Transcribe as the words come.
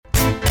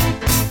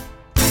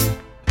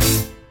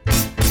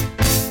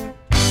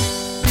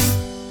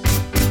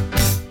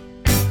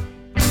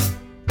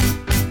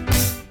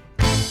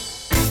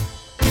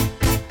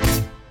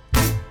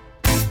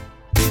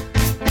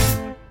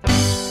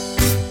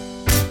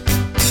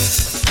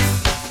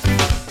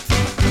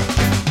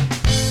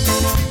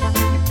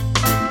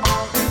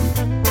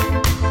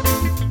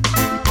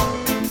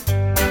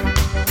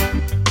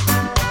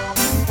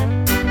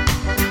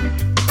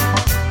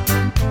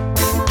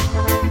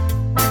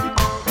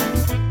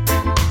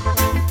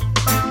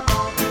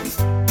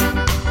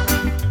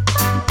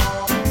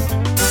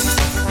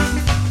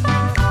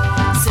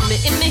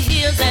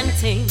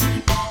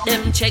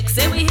check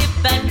say we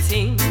hip and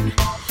ting.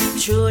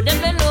 True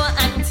them they know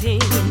and ting.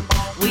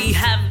 We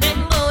have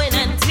them going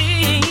and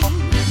ting.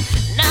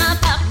 Nah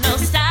pop no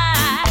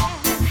style.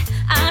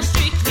 I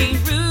strictly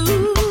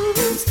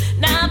roots.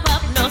 Nah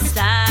pop no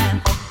style.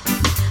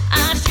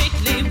 I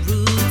strictly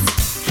roots.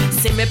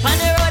 See me pon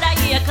the road I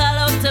hear call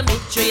out to me.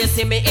 True you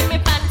see me in me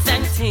pants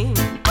and ting.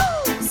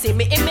 See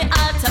me in me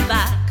heart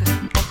back.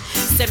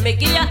 Say me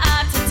give you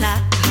heart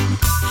attack.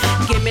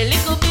 Give me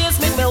little bass,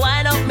 make me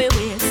wind up me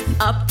waist.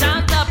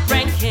 Uptown top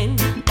ranking.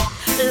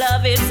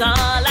 Love is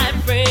all I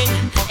bring.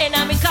 And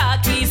I'm in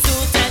khaki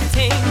suit and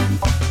ting.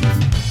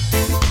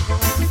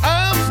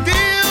 I'm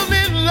still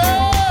in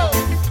love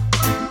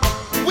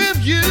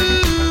with you,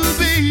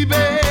 baby.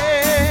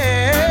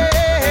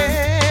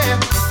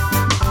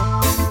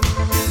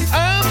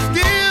 I'm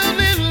still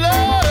in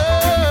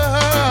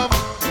love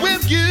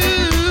with you,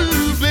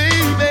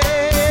 baby.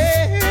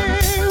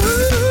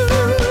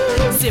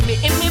 Ooh. See me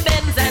in me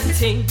Benz and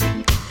ting.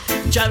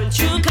 Driving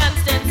through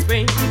Constant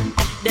Spring.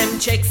 Them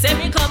checks say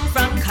me come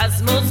from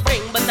Cosmo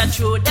Spring. But I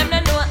true them they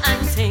know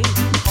and ting.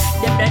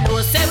 Them they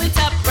know say we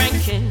top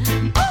ranking.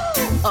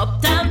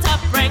 Uptown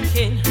top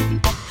ranking.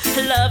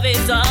 Love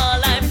is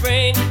all I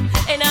bring.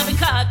 And I'm in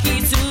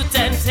khaki suit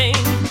and ting.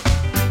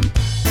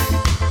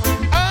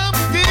 I'm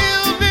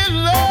still in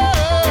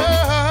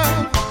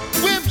love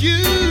with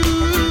you,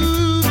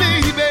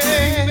 baby.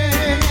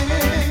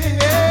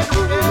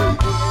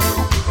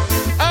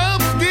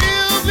 I'm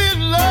still in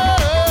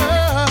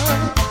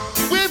love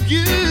with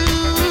you,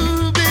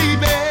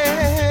 baby.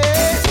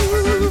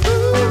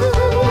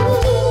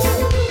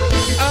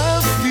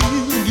 I'm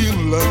still in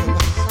love.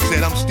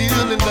 Said I'm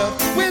still in love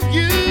with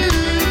you,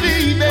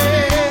 baby.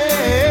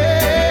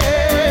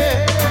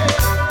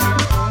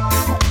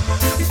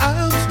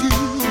 I'm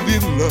still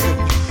in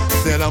love.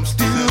 Said I'm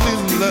still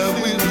in love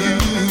with you.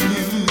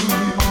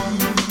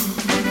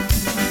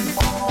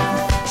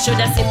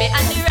 Shoulda see me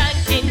at the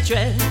ranking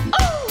trail.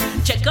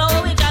 Check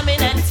out we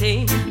jamming and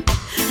ting.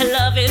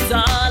 Love is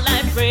all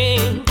I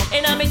bring.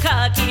 And I'm in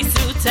khaki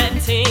suit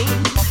and ting.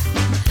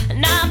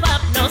 Nah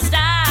pop no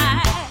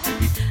style.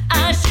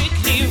 I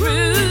strictly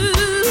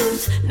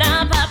roots.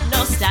 Nah pop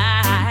no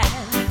style.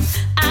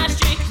 I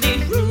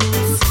strictly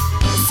roots.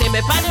 See me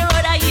on the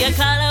road I hear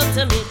call out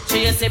to me.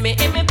 You see me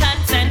in me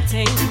pants and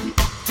ting.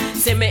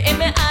 See me in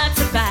me heart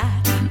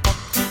back.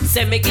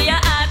 See me give you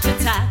heart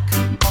attack.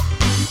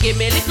 Give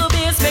me little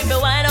bass, make me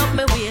wind up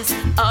my waist.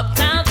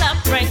 Uptown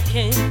top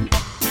ranking.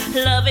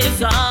 Love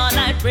is all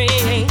I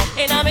bring.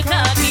 And I'm in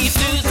khaki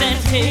suit and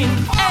ting.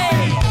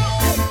 Hey!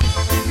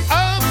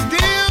 I'm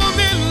still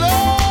in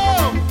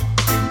love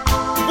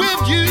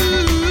with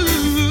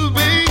you,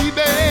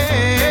 baby.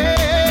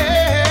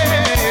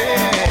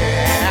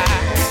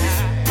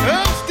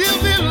 I'm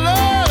still in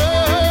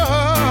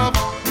love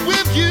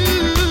with you,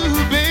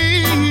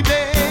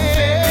 baby.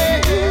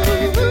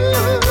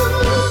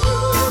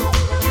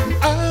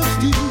 I'm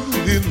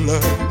still in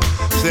love.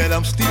 Said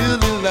I'm still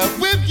in love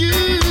with you,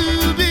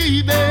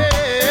 baby.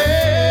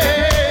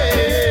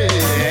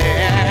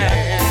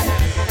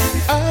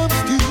 I'm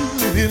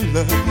still in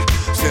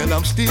love. Said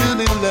I'm still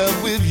in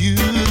love with you,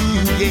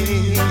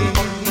 yeah.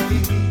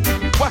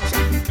 Watch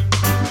it.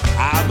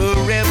 I'm a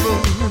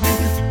rebel.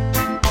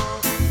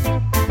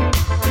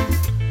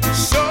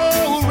 So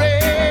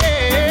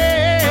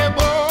rebel.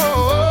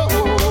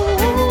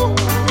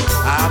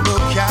 I'm a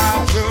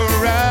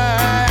cowboy,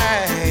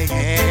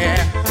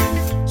 yeah.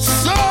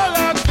 So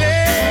a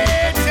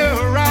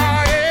veteran,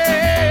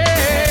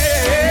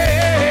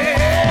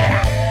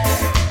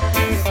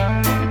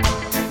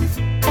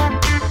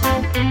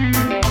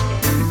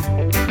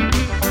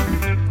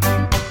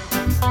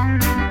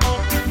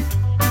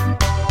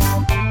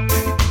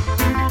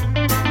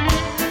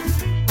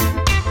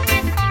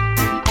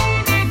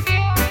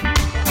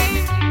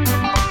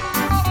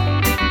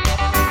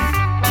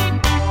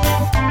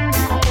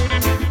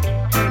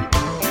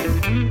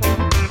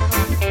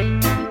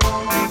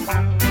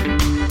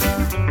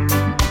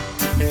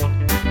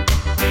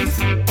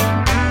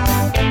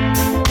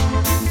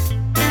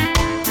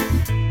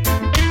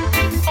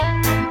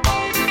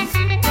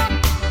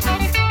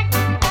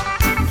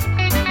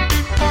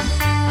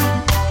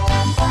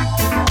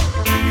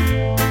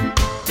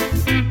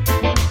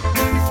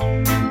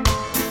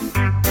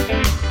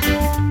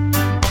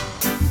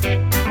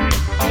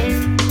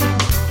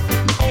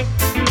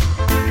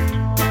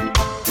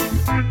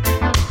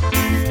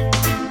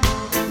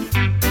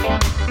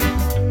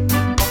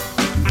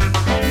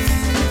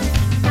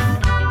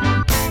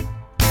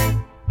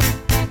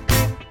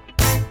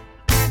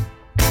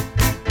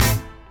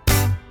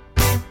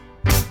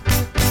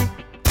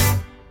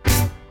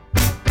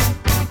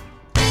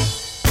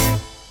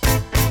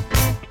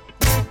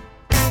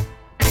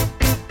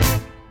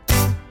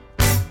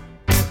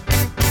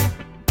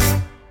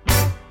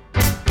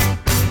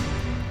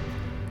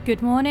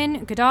 Good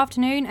morning, good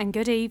afternoon and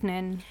good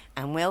evening.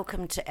 And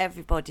welcome to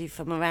everybody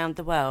from around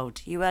the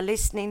world. You are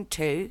listening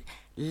to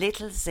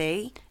Little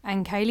Z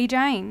and Kalie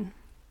Jane.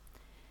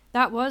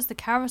 That was the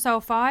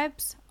Carousel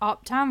Vibes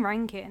Uptown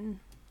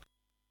Ranking.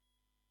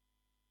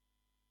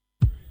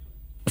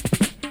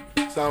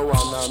 This I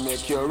wanna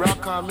make you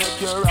rock, I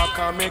make you rock,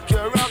 I make you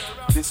rock.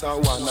 This I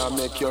wanna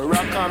make you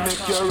rock, I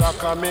make you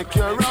rock, I make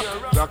you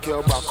rock. Rock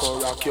your back,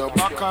 oh, rock your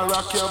back, oh,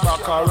 rock your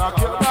back, oh, rock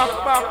your back,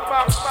 back,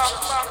 back, back,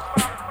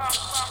 back.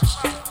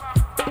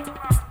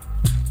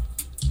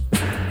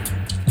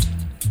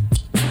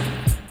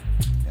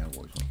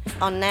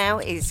 On now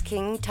is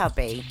King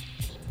Tubby.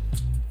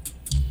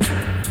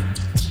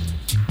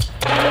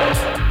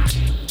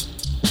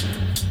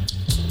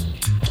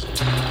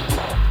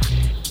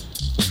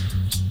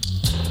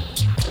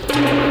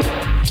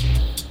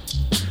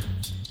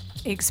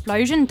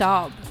 Explosion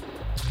Dub.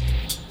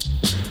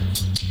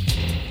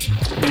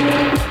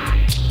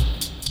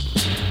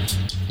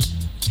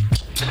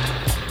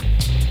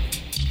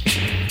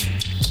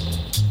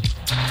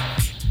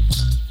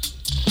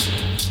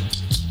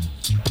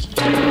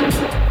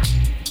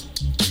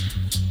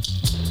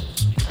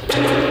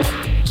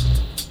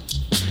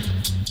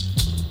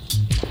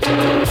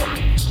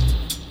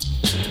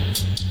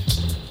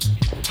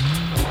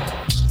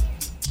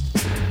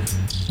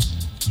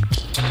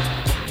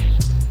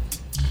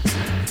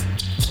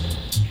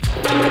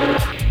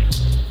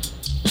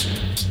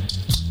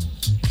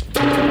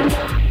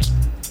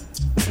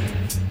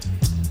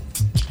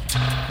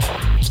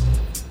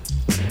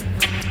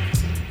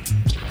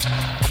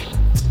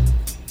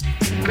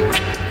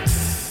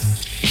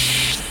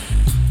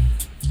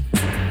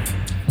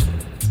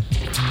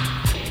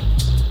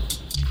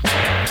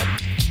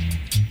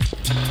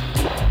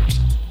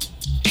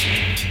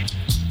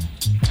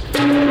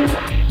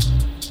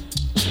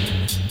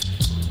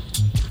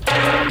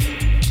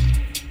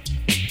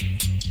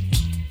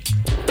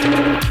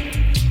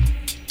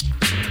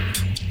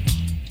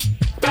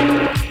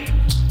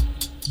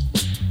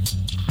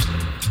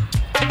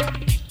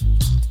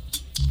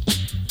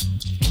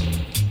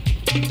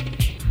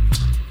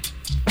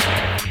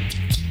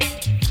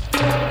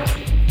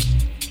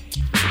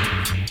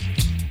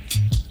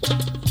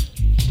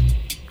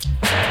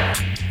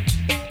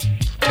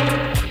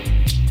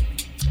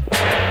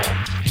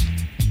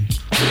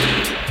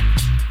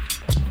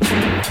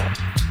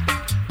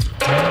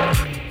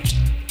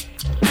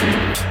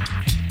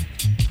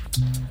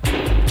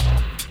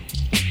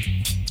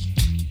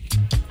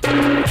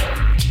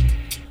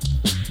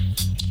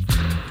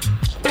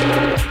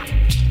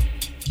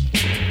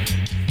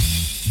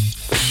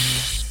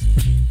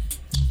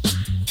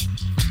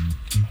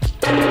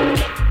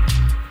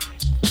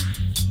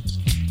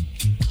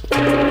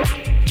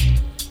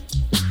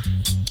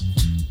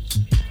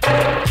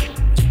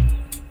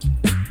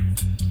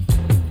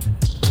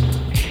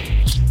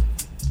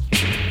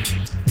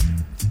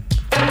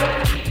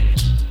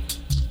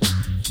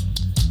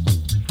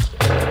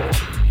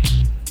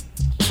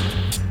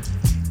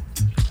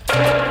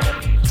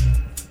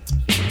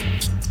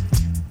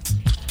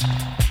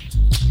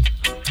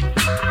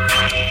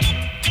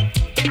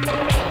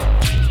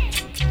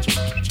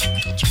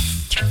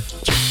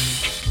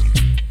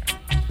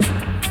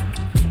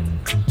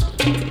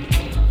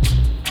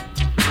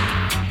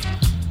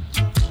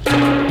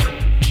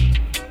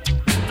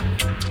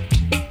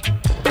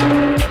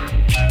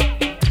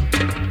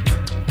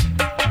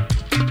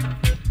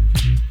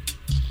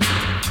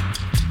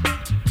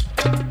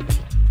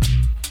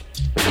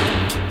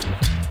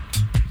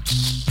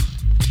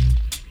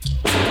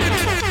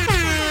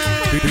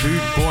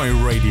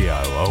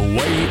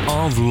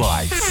 of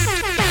life.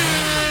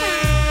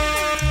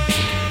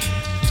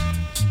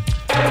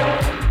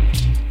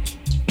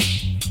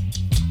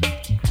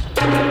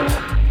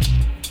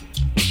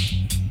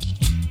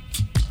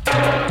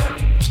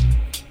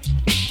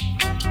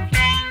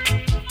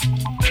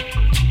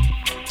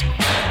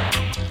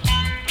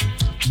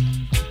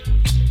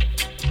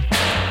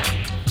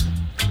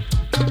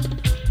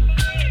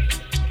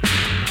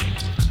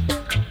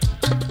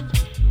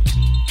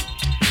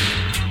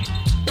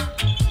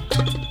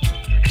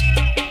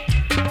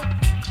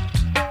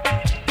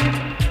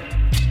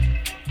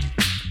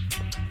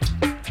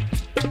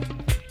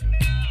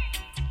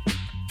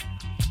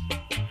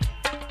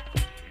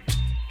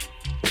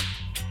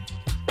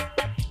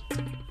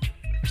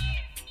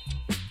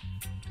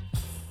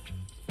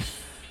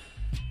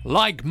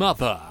 Like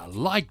Mother,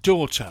 Like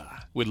Daughter,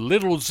 with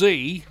Little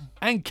Z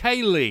and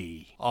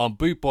Kalie on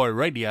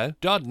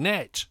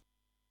bootboyradio.net.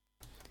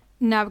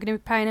 Now we're going to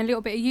be playing a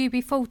little bit of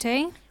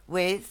UB40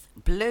 with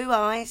Blue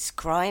Eyes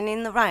Crying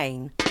in the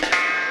Rain.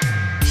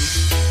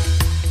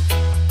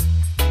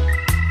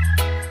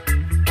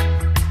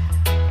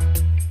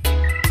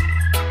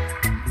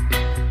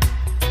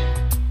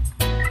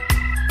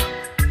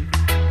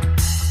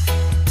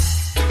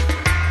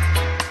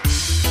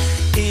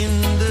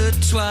 In the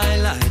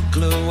twilight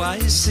glow I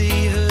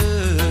see her,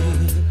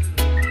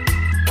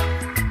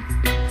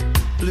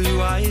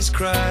 blue eyes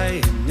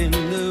crying in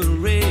the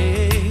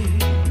rain,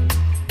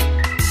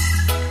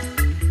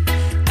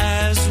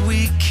 as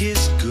we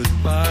kiss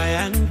goodbye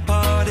and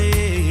parted.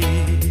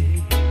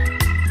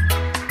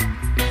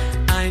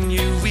 I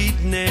knew we'd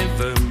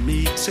never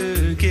meet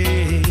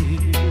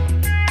again.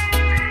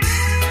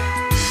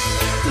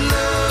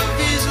 Love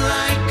is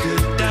like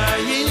a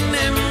dying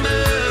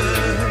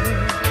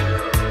ember,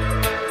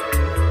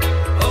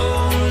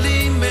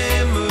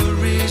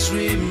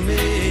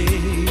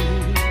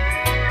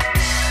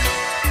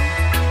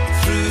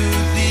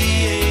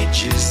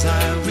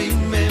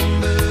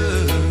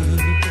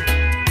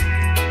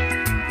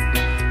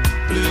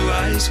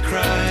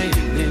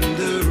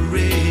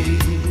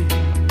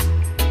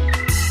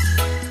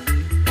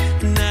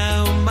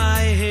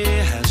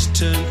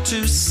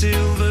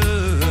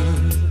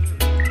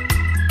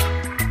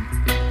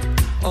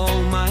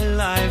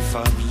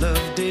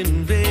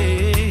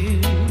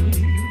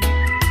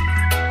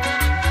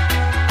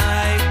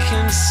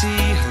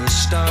 see her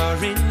star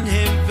in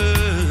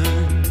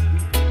heaven.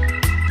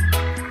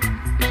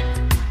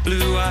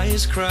 Blue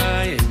eyes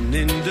crying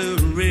in the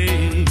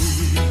rain.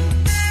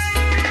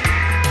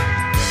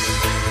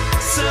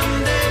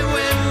 Someday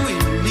when we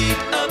meet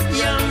up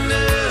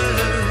yonder,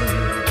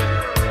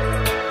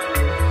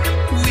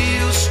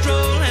 we'll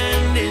stroll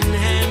hand in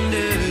hand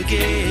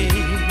again,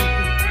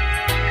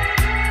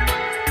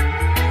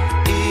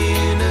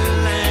 in a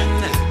land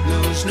that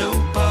knows no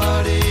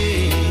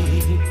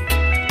parting.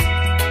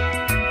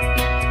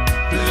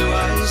 Blue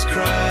eyes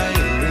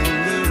crying in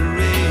the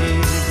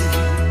rain.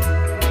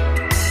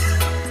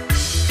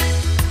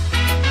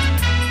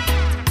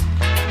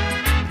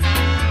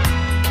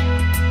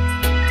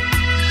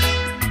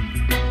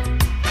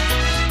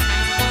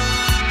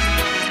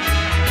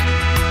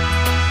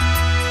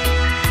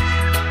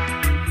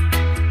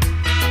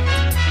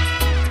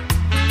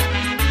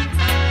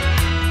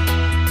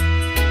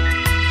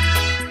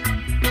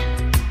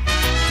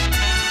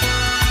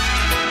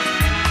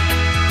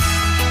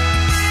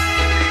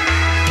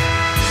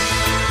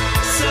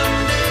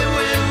 Someday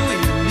when we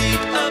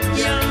meet up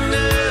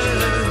yonder,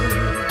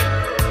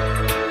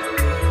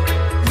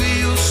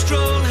 we'll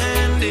stroll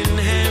hand in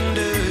hand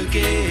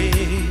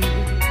again,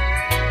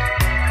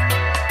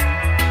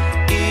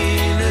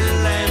 in a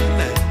land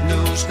that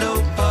knows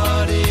no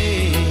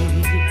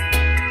parting.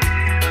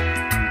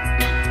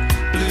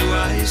 Blue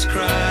eyes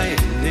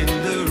crying in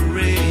the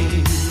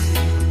rain.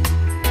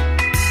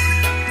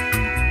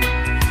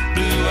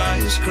 Blue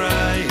eyes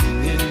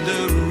crying in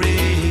the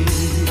rain.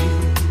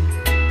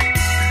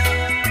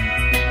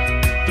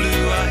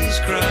 Blue eyes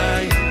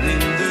crying in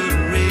the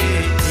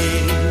rain.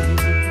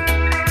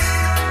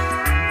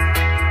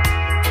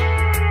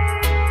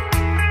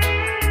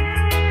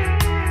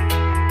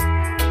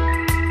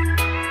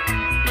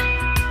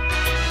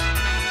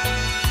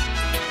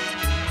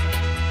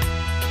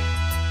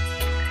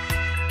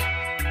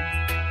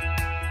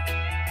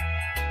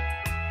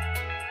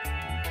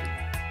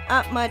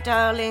 Up my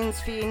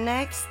darlings, for you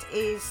next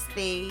is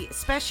the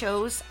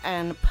Specials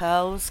and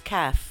Pearl's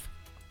Calf.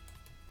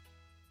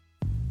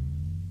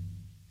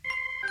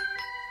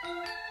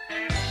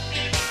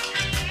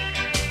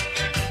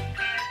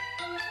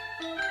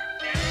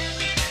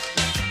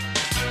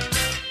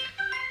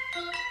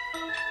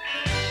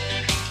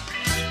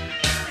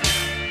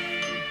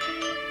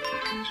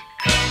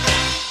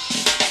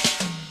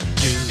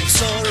 You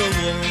saw a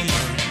woman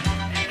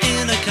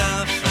in a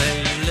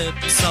cafe,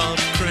 lips of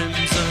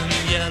crimson,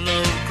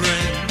 yellow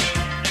grin.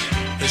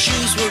 Her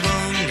shoes were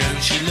wrong and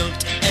she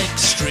looked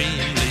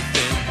extremely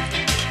thin.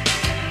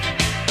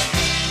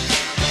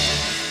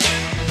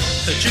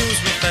 Her jewels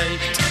were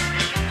faked,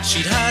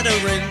 she'd had a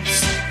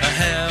rinse, her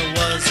hair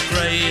was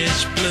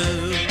greyish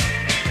blue.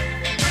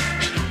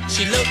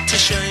 She looked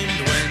ashamed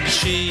when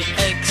she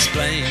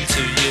explained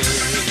to you.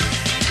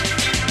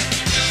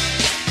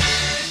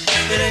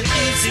 It ain't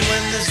easy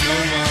when there's no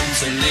one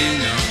to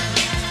lean on.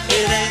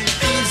 It ain't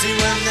easy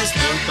when there's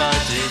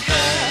nobody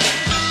there.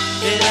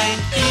 It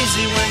ain't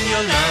easy when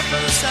your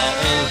lovers are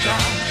all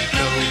gone.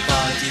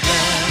 Nobody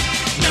there,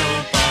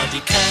 nobody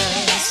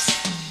cares.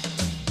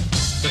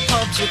 The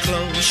pubs were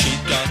closed,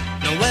 she'd got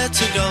nowhere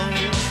to go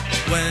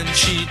when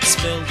she'd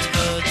spilt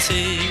her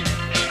tea.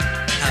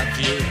 Have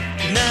you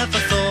never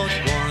thought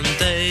one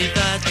day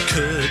that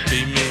could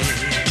be me?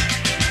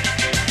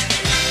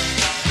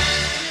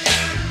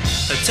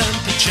 Her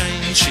temper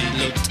changed, she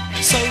looked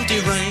so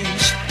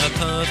deranged. Her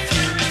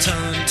perfume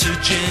turned to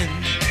gin.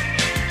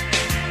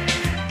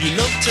 You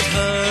looked at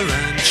her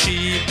and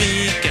she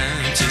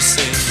began to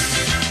sing.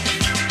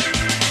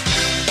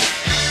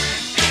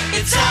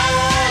 It's all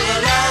a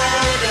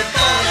load of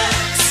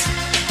bollocks.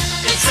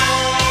 It's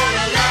all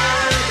a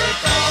load of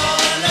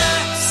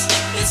bollocks.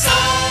 It's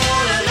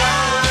all a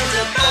load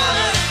of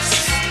bollocks.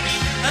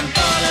 And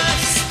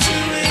bollocks to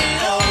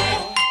it all.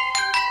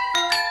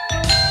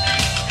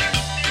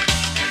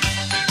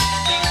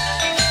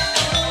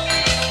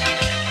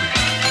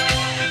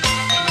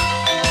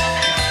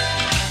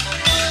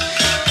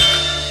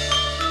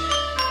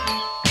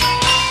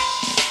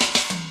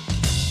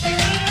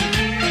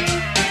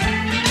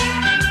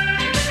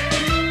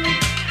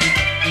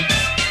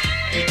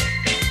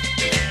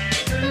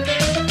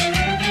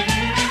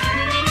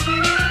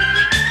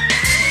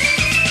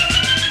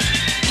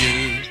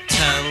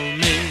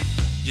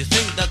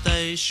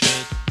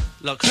 Should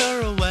lock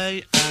her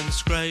away and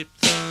scrape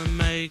the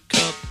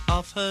makeup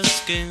off her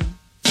skin.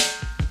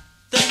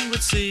 Then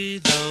would see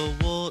the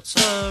warts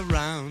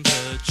around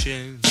her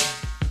chin.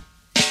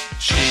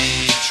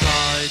 She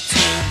tried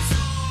to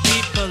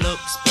keep her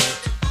looks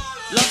but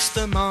lost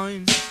her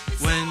mind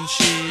when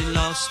she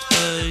lost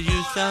her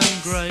youth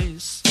and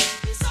grace.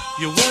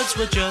 Your words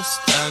were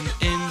just an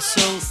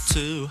insult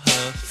to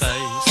her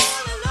face.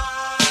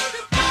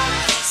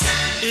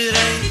 It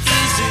ain't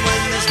easy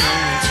when there's no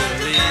one to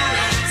lean on.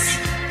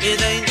 It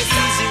ain't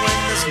easy when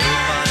there's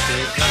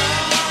nobody there.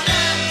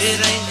 It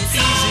ain't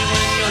easy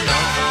when your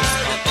lovers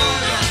are all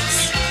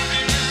lost.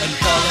 And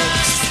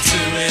bollocks to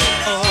it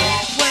all.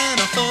 When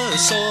I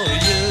first saw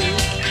you,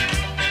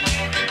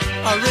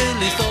 I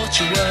really thought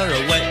you were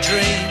a wet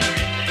dream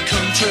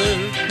come true.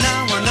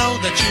 Now I know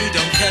that you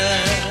don't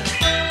care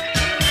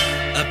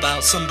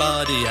about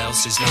somebody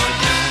else's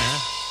nightmare.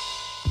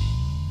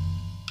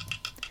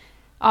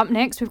 Up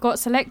next, we've got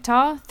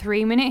Selector,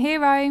 3 Minute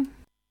Hero.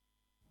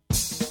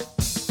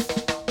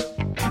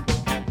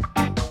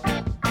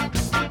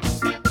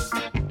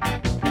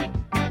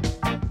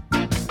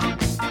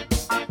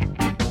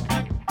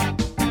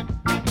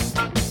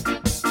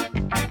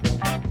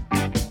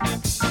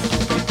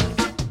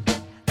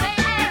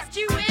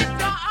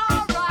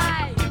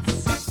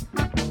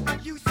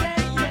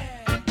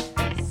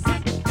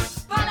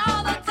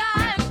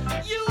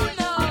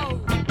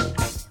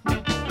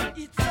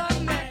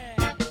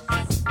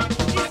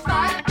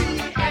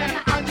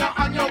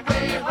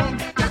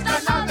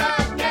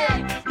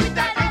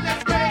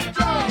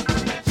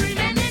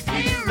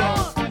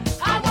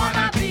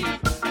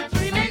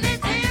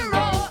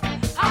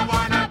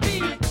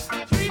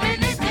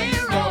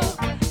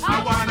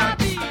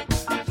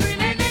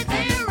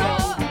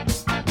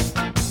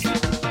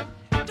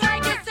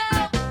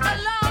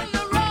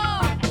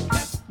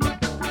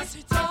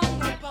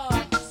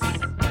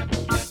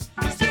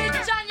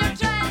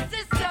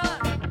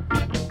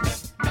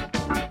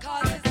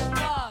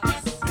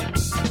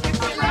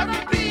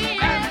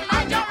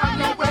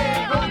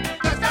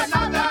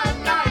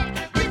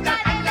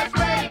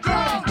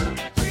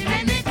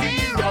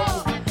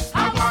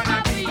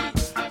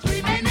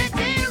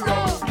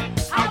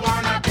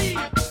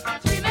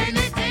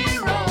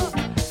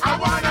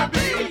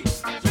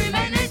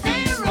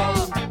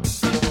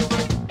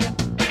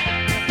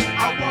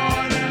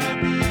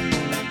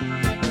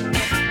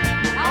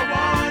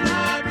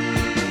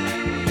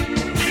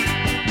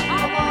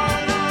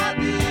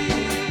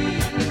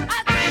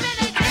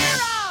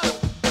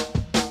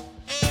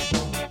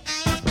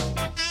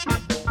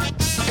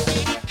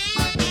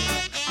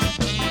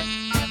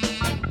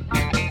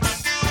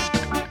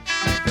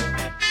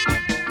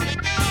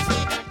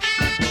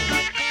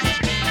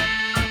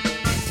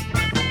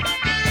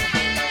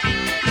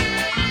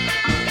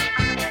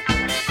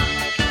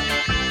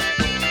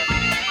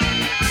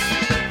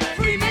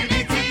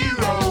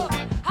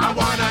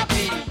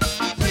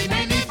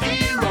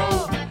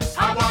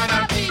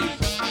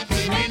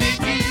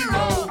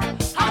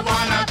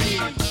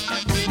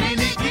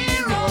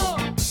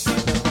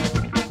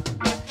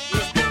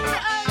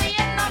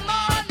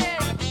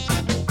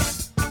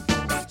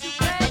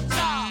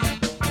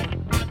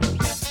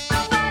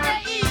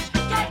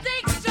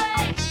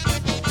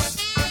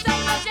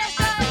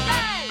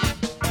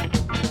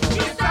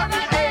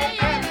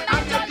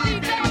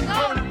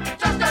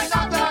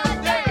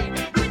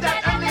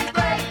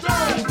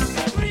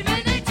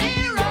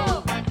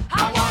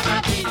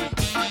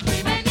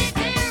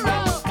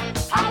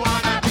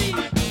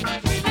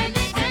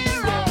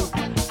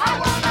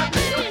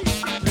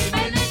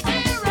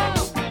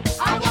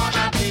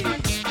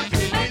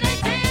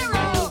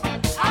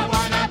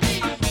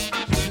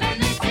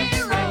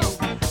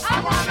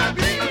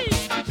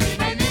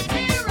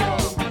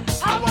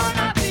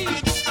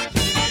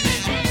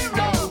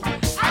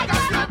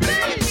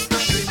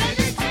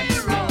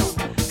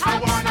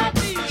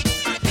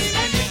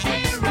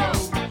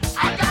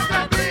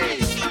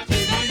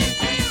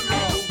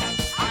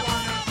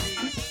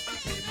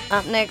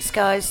 Up next,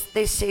 guys,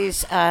 this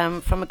is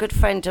from a good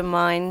friend of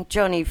mine,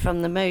 Johnny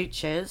from the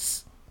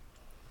Moochers.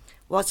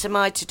 What am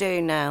I to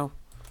do now?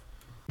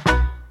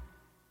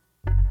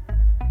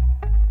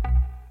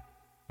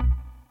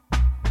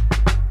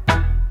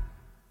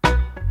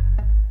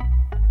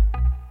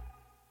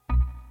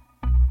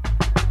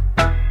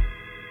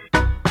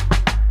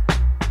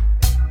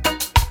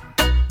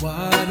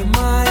 What am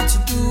I to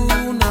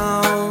do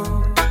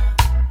now?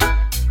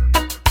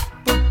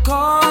 But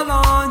call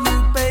on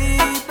you,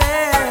 baby.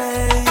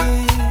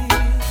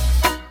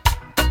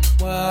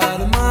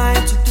 What am I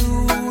to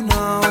do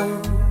now?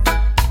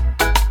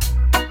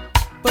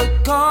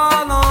 But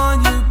call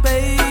on you,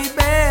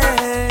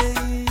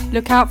 baby.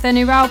 Look out for their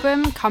new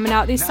album coming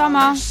out this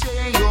summer.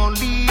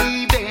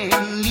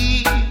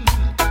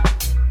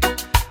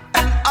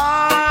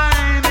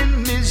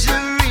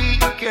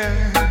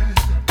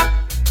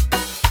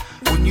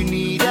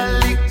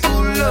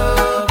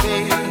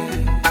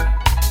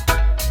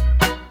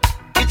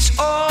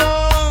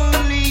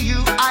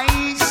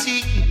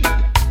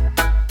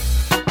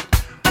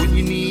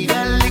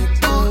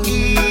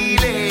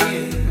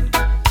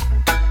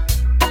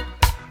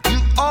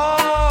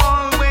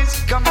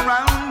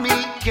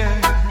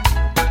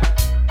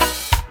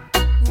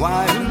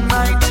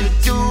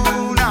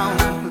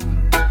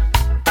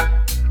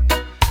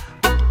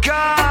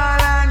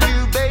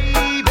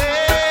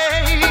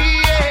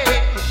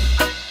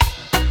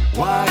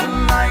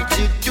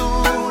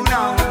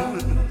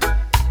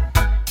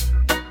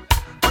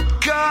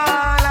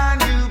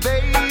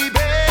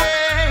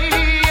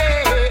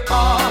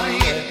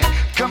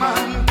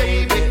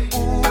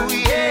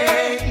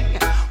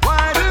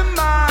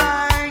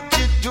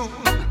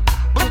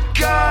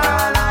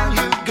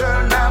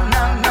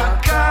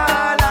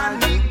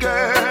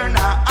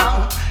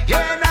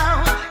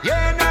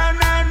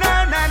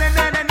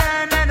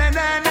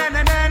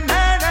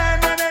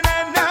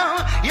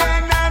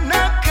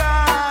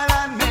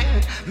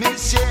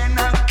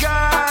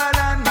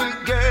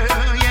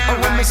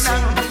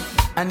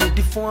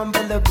 phone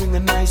bell ring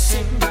and I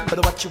sing.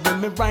 But watch you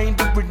when me ride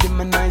the rhythm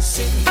and I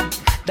sing.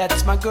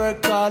 That's my girl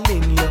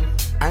calling you,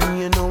 and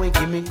you know it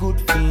give me good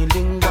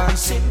feeling. Go and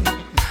sing.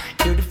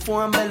 Hear the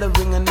phone bell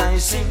ring and I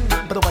sing.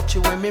 But watch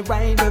you when me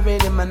ride the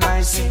rhythm and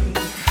I sing.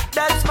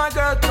 That's my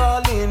girl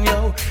calling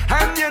you,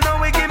 and you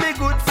know it give me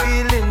good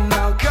feeling.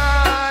 Now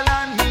call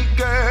on me,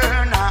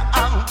 girl,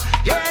 now,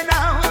 yeah,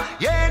 now,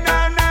 yeah,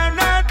 now, now,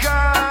 now,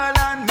 call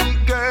on me,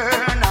 girl,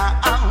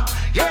 now,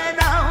 yeah,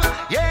 now,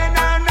 yeah,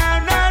 now, now,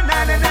 now,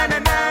 now, now, now, now,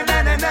 now,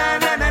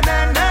 now, now,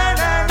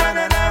 now,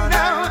 now,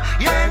 now,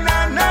 yeah,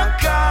 now, now,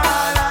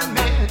 call on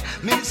me,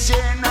 me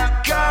say now,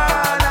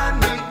 call on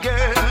me,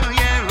 girl,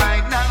 yeah,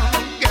 right now,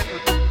 yeah.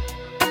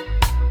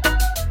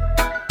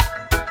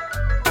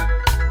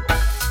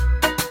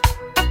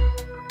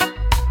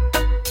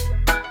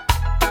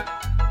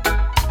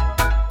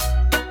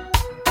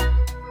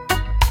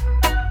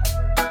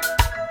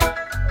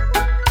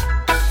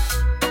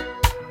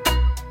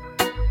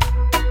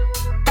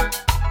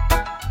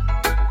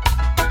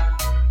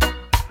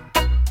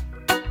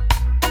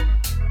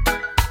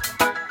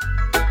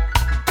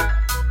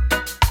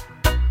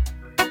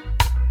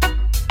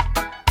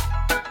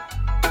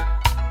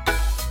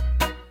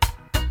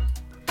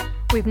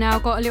 We've now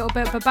got a little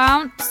bit of a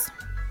bounce.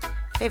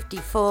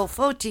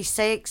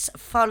 54-46,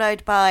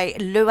 followed by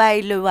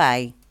Loué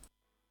Loué.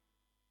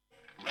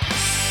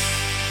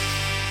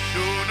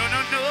 No, no,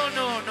 no, no,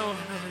 no, no, no,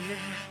 yeah.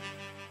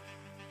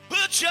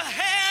 Put your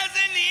hands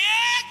in the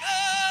air,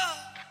 girl.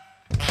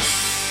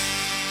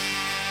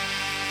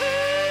 Ooh,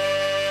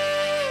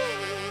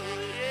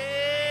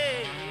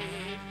 yeah.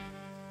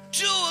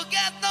 You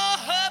got no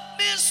hurt,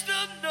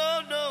 mister,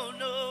 no, no,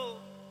 no.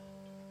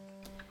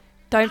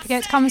 Don't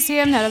forget to come and see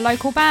them. They're a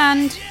local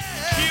band.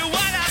 Hear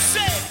what I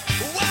say,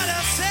 what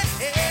I say.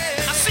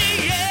 I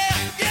see, yeah,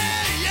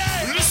 yeah,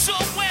 yeah. Listen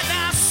when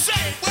I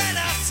say, when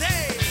I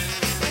say.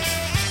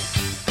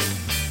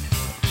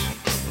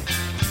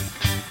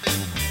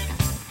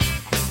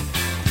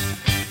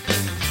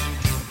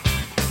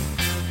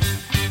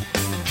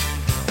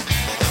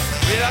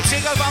 Well, I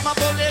think I'm a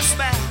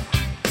policeman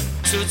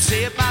to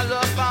take my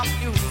love from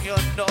you. You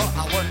know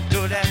I wouldn't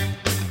do that.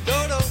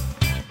 No, no,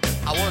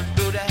 I wouldn't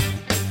do that.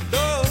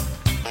 No,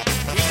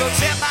 you could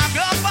take my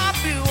love from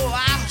you.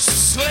 I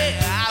swear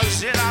I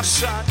was in our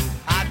son.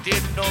 I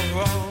did no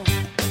wrong,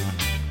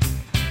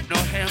 no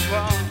him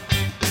wrong.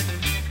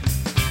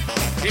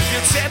 If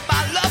you take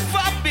my love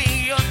from me,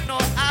 you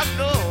know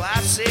I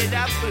said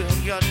I will.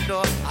 You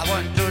know I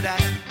wouldn't do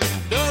that.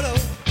 No, no,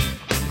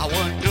 I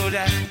wouldn't do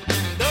that.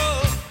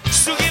 No.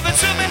 So give it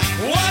to me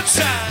one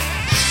time,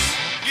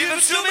 give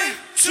it to me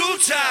two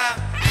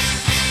times,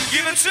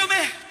 give it to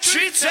me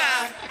three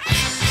times,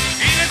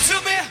 give it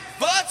to me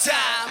four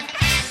times.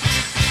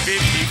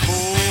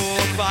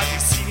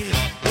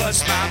 54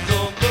 was my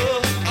number.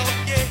 Oh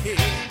yeah.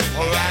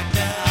 Right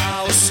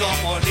now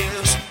someone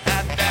else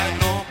at that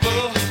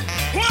number.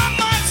 One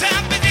more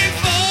time,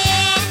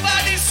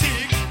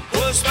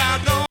 54 was my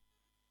number.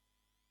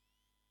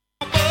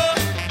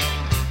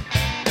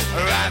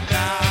 Right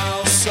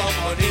now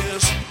someone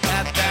else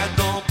at that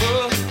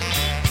number.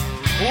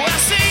 Oh, I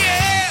say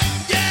yeah,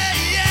 yeah,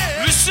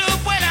 yeah. Listen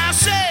when I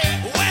say,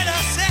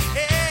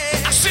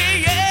 I say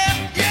yeah,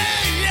 yeah,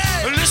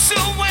 yeah. Listen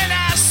when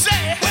I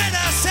say,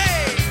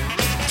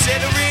 say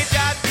the red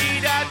dot, dee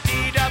dot,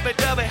 dee dot, ba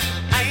dubba,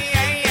 ay,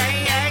 ay,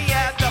 ay, ay,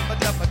 ay, dubba,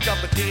 dubba,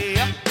 dubba, dee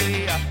up,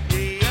 dee up,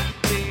 dee up,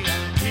 dee up,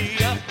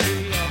 dee up,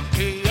 dee up,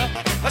 dee up.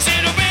 I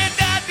say the red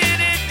dot, dee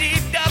dee dee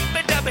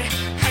dubba, dubba,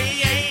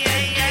 ay, ay,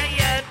 ay,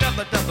 ay, ay,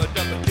 dubba, dubba,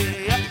 dubba,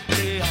 dee up,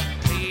 dee up,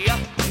 dee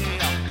up, dee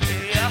up,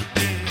 dee up,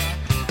 dee up.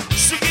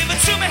 So give it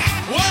to me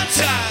one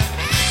time,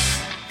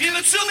 give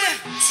it to me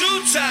two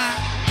times.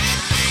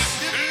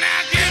 Now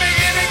give me,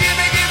 give me, give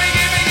me, give me,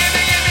 give me, give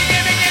me, give me,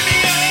 give me, give me,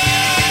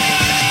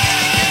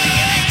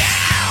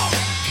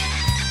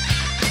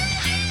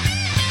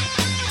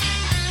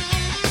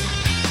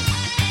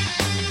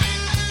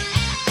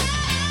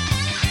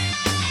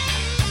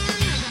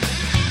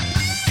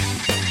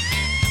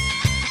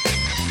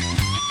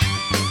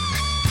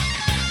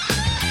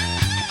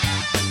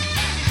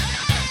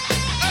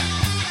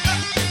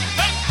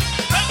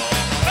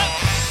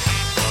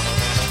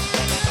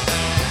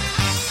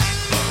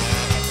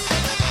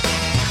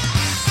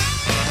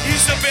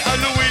 He's a bit of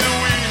Louie,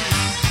 Louie,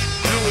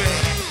 Louie,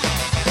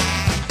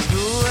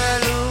 Louie,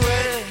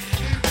 Louie.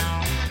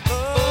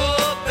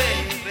 Oh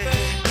baby,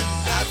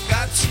 I've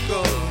got to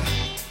go.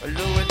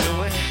 Louie,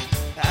 Louie.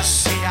 I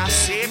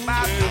see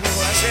my Louie. I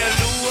say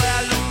Louie,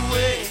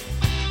 Louie.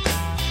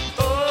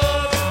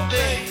 Oh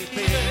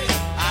baby,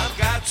 I've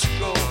got to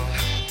go.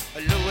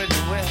 Louie,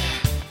 Louie.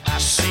 I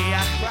see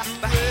I cry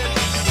back.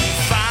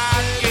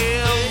 Fine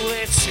girl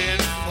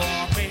waiting for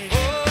me.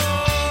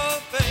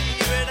 Oh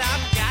baby,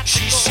 I've got to go.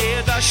 She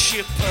said the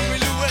ship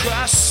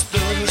crossed the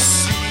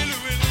sea.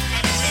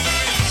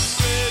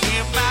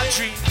 In my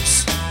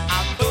dreams, I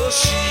know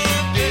she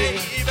did.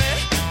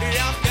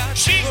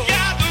 She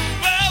got the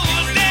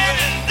rose down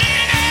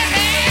in her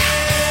hair.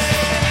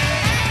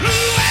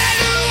 Louie,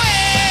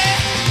 Louie,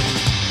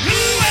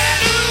 Louie,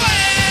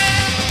 Louie.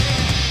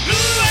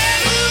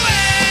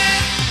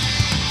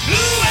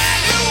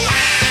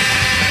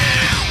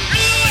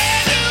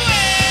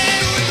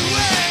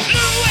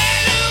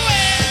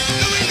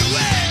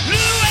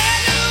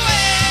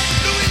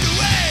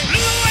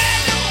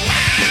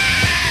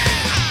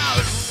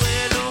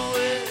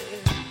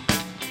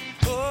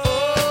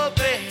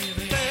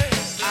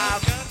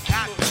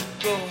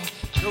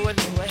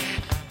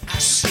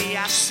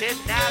 sit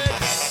down.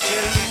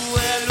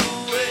 Louie,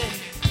 Louie.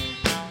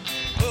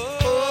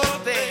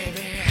 Oh,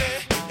 baby.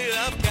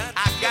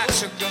 I got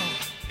to go.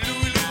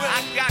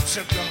 I got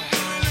to go.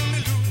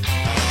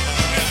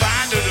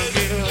 Find her the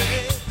middle.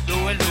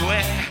 Louie,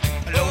 Louie.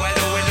 Louie,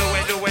 Louie,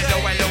 Louie, Louie,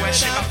 Louie, Louie.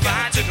 She my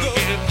find her the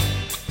middle.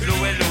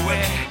 Louie,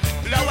 Louie.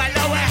 Louie,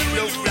 Louie.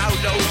 Louie,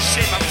 Louie.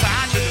 She my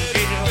find her the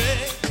middle.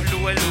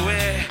 Louie,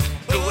 Louie.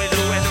 Louie,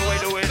 Louie,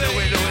 Louie, Louie,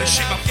 Louie, Louie.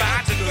 She my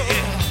find her the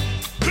middle.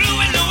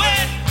 Louie, Louie. Louie,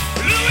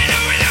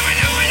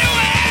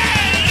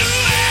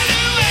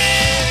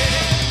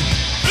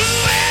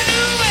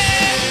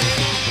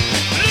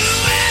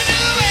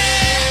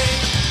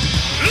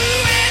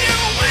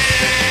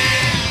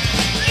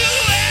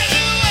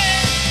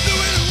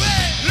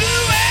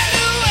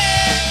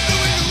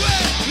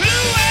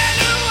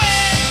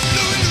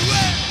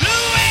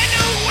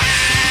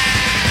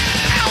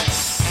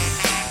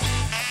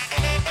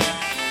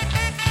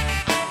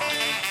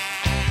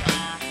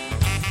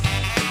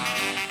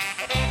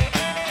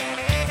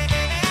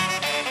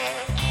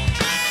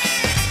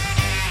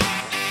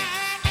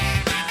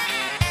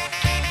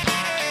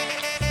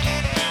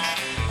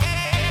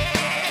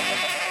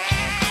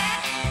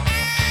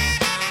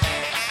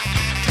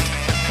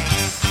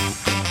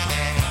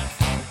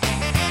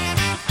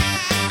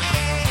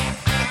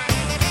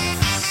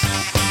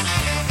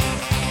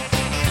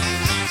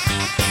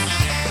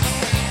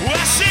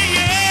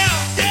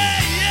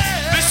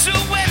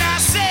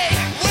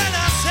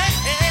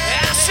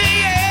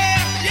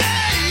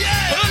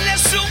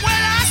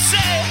 Louie,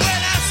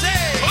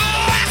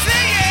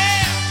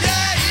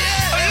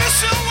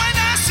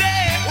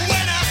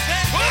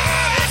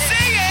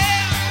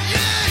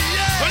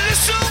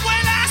 Louie,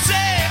 Louie.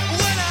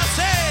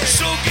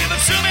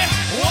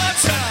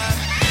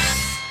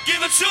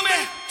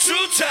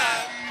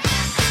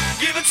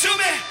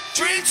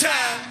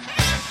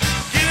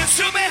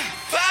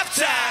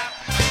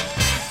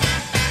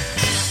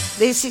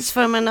 This is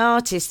from an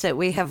artist that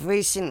we have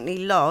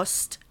recently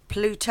lost,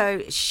 Pluto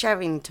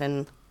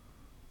Sherrington.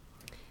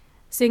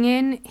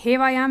 Singing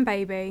Here I Am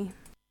Baby.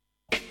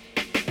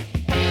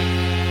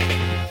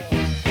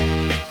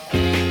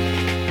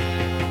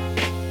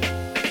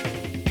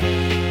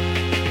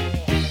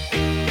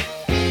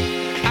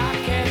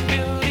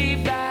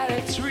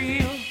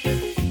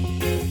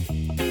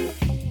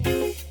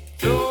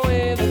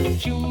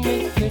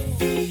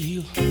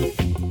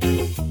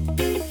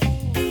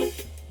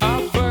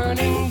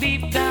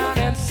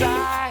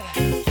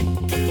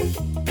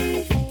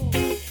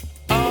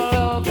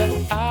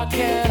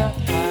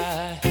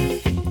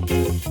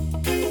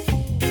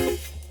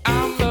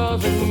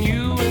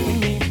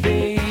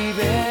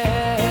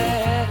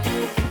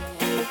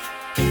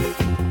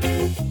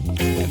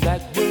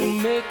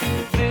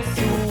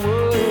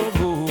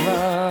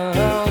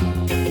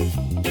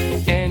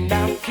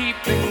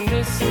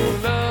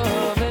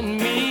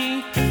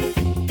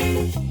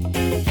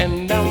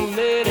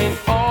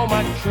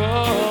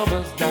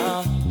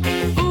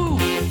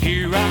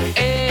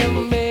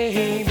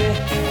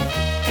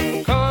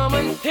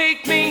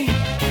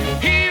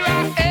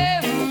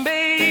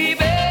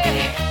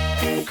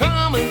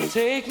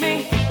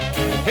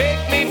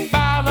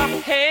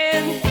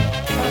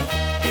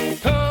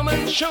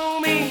 Show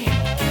me,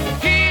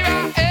 here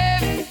I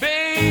am,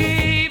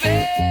 baby.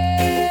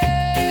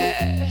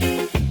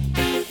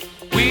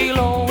 We'll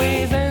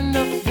always end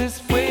up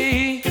this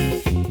way.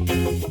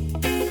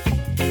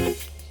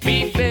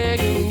 Me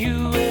begging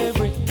you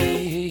every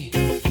day.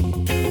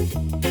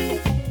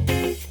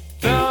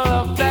 The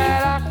love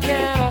that I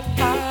cannot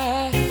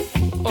hide.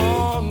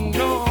 Oh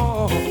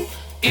no,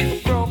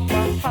 it broke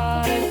my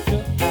heart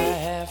into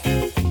half.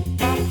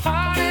 My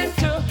heart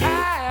into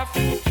half.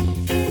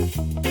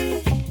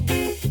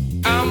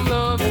 I'm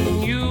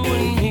loving you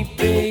and me,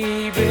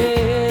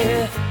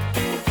 baby.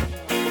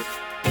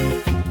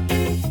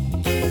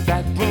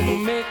 That will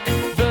make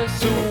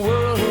this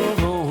world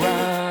go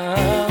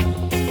round.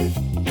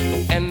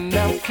 And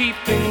I'm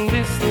keeping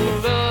this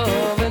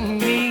love in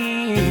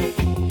me.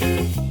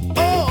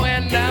 Oh,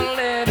 and I'm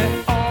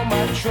letting all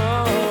my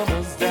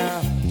troubles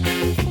down.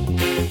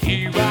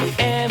 Here I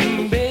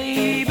am,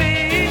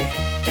 baby.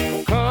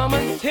 Come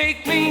and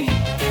take me.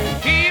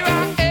 Here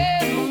I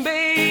am,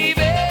 baby.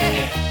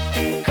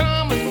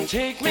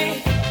 Take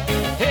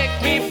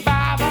me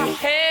by the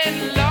hand,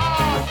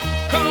 Lord.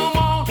 Come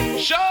on,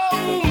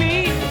 show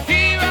me.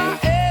 Here I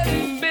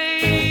am,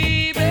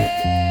 baby.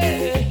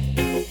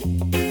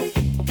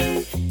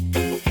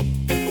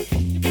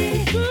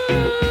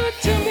 Good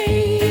to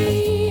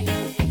me,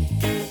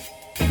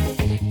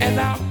 and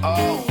I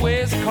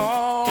always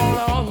call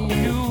on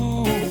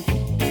you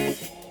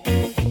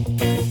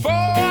for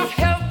a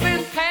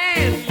helping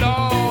hand,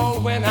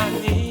 Lord, when I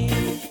need.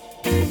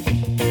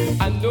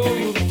 I know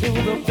you'll do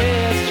the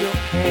best you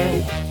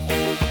can,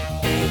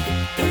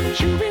 but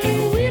you've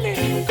been really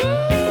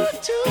good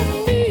to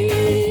me.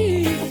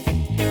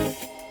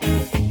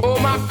 Oh,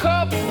 my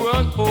cup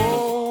run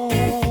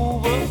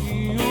over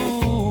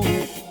you.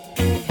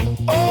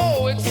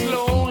 Oh, it's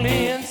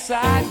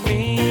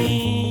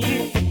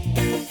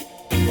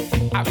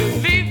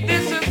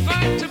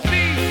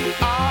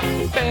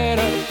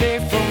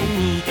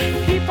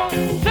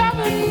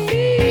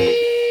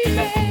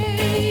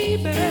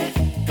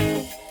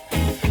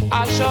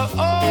I shall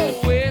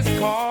always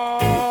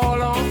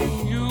call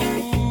on you.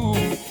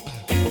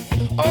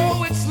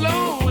 Oh, it's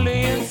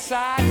lonely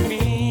inside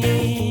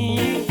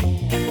me.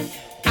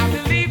 I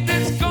believe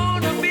there's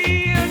gonna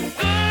be a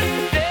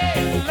good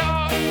day,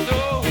 Lord.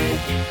 Oh,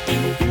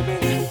 you've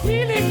been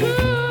really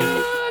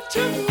good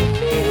to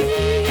me.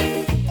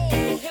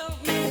 Oh,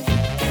 help me.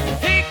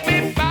 Take me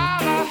by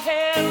the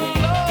hand,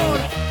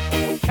 Lord.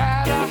 By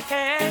the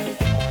hand.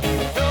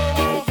 Come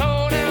on,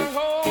 hold and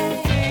hold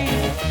me.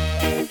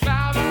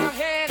 By the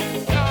hand,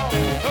 Lord.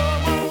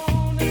 Come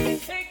on and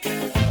take me.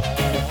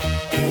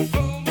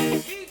 Boom,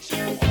 each.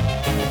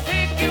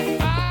 Take you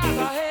by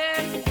the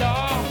hand,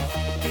 Lord.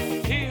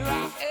 Here I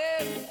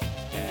am.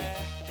 Yeah.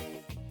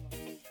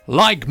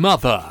 Like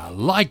Mother,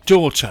 Like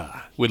Daughter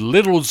with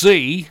Little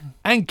Z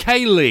and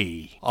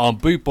Kalie on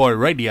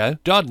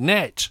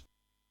bootboyradio.net.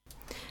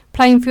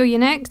 Playing for you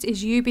next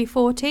is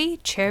UB40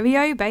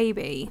 Cheerio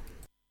Baby.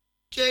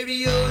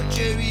 Cheerio,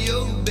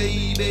 cheerio,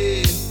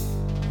 baby.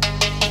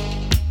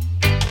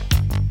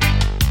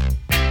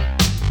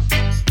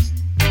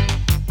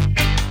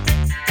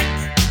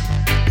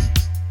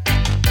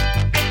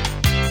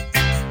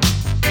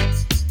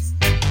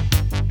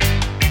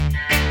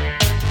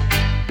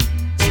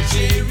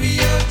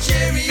 Cheerio,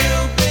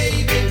 cheerio,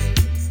 baby.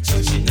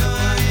 Don't you know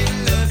I'm in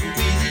love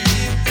with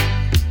you?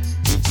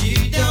 If you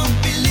don't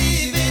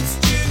believe it's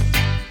true,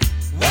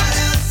 what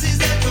else is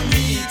there for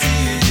me to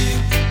do?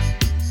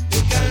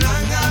 Look how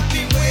long I've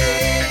been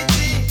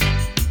waiting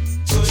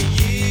for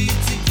you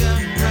to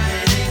come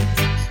right in.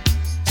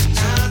 And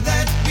now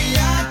that we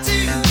are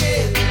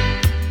together,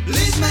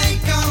 please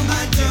make all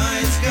my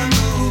joys come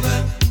over.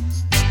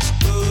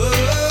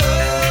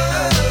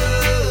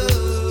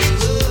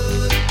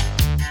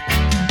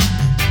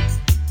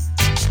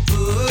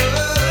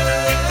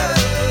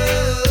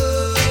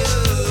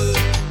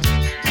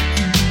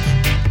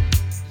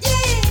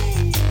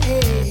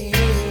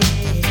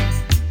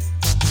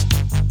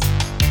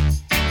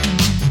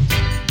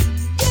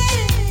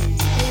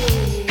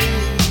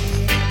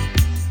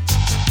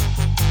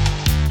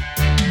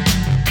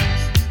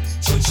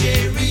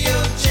 Cheerio,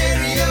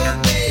 cheerio,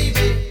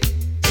 baby.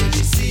 Don't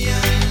you see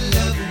I'm in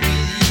love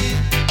with you?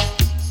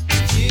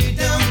 If you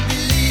don't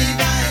believe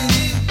I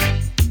do,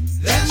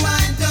 then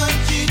why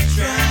don't you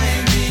try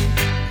me?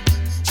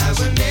 I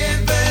will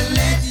never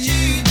let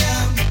you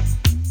down.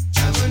 I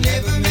will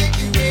never make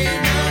you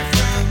rain or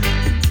frown.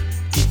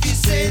 If you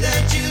say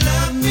that you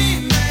love me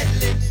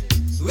madly,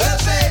 well,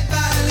 babe,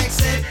 I'll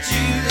accept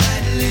you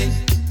gladly.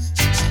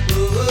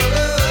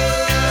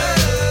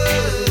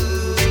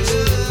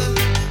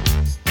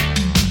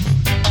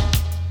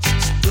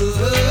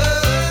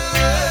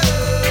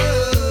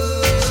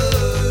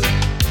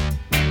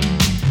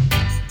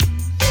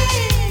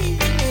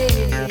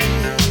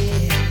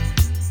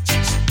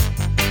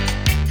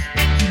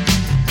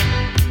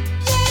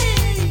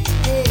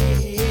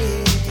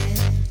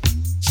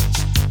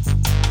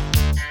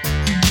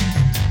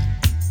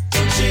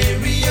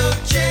 Cheerio,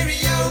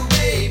 cheerio,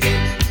 baby.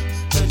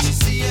 Don't you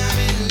see I'm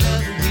in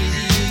love with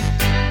you?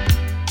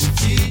 If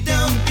you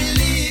don't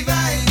believe I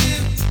do,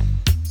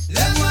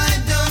 then why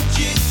don't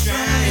you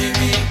try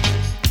me?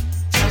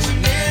 I will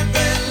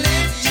never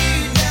let you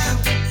down.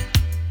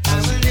 I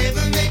will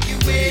never make you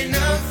wait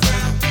no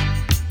frown.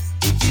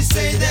 If you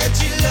say that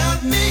you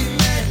love me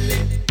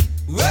madly,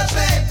 well,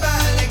 babe,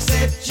 I'll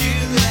accept you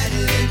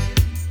gladly.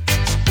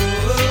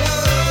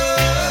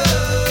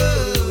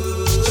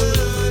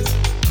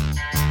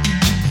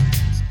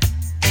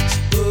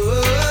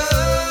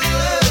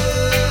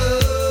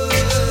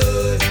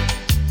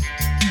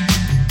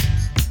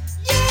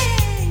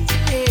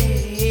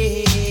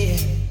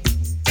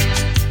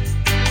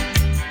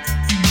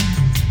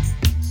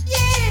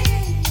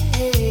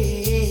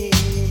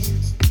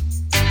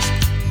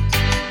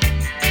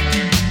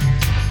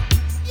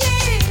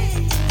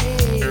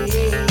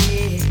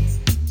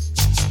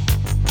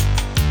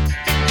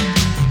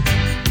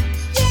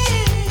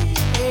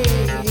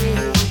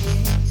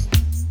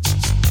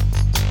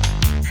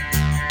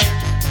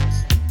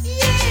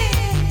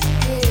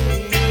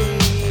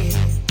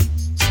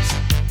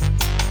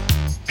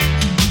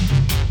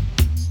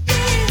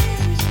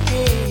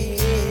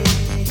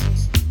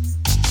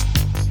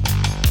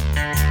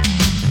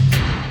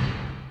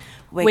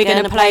 We're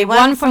going to play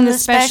one from the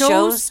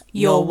specials,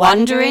 You're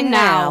Wondering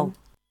Now.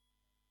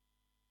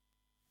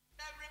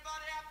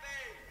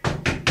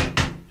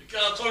 You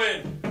can't come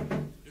in.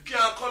 You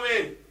can't come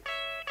in.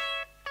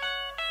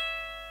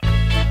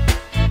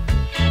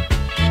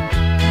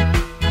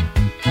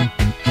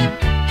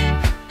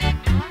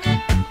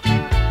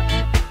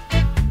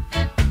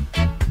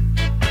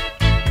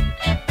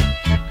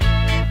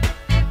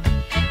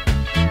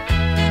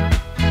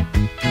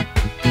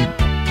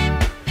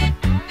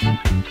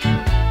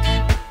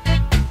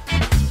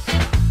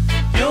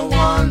 You're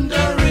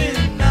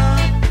wondering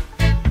now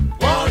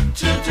what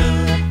to do.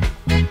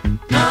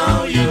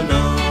 Now you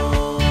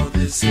know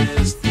this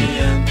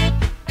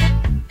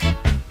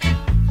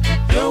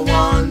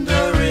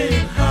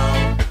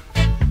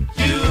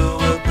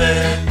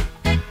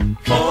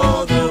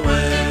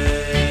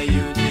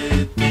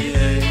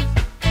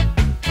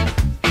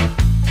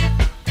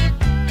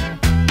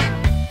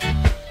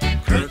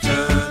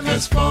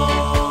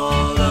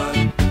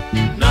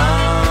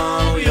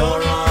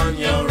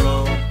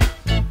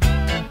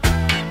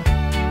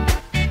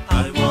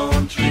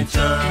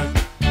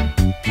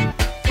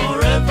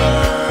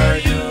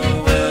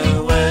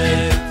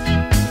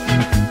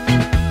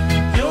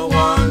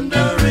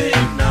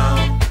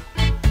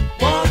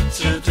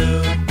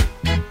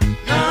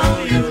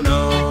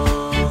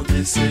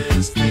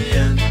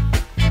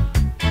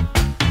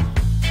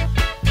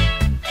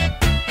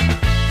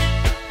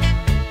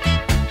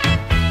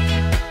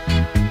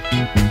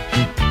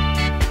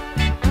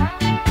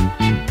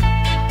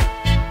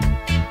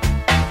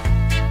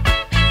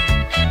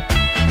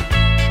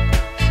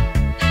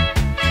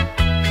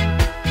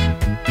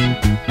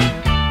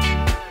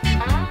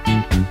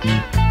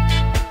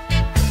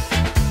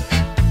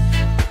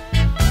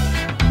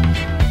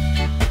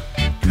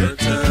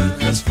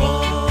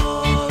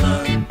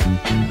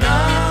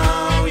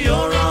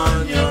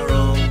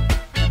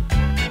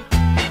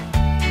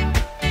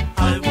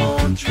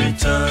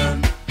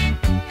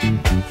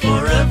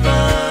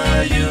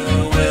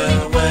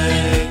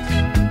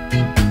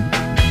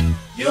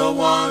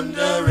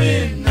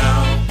wondering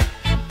now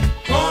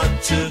what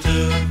to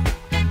do.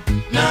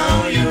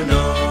 Now you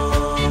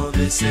know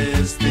this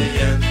is the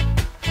end.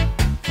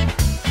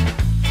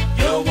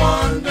 You're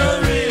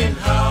wondering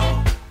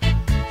how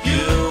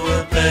you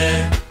will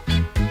pay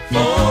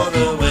for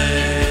the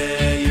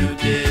way you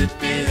did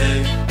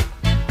behave.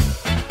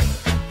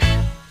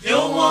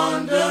 You're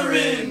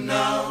wondering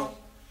now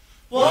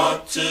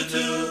what to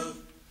do.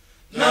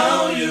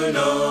 Now you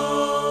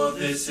know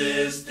this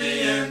is the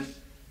end.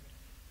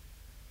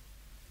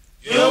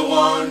 You're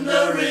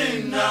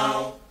wondering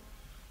now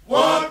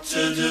what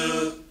to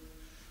do.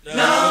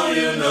 Now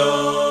you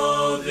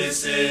know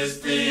this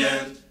is the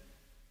end.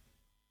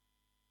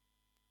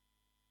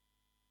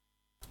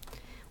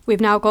 We've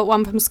now got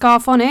one from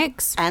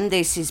Scarphonics. And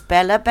this is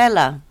Bella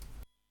Bella.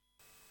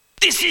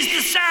 This is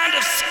the sound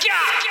of ska.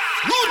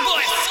 Rude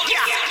boy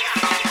ska.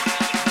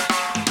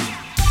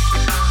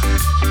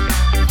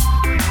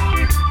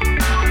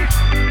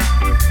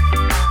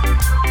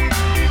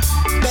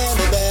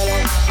 Bella, Bella,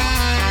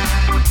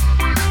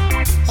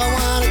 I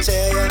wanna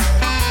tell you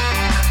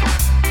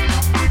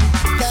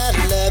that I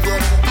love you.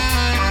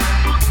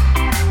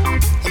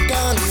 I'm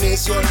gonna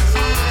miss you.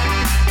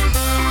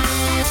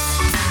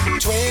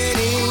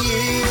 20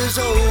 years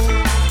old,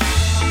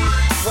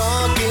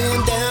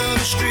 walking down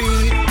the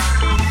street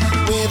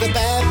with a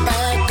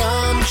backpack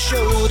on my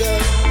shoulder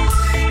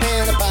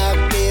and a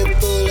pocket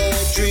full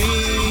of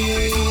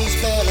dreams.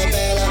 Bella,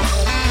 Bella,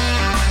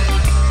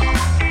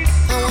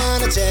 I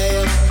wanna tell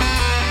you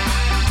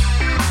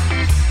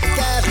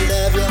that I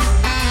love you.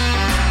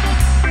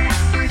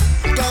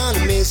 I'm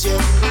gonna miss you.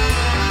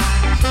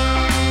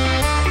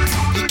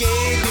 You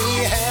gave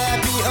me a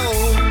happy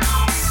home,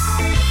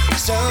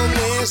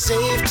 somewhere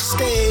safe to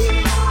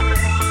stay.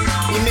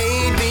 You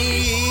made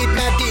me eat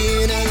my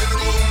dinner.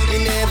 You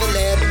never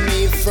let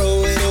me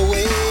throw it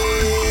away.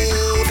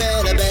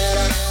 Better,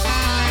 better.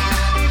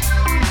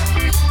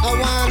 I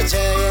wanna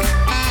tell you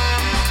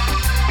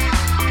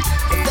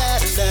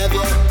that I love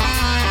you.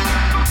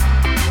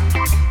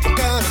 I'm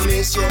gonna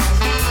miss you.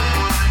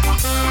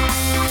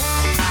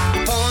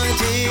 You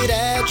pointed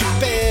at your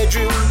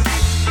bedroom.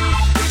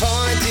 You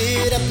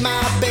pointed at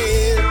my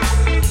bed.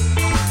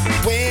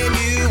 When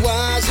you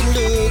wasn't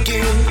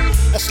looking,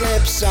 I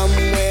slept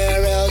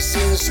somewhere else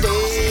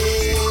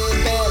instead.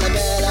 Bella,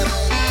 Bella,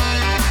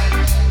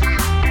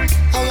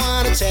 I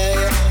wanna tell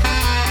you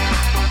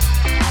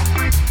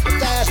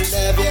that I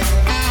love you.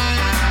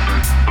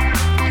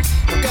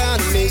 I'm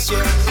gonna miss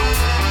you.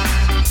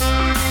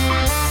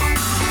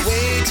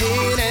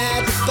 Waiting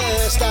at the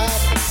bus stop,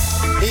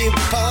 it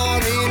was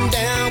pouring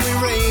down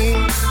with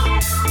rain.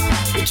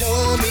 You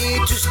told me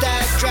to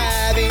start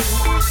driving,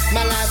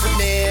 my life would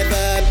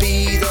never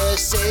be the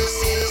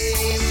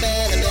same.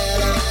 Bella,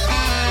 Bella,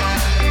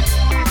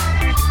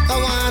 I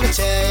wanna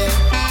tell you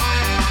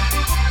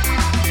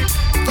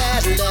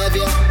that I love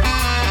you.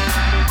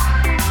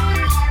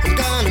 I'm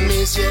gonna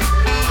miss you.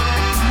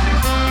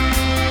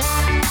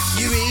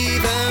 You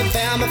even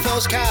found my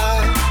first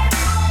car,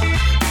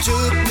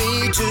 took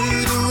me to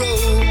the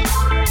road.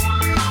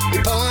 You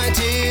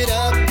pointed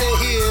up the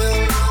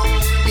hill,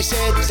 you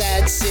said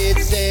that's it,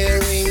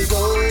 there and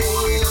go.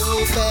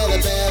 Bella,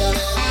 Bella,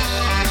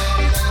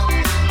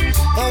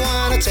 I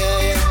wanna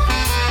tell you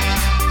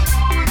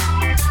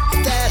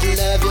that I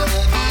love you.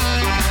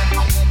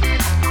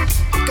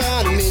 I'm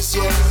gonna miss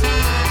you.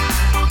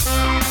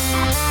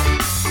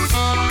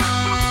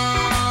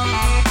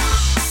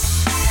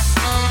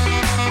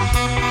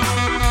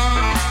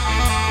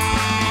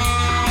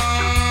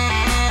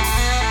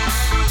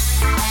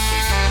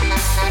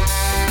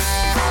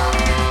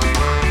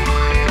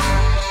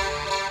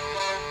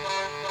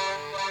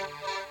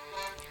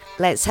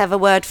 Let's have a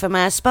word from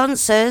our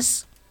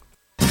sponsors.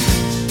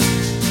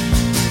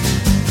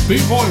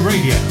 Boot Boy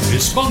Radio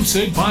is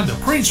sponsored by the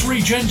Prince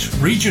Regent,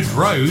 Regent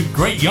Road,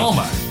 Great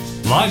Yarmouth.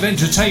 Live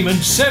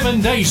entertainment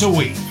 7 days a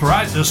week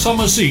throughout the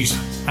summer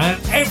season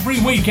and every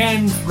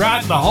weekend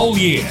throughout the whole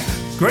year.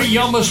 Great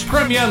Yarmouth's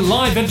premier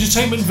live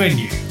entertainment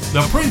venue,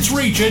 the Prince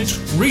Regent,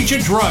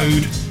 Regent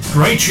Road,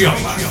 Great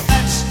Yarmouth.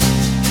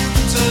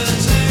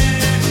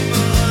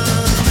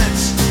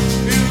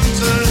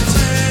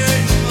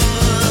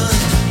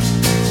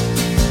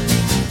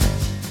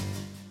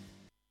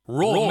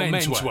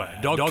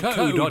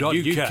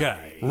 rawmenswear.co.uk.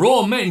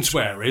 Raw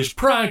Menswear is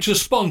proud to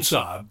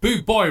sponsor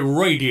Boot Boy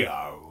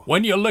Radio.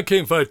 When you're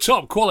looking for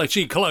top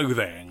quality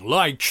clothing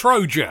like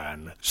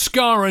Trojan,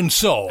 Scar and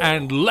Soul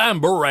and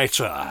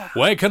Lamberetta,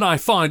 where can I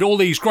find all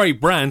these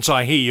great brands,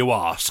 I hear you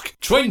ask?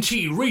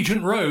 20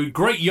 Regent Road,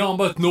 Great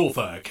Yarmouth,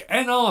 Norfolk,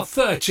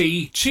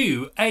 NR30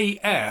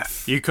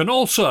 2AF. You can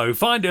also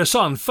find us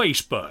on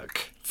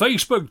Facebook.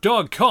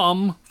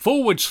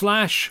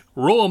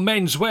 Facebook.com/Raw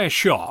Menswear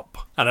Shop.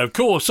 And of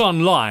course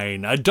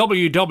online at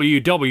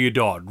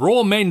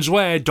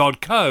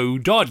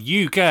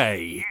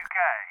www.rawmenswear.co.uk.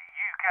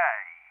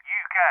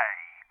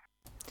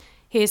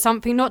 Here's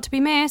something not to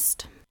be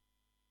missed.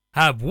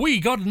 Have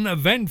we got an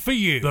event for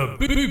you? The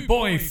Boot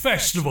Boy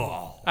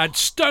Festival. at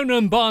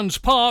Stoneham Barnes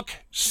Park,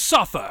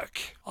 Suffolk,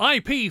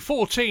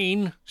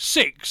 IP14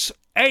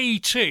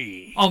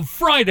 6AT, on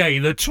Friday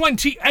the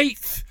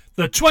 28th,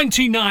 the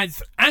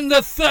 29th and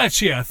the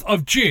 30th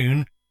of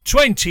June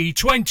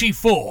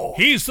 2024.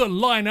 Here's the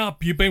lineup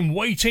you've been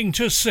waiting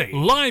to see.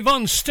 Live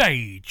on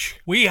stage,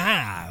 we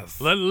have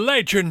the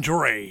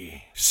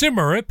legendary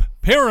Symarip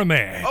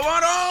Pyramid. I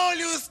want all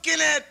you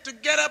skinheads to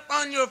get up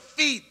on your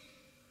feet.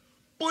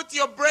 Put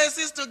your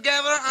braces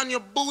together and your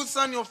boots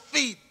on your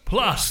feet.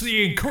 Plus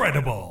the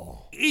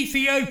incredible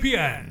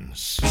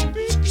Ethiopians.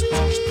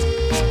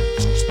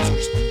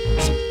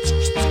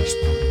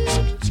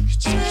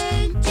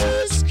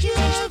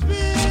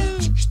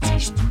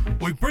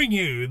 We bring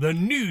you the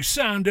new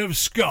sound of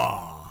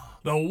ska,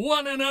 the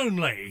one and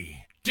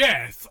only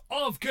Death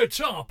of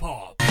Guitar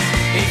Pop.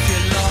 If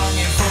you're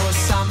longing for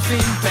something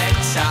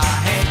better,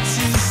 head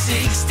to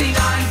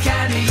 69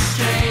 Kalie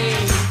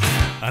Street.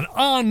 And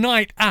our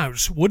night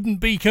out wouldn't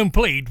be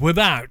complete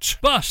without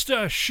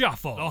Buster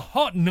Shuffle, the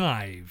Hot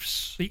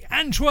Knives, the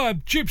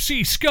Antwerp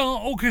Gypsy Ska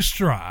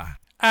Orchestra,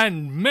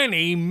 and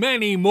many,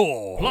 many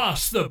more.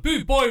 Plus the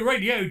Boot Boy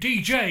Radio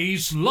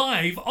DJs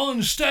live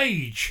on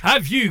stage.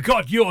 Have you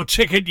got your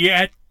ticket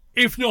yet?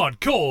 If not,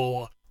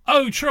 call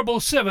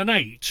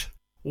 07778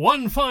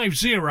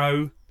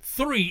 150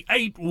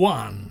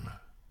 381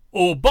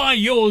 or buy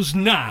yours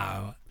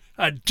now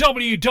at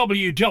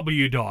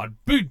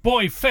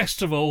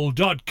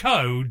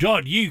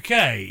www.bootboyfestival.co.uk.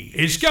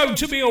 It's going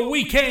to be a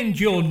weekend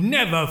you'll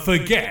never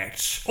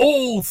forget.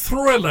 All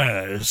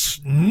thrillers,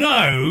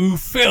 no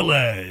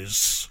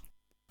fillers.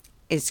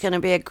 It's going to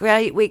be a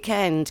great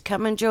weekend.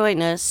 Come and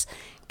join us.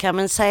 Come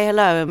and say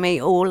hello and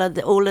meet all of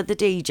the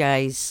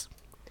DJs.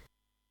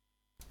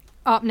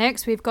 Up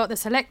next, we've got the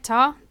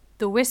Selector,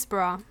 the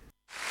Whisperer.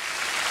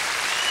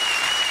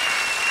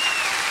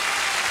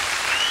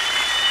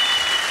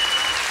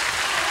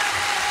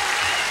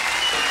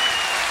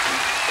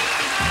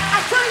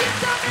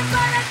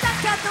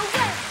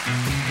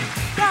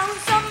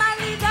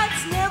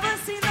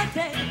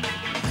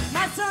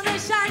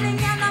 And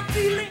I'm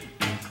feeling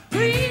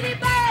pretty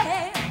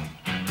bad.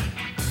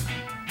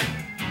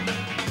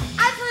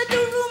 I've heard the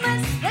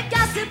rumors, the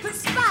gossip and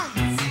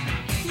spies.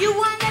 You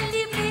wanna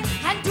leave me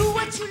and do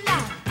what you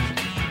like.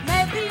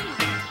 Maybe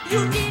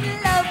you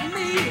didn't love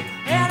me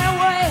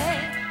anyway.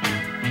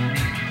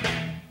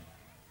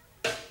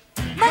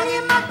 Money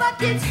in my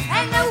pockets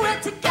and nowhere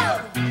to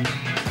go.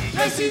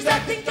 Places I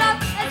think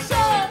of and so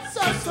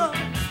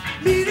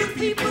meeting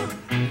people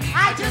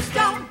I just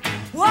don't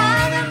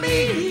wanna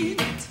meet.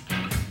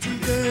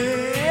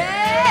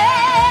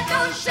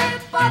 Don't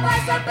shape up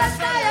as the best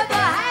I ever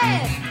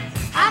had.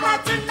 I'm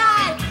out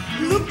tonight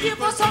looking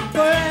for some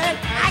bad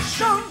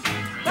action,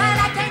 but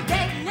I can't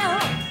get no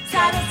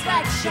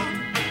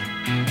satisfaction.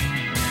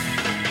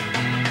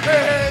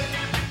 Hey,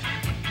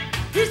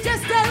 he's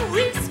just a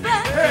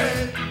whisper.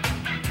 Hey,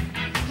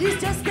 he's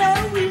just a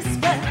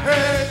whisper.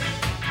 Hey,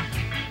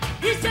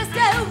 he's just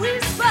a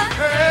whisper.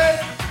 Hey,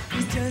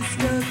 he's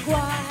just a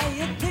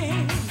quiet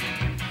thing,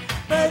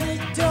 but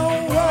it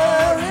don't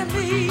worry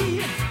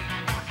me.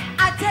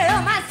 I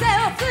tell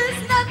myself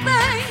there's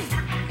nothing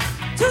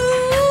to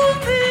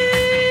me.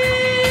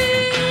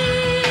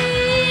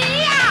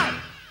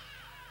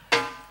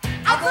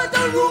 I've heard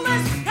the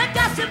rumors, the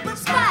gossip and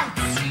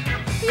spies.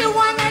 You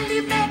wanna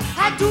leave me,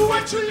 I do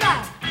what you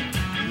like.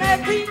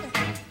 Maybe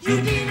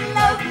you didn't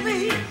love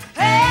me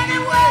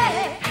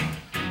anyway.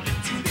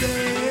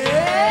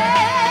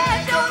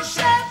 Today, don't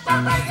shape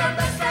up as the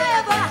best I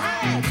ever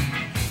had.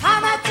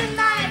 I'm out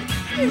tonight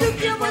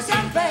looking for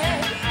some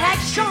bad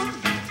action,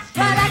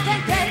 but I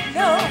can't get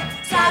no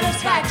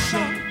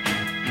satisfaction.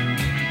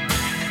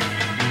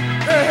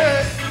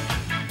 Hey,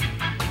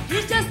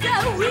 he's just a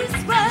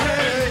whisper.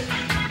 Hey,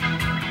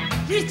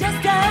 he's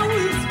just a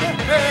whisper.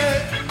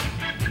 Hey,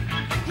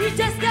 he's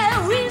just a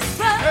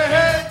whisper.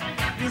 Hey,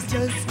 he's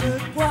just a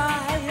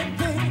quiet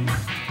thing,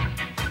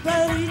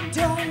 but it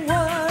don't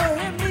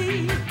worry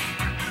me.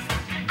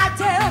 I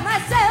tell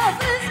myself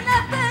there's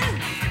nothing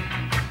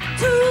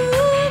to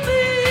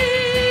me.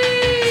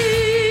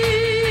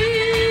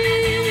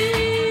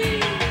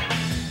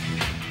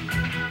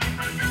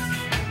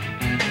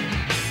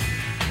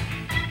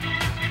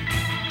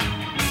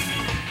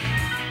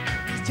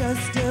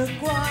 Just a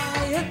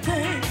quiet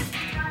thing,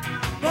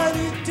 but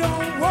it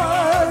don't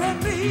worry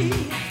me.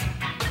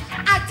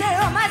 I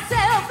tell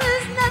myself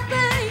there's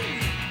nothing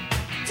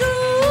to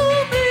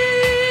me.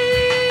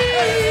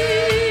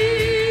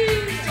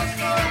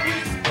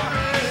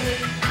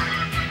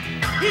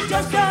 He's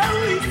just a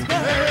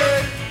whisper.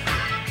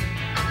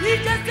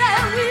 He's just a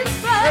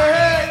whisper.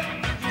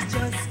 He's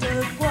just a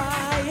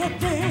quiet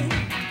thing,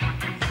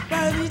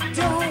 but it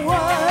don't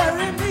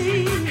worry me.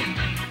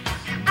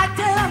 I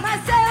tell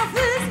myself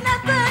there's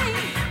nothing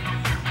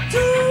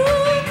to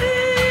me.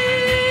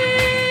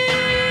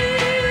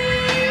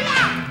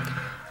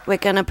 We're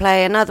going to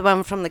play another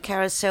one from the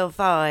Carousel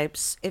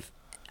Vibes. If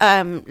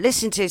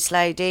listen to this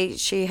lady,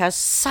 she has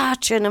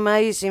such an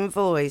amazing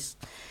voice.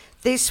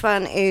 This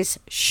one is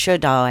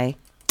Should I?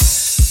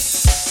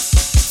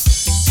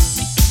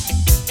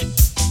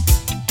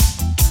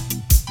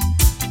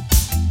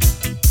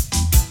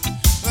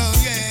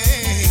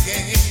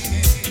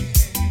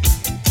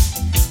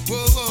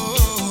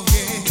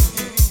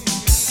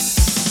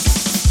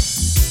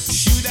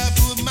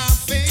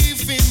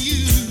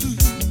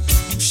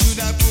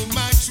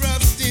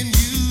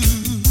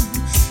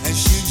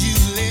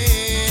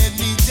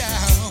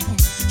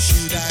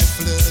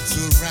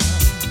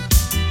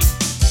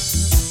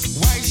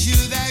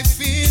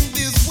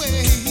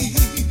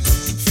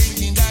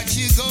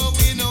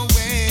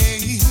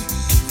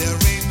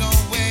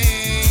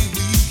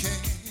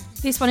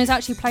 This one is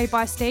actually played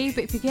by Steve,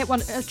 but if you get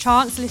a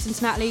chance to listen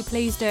to Natalie,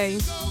 please do.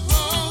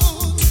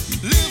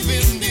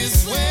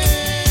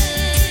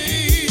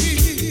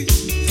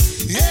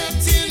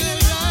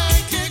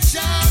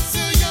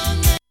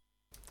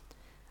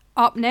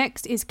 Up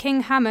next is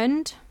King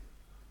Hammond.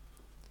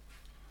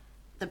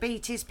 The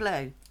Beat is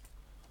Blue.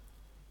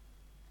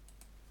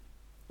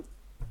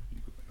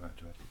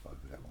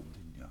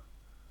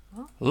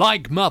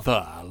 Like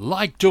Mother,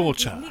 Like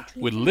Daughter,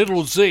 with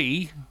Little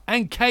Z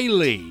and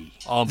Kalie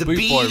on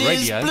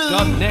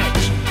bootboyradio.net.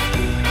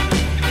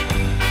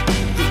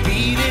 The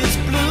beat is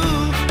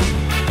blue.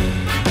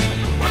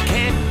 I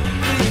can't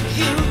with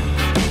you.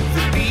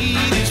 The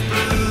beat is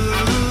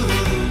blue.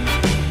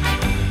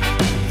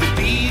 The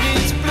beat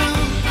is blue.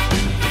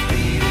 The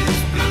beat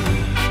is blue.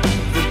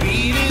 The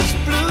beat is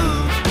blue.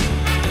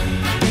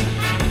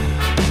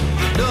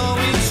 You know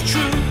it's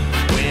true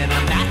when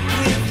I'm not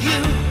with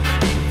you.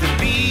 The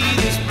beat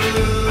is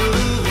blue.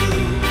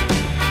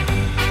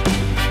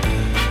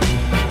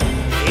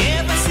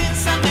 Ever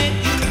since I met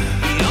you,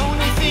 the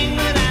only thing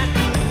that I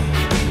do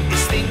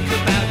is think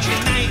about you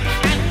night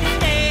and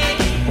day.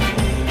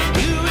 And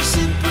you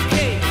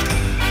reciprocate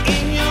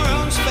in your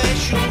own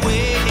special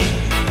way.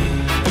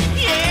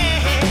 Yeah,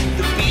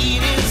 the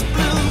beat is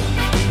blue.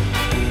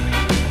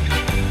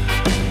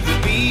 The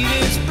beat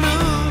is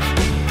blue.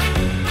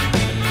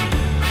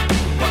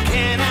 What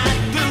can I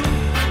do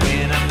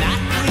when I'm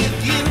not with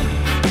you?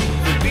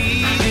 The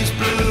beat is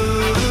blue.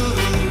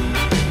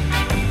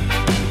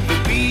 The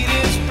beat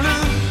is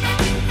blue.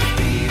 The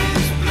beat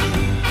is blue.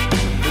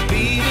 The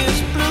beat is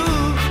blue.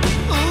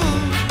 Ooh.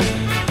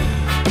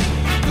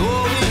 You know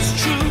it's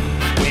true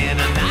when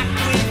I'm not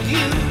with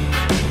you.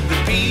 The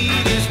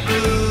beat is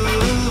blue.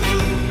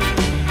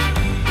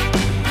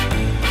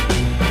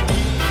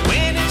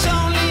 When it's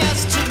only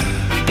us two,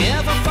 we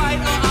never fight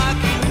or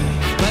argue,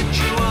 but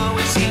you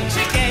always seem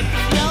to get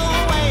your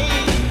way.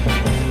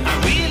 I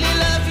really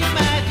love you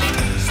madly,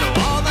 so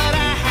all that I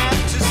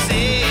have to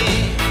say,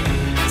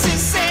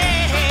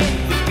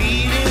 the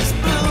beat is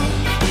blue.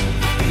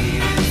 The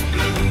beat is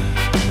blue.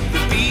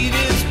 The beat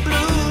is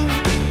blue.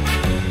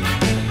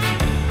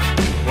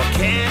 What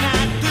can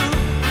I do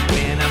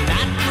when I'm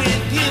not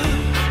with you?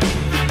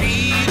 The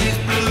beat is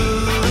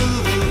blue.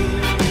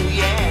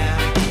 Yeah.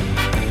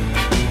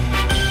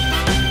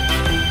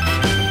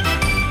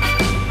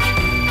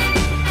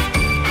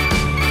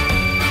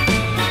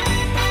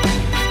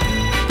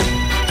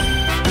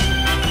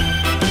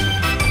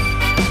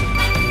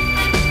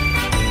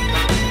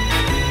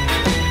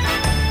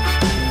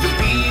 The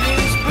beat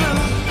is blue.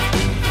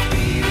 The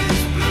beat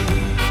is blue.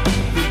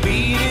 The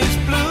beat is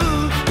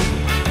blue.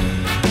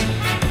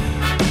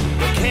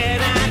 What can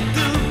I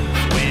do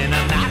when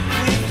I'm not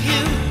with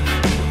you?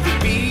 The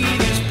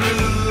beat is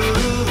blue.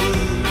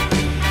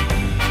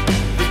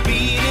 The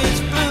beat is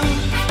blue.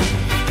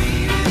 The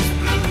beat is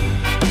blue.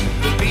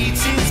 The beat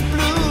is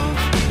blue.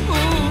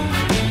 Ooh.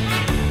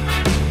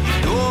 You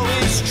know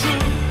it's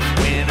true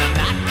when I'm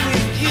not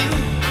with you.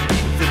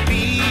 The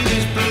beat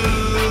is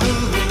blue.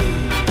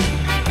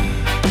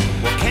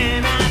 What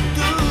can I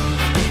do?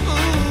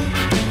 Ooh.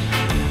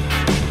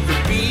 The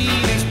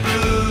beat is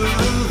blue.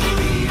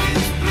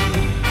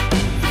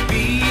 The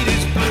beat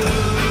is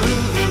blue.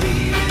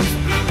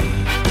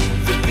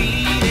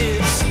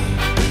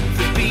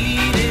 The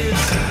beat is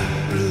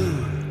blue.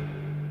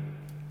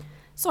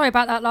 Sorry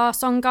about that last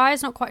song,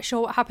 guys. Not quite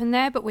sure what happened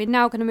there, but we're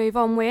now going to move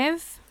on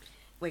with...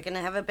 We're going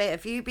to have a bit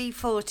of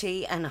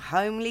UB40 and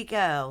Homely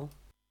Girl.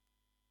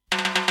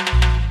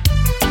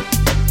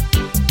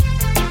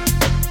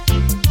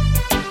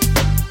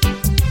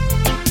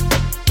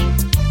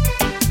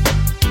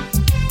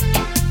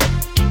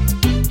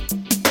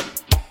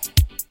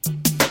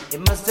 It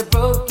must have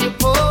broke your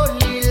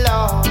poorly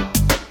law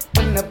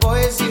when the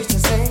boys used to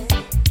say,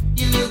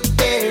 you look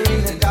better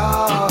in the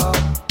dark.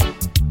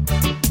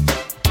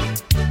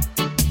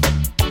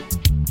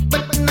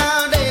 But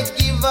now they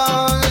give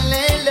all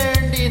they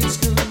learned in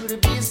school to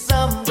be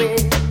somewhere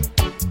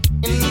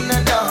in the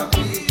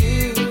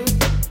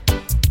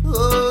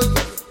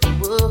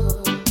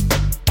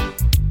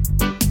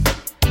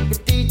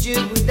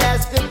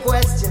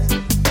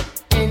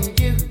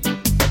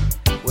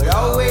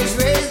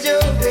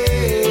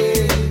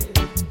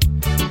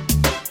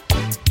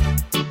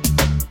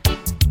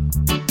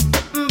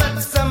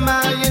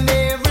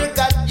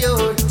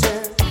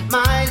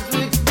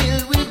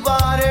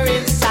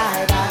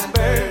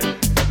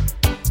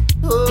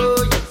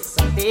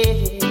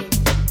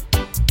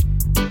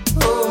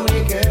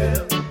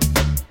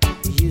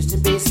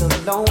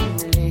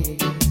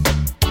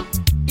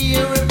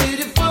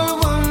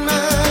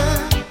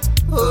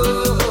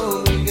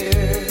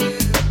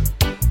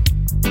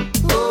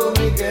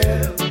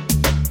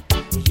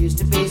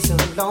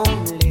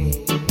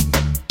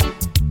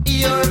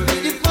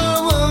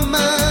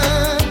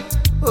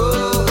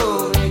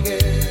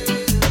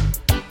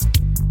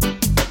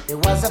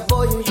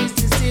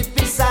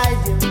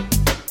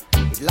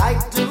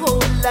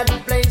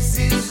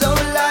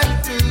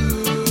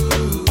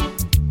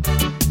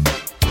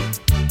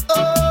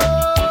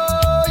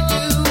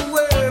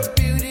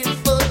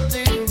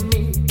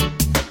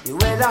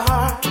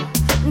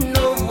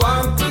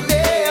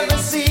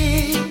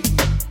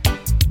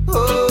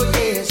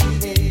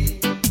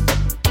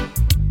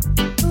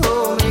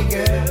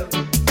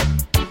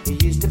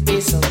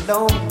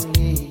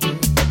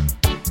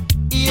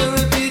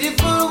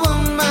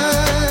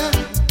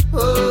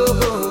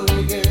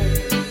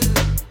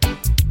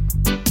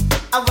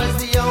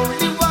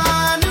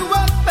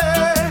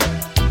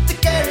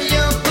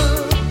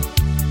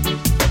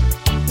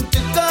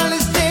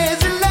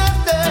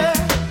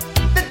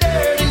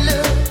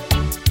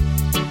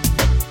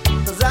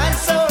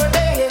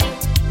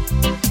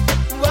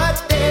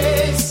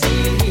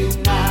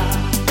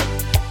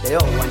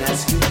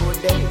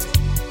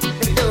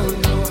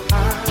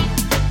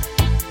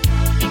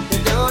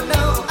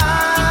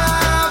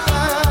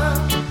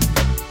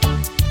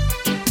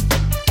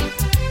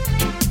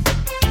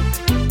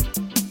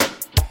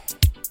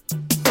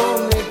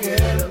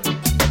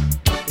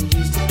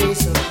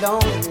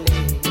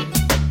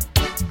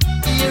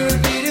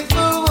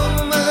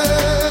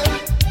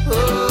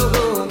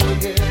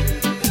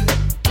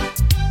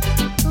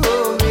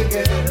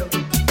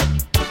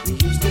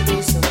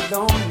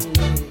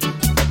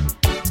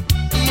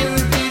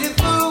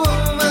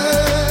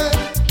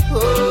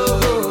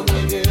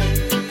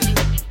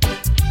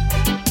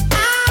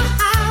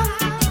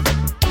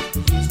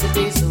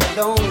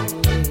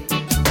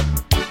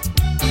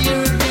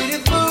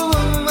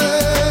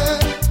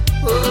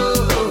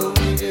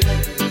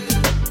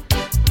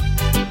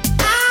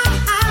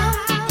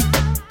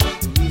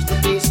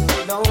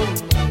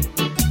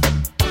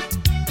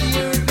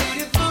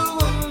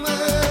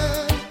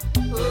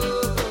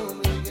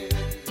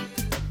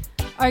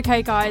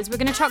Okay, guys, we're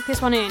going to chuck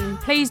this one in.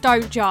 Please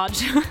don't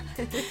judge.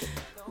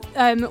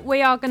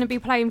 We are going to be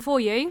playing for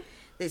you.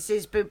 This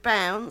is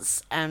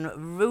Bounce and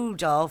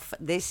Rudolph.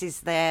 This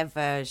is their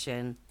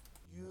version.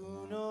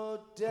 You know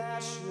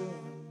Dasher,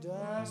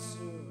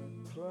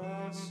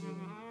 Prancer,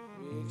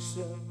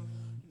 Vixen,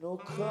 no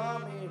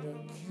Comet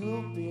and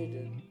Cupid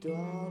and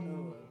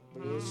Donner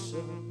and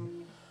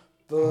Blitzen.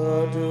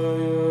 But do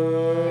you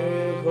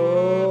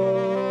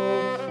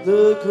recall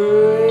the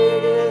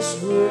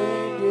greatest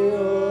reindeer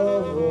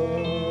of all?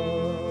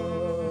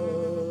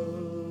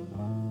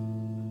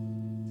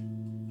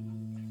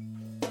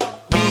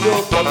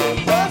 Rudolph the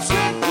first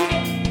reindeer,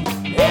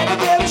 and a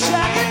very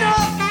shining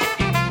up.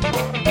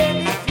 And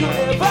if you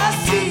ever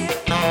see it,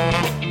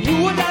 you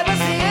will never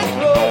see it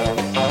grow.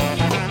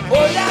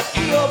 Oh, that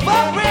pure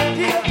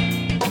reindeer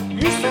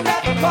used to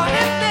have a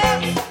cornet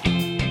names.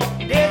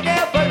 They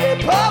never let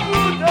poor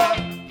Rudolph.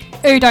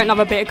 Who don't love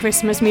a bit of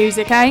Christmas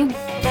music, eh?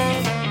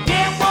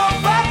 They won't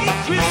back in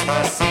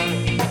Christmas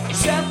Eve.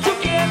 Santa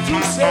came to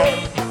say,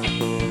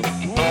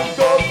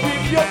 Rudolph,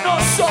 if you're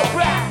not so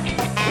bright,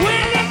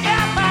 will you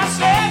come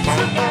myself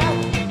tonight?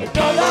 And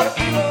all the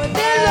people,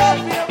 they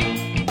love you.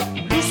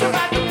 Listen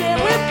right to them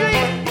with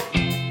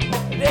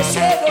glee. They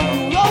say the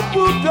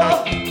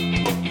Rudolph,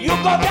 you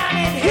go down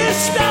in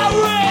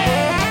history.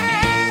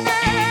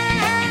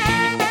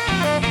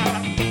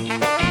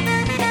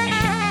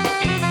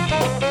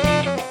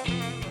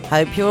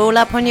 Hope you're all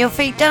up on your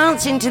feet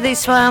dancing to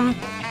this one.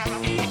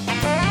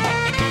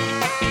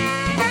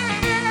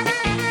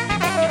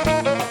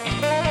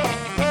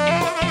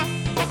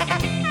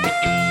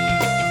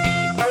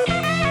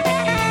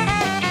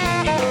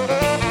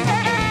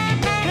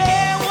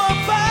 They were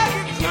back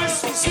in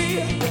Christmas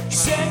Eve.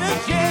 Santa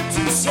came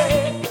to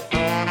say,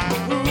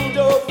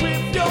 Rudolph,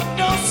 if you're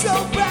not so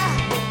bright,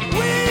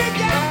 we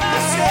got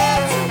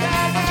myself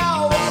tonight.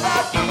 Now all I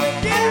do is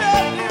get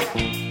love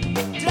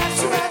you.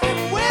 That's right,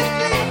 and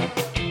Whitley.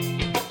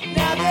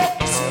 Now that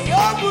you say,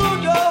 oh,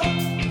 Rudolph,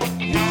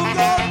 you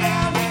go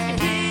down in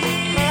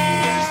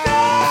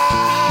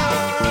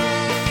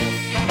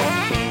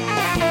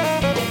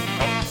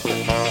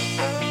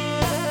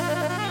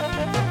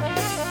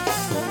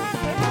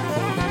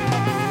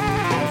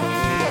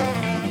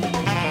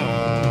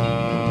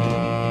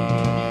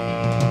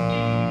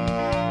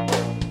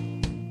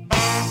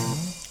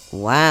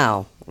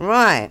Wow.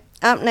 Right.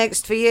 Up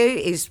next for you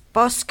is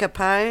Boss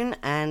Capone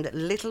and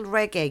Little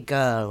Reggae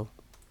Girl.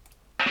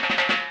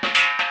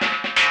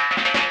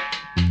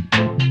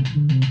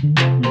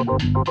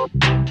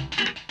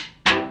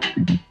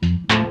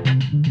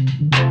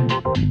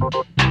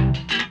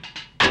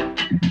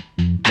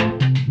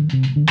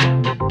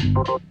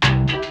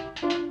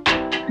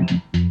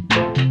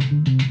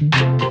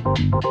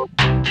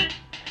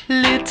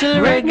 Little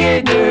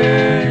reggae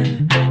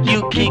girl,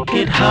 you kick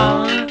it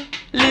hard.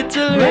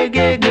 Little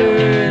reggae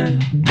girl,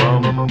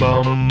 bum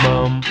bum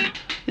bum.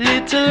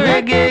 Little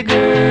reggae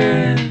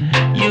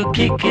girl, you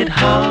kick it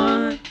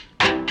hard.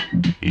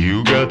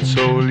 You got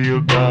soul,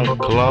 you got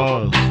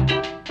claws.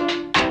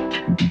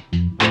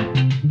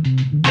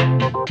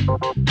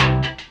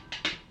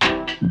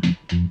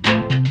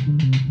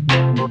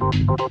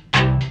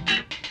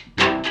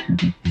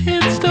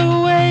 It's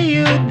the way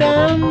you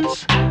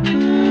dance.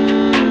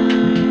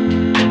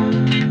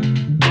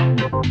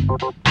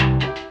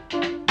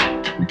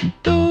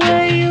 The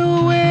way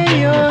you wear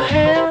your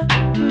hair.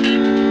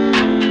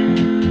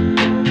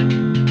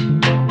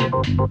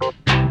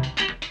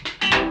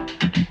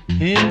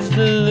 It's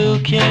the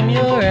look in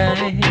your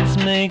eyes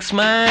makes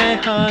my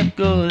heart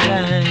go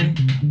like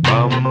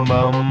Bum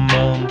bum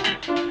bum.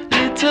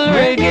 little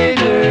reggae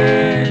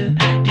girl,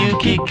 you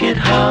kick it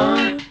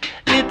hard.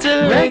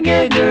 Little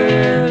reggae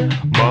girl,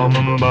 Bum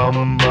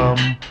bum bum.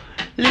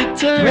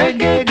 little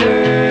reggae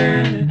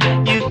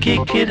girl, you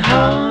kick it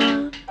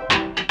hard.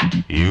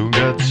 You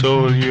got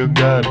soul, you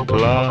got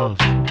claws.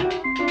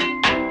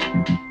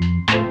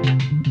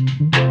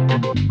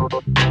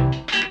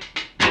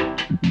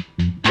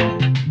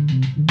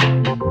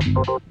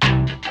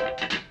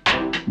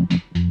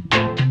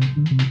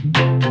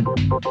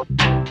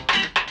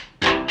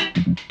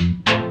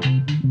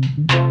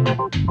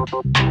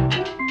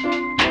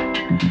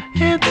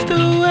 It's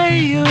the way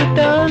you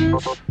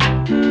dance.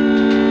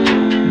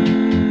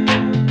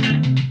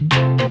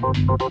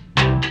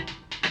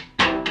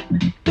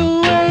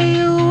 The way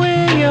you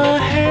wear your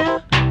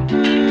hair.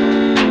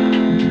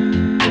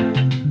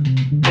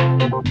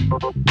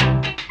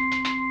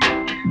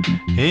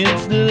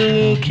 It's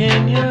the look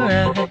in your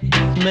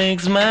eyes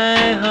makes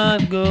my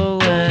heart go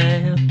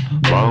wild.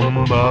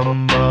 Bum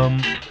bum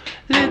bum.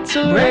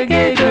 Little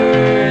reggae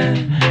girl,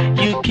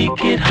 you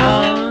kick it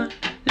hard.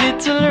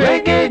 Little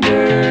reggae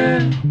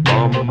girl,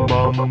 Bum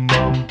bum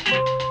bum.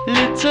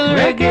 little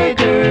reggae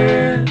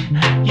girl,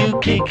 you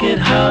kick it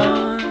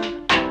hard.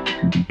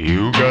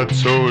 You got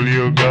soul,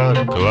 you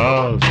got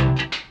claws.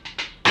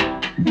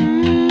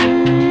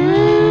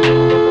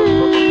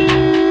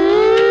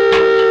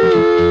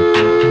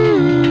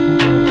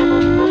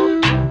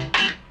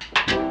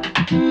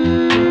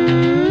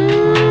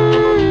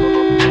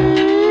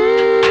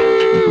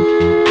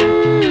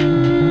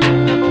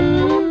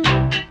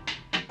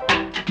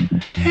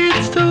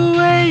 It's the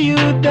way you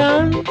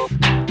dance.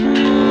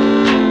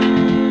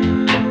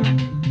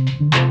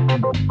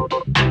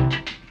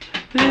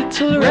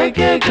 Little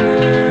reggae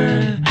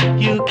girl,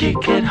 you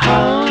kick it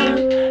hard.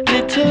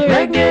 Little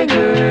reggae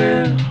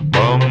girl,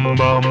 Bum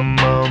bum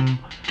bum.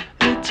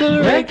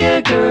 little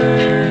reggae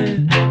girl,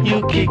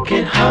 you kick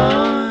it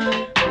hard.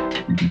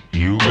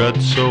 You got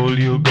soul,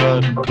 you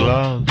got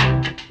class.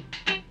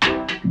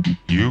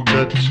 You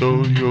got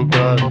soul, you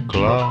got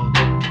class.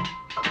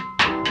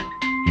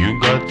 You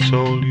got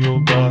soul, you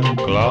got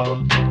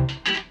class.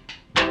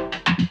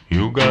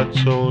 You got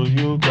soul,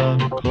 you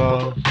got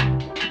class.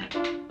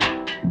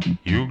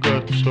 You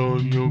got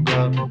soul, you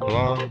got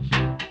class.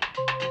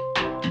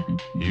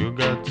 You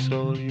got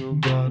soul, you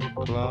got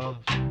class.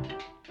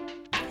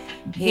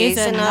 Here's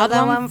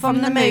another one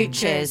from the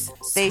Moochers.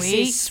 This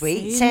is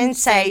Sweet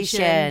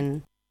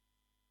Sensation.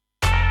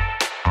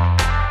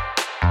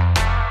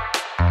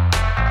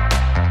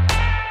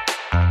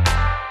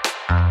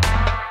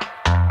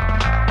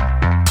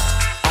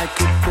 I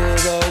could feel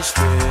those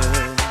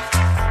feels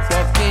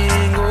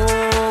walking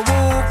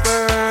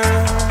over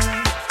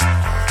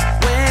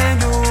when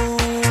you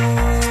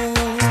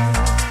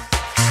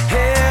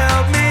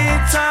held me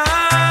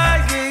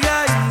tight.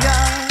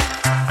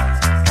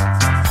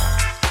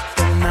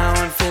 But now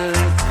I'm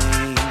feeling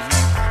pain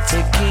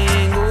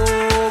taking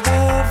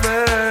over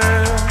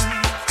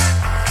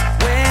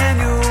when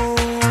you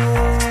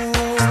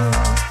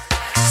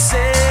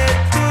said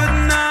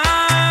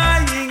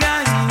goodnight.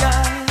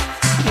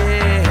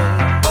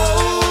 Yeah. Oh,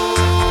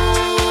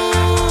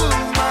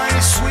 my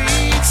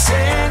sweet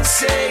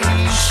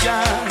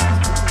sensation.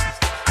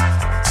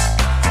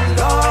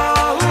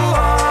 Lord,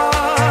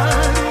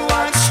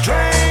 what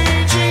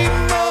strange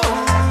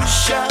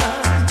emotion.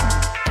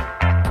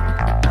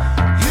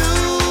 You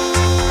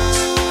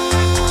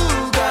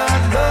got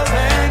love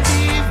and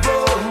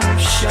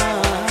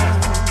devotion,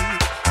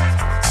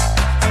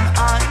 and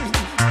I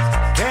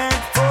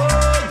can't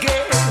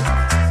forget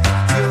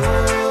your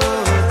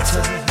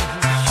touch.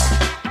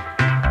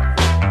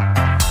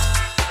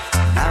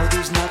 Now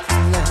there's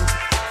nothing left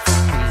for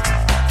me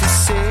to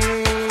say,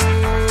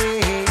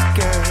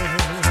 girl,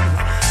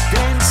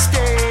 then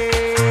stay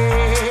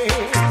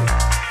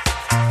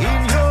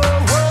in your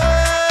world.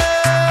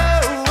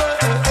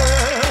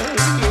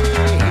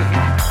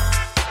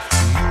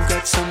 You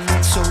got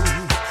someone so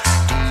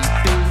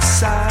deep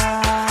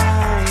inside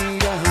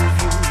of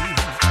you,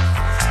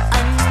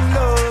 and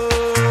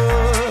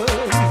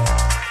love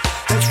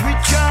that's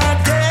richer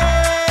day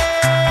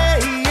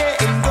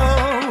and go.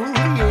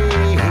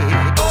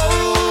 Oh,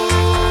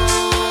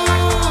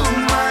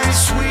 my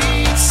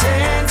sweet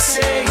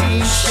sensation.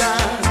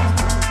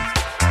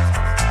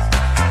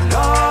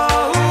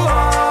 Lord,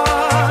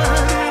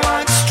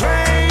 what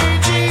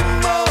strange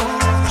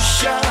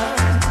emotion.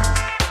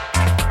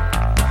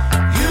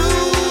 You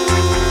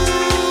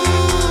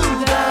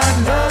got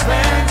love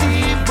and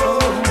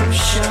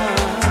devotion,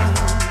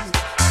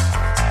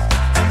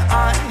 and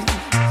I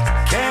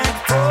can't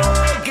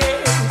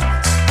forget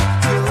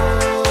your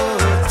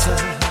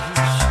touch.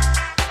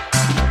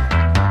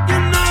 You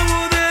know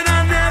that I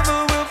never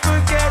will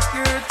forget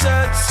your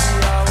touch. See,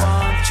 I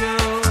want you,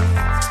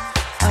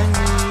 I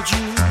need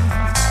you.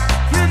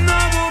 You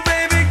know,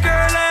 baby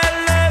girl, I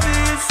love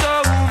you so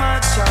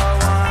much. I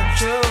want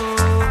you,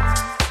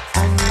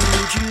 I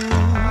need you.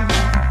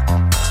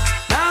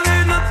 Now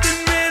there's nothing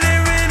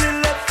really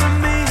left for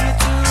me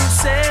to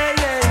say,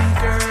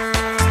 girl,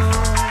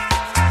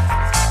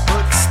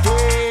 but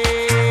stay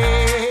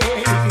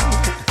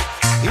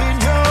in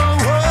your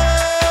world.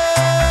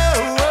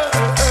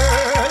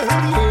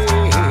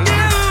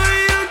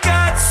 You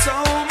got so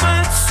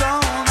much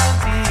soul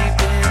deep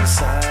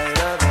inside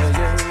of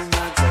you,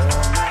 my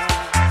girl,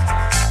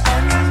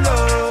 and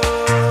love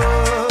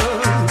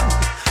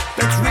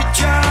that's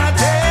richer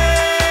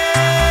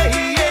day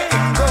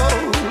and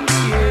gold.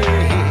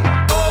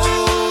 Oh,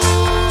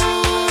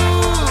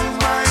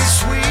 my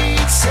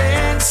sweet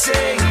sensation.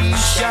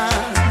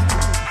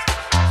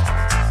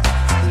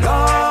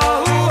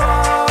 Lord,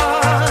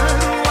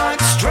 what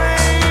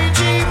strange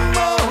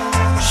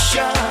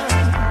emotion.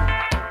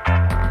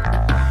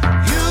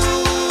 You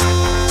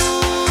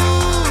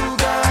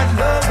got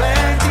love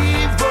and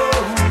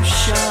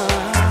devotion,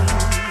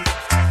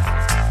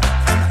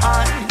 and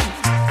I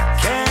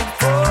can't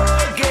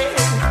forget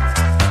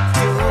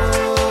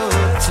your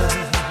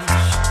touch,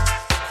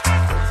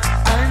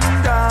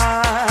 and I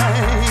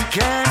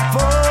can't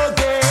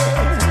forget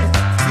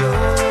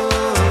your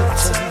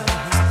touch,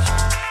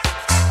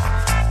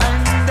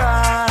 and I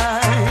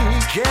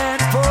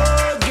can't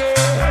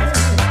forget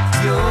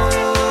your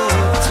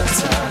touch.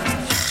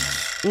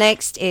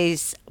 Next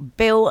is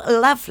Bill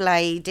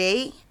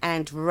Lovelady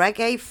and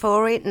Reggae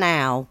for It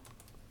Now.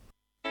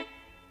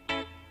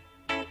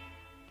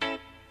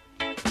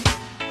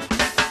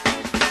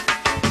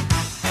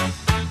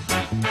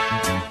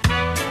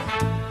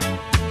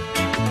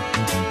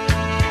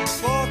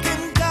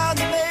 Walking down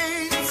the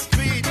main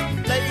street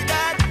late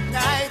at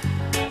night,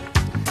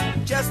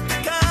 just a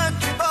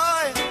country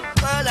boy,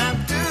 but I'm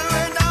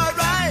doing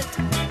alright.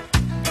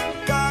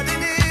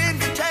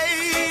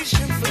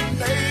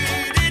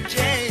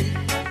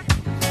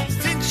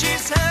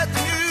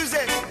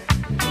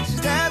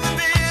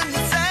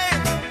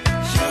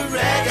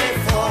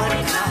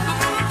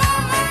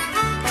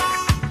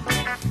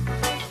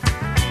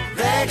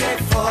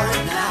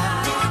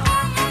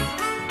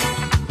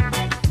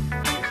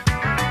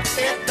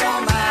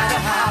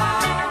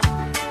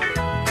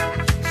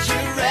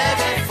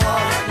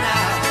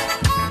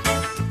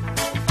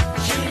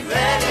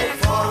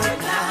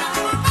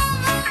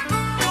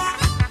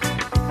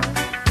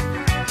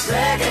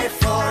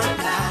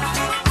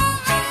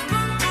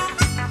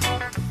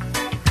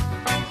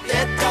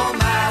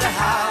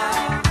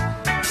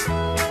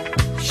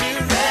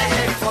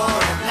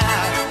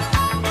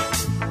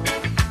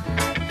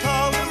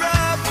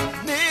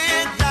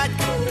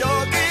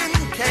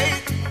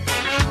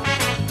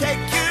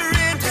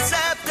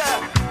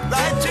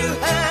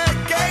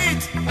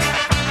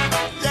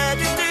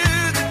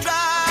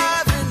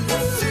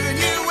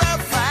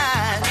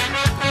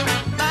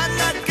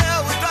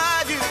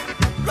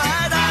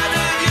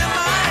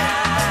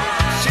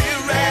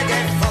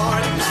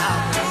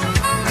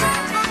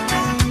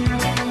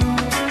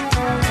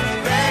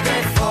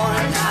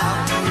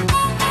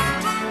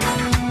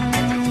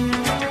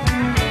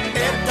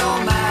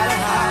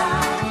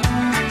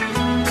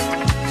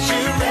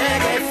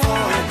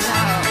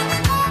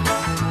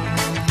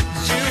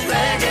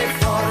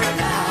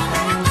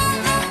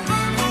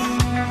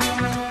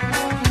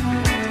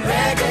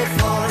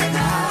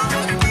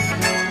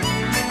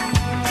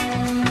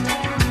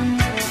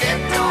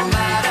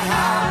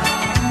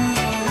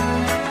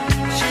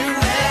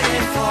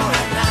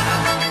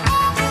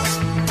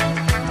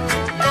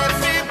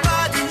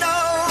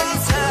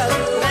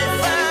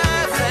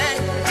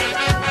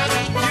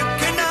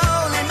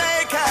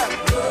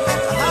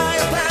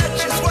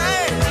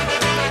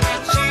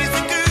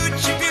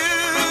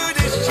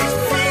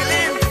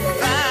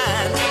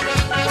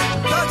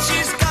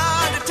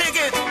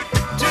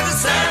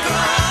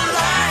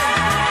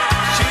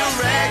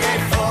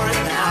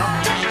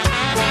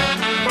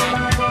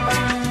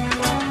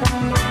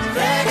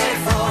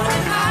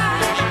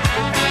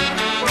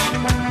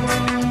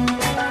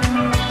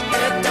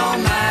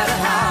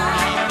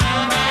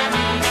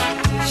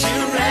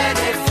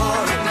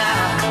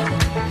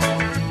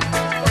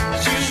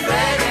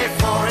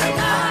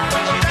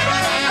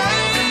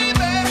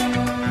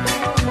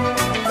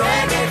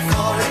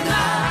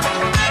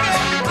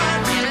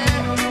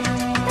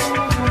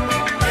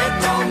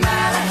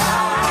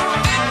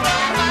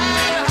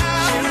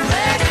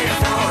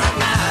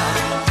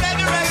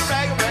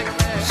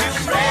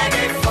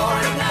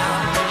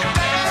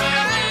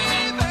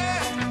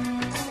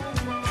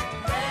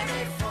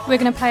 we're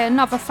going to play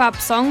another fab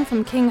song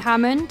from King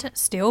Hammond,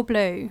 Still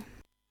Blue.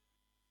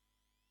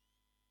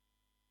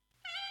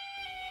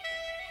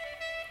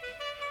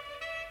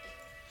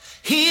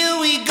 Here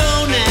we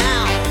go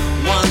now,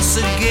 once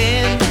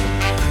again.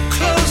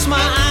 Close my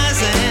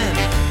eyes and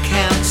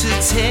count to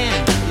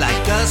 10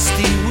 like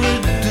Dusty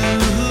would do.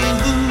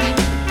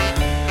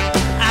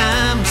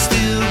 I'm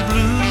still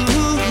blue.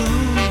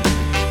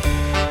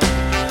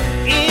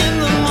 In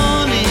the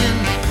morning,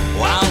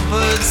 wild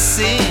birds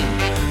sing,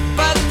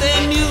 but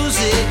their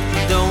music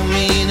don't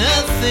mean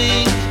a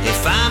thing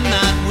if I'm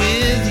not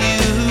with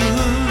you.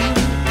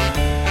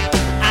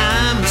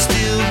 I'm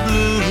still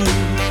blue.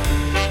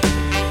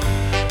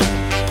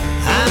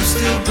 I'm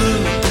still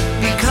blue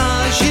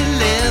because you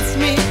left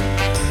me.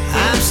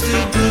 I'm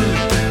still blue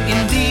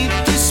in deep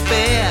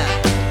despair.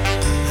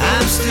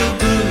 I'm still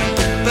blue,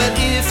 but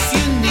if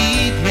you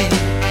need me,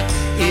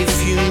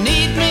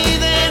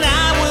 then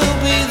I will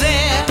be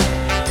there.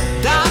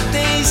 Dark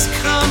days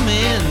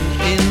coming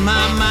in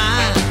my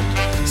mind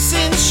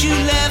since you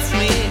left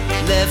me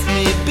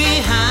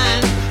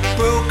behind,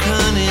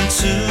 broken in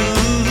two.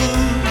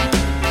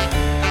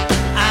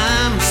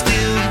 I'm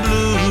still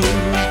blue.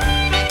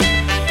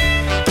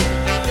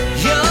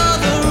 You're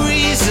the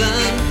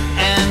reason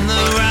and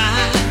the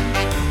rhyme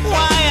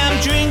why I'm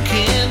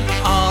drinking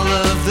all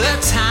of the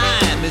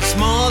time. It's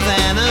more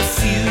than a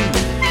few.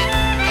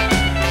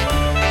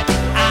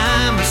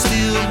 I'm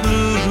still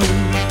blue.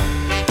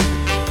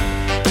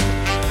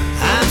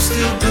 I'm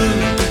still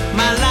blue.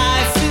 My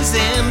life is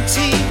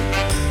empty.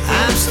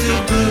 I'm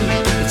still blue.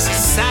 It's a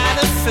sad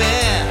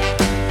affair.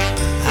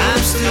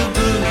 I'm still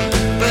blue.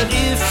 But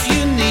if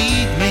you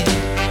need me,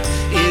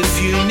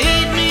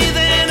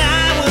 then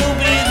I will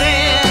be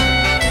there.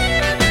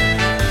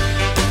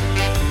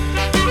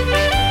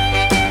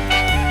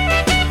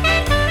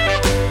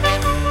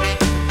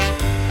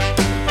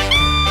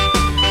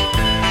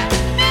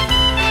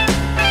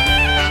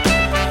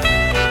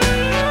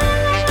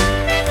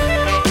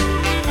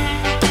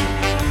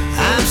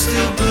 I'm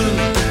still blue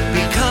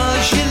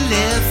because you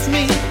left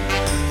me.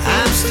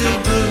 I'm still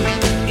blue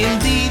in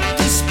deep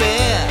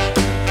despair.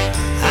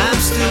 I'm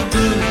still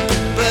blue,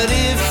 but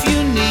if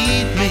you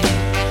need me,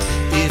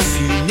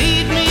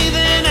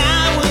 then I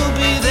will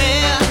be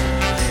there.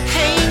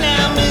 Hey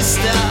now,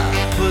 mister,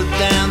 put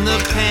down the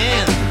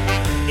pen.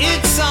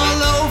 It's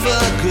all over,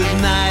 good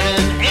night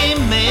and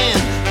amen.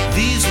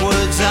 These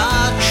words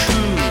are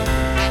true.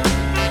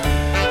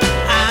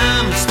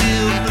 I'm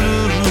still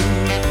blue.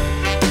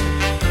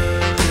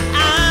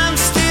 I'm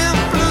still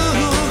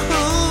blue.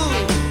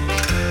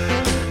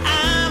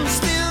 I'm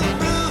still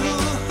blue.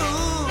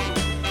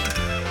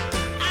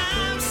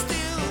 I'm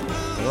still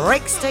blue.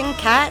 Brixton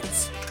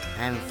Cats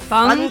and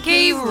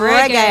Funky Funky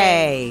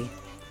Reggae.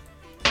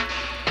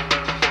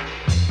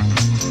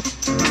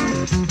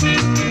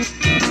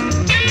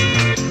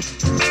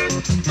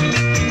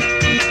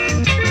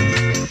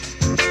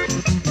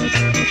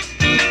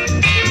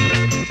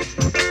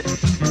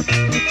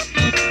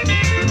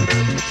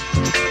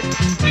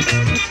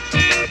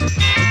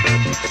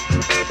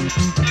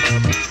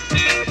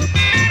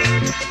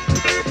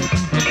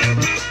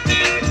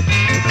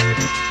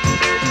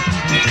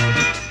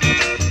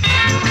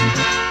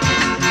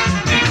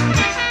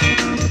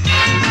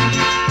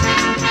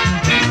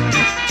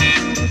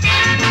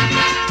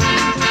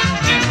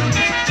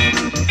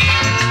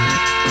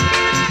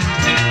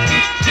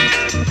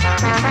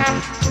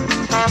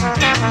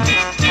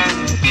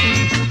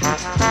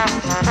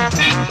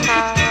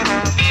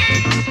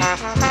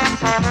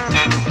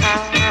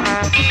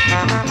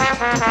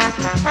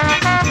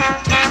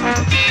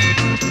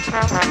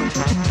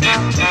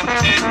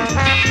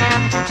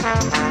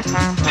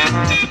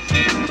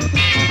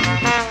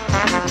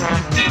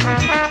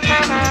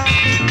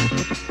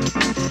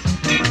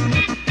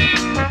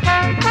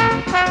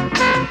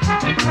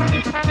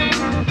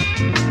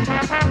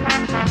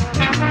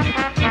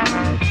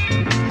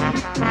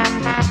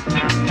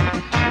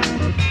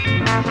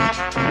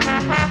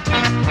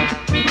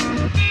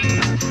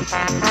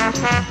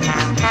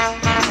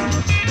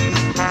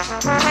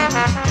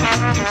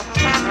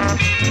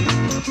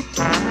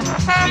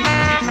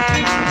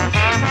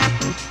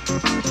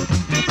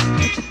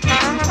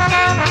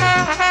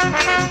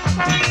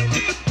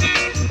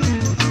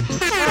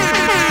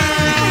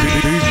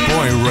 Boot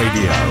Boy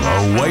Radio, a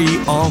way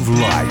of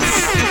life.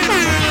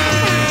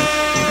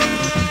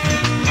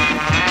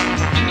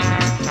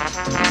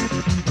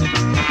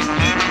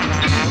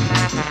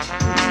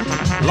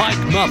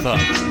 Like mother,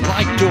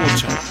 like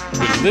daughter,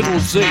 with Little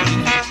Z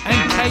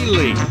and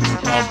Kalie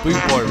on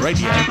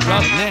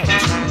bootboyradio.net.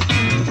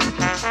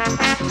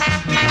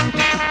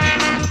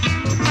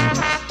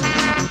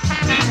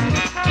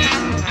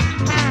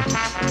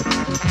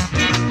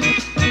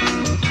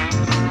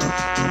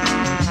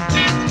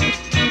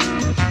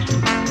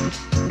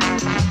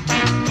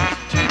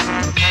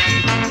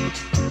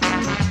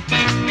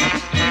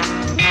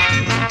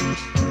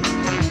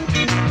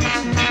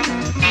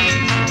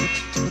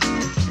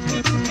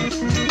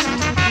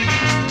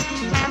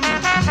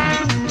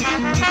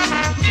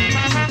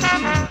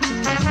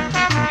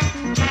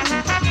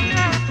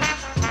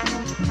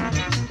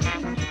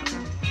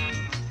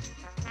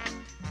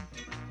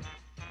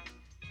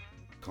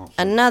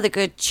 Another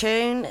good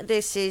tune.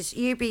 This is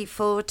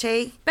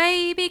UB40.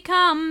 Baby,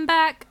 come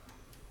back.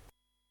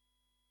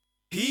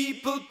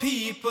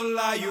 People,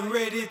 are you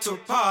ready to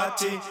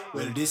party?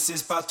 Well, this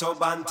is Pato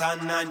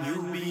Bantan and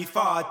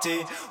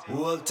UB40.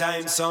 Whole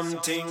time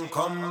something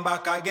come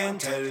back again.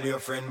 Tell your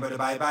friend, but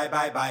bye, bye,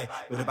 bye, bye.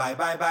 But bye,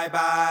 bye, bye,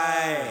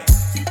 bye.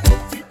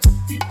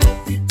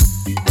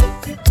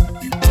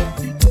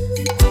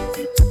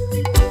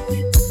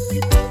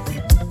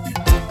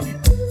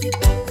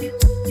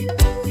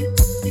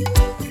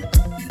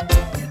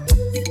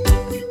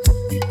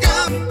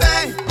 Come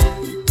back.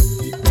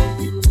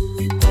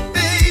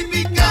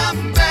 Baby,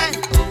 come back.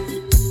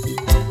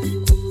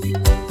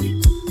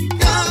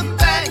 Come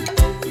back.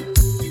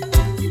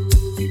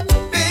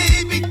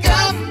 Baby,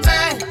 come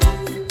back.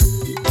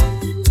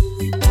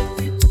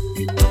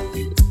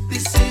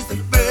 This is the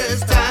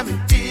first time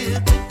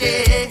until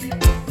today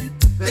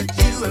that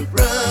you have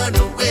run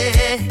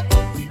away.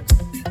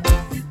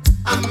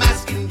 I'm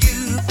asking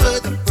you for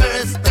the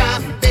first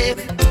time,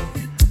 baby.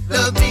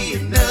 Love me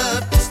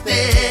enough to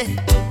stay.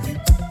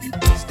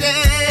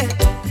 Stay.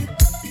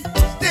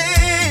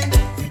 Stay.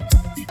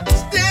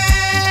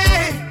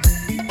 Stay.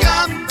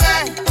 Come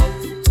back.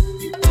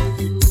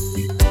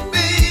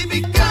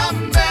 Baby,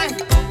 come back.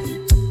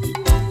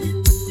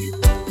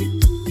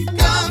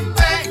 Come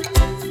back.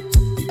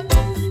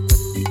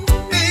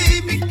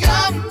 Baby,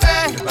 come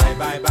back. Bye,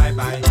 bye, bye,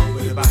 bye.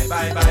 Well, bye,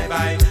 bye, bye,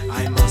 bye.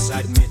 I must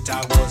admit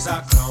I was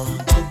a clown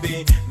to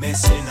be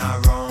messing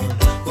around,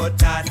 but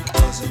that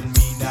doesn't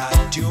mean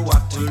that you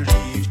have to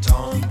leave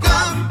town.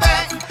 Come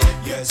back.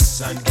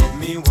 Yes, and give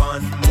me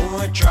one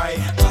more try.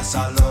 Cause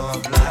a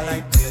love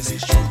like this, it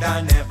should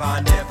have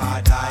never,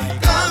 never die.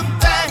 Come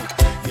back.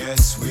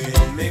 Yes,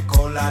 with me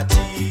color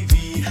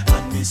TV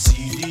and me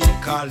CD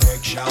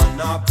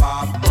collection of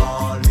Bob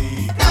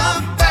Marley.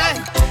 Come back.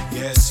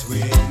 Yes,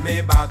 with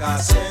me bag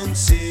of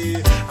Sensi,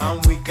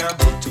 and we can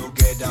be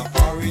together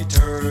for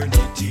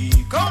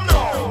eternity. Come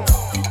now.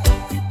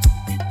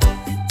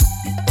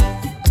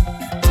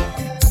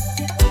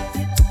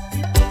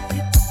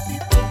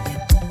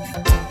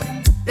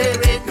 There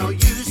ain't no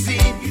use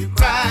in you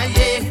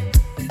crying,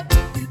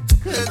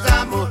 'cause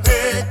I'm more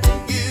hurt than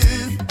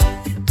you.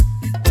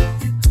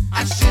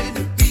 I shouldn't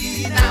have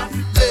been out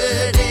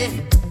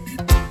flirting,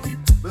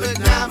 but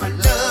now my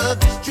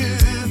love is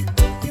true.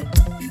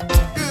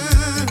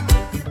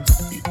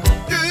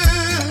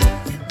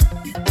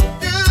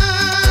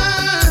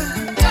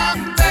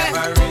 Come back.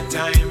 Every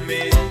time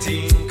me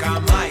think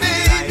of my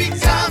Baby,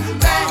 life, come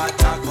back.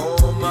 but I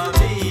come on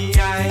me,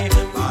 I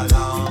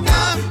belong.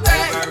 Come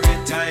back. Every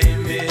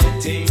time me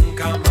think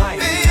of my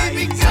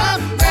Baby, life,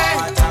 come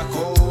back. but I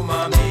come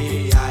on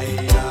me,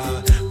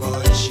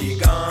 but she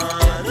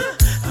gone,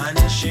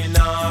 and she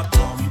not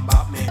come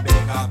back. Me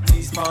beg her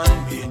please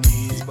on me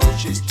knees, but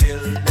she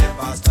still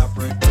never stop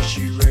ready.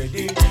 She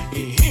ready,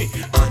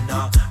 and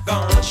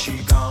gone, she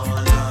gone.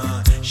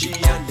 She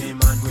and the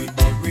man with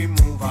the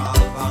removal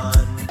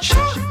van.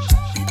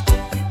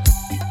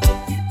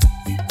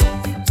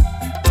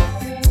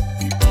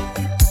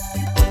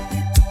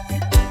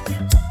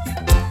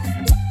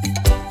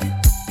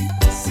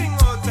 Sing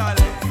out,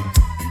 darling.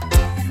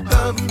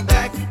 Come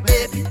back,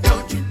 baby,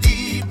 don't you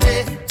leave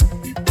me.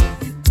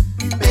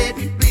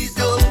 Baby, please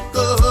don't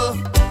go.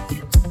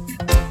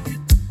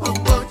 Oh,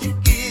 won't you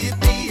give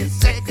me a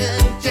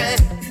second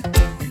chance?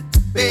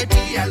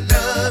 Baby, I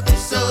love you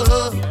so.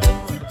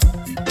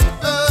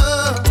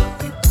 Oh,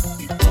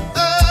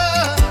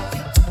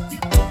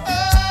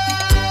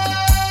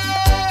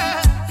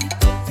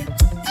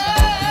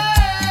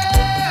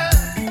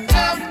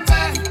 come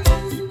back.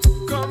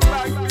 Come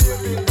back,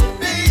 baby.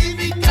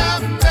 Baby,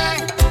 come back.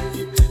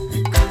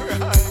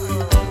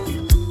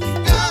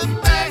 Come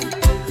back.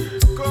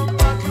 Come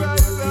back,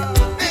 Liza.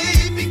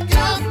 Baby,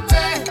 come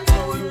back.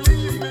 Don't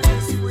leave me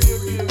this way,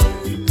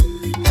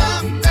 baby.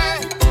 Come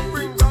back.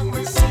 Bring back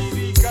my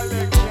CD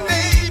collection.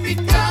 Baby,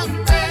 come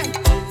back.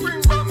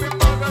 Bring back my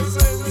bag of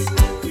sense.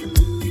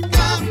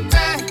 Come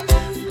back.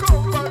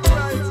 Come back,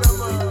 Liza,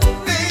 man.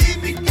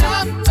 Baby,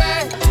 come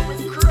back. Me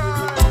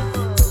cry.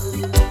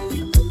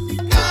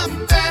 Come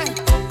back.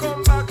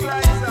 Come back,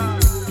 Liza.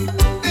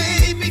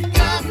 Baby,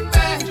 come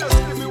back. Just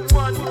give me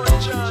one more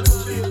chance,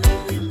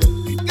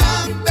 baby.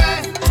 Come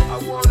back. I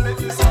won't let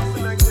this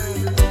happen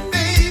again.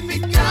 Baby,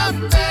 come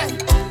back.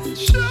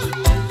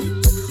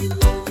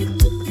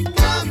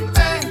 Come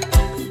back.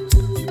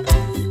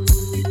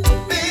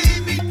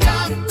 Baby,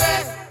 come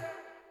back.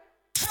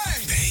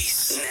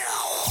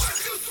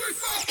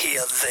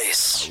 Hear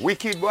this.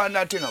 Wicked one,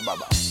 that you know,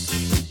 Baba.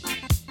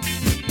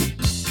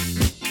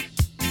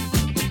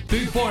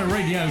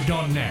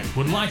 BootboyRadio.net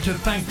would like to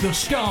thank the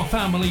Star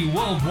family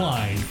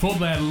worldwide for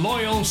their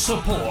loyal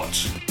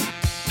support.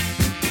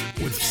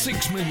 With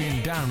 6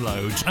 million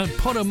downloads at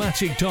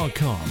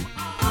Podomatic.com.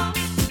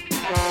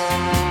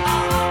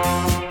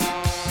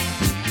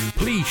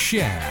 Please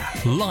share,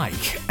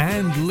 like,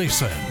 and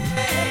listen.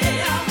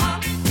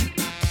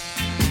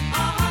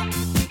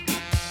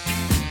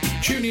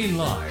 Tune in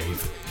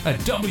live at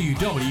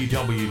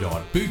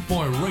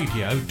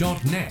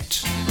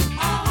www.bootboyradio.net.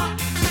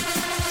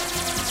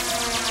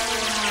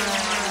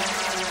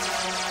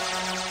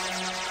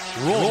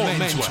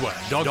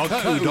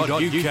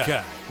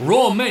 rawmenswear.co.uk.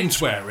 Raw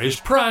Menswear is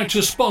proud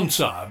to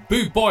sponsor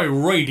Boot Boy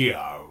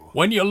Radio.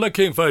 When you're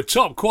looking for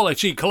top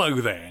quality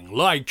clothing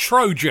like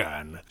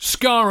Trojan,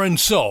 Scar and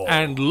Soul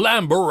and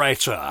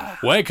Lamberetta,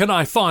 where can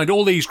I find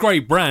all these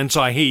great brands,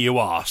 I hear you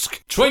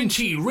ask?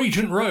 20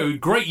 Regent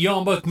Road, Great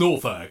Yarmouth,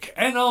 Norfolk,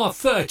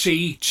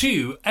 NR30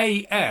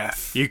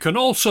 2AF. You can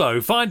also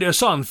find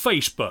us on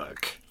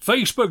Facebook,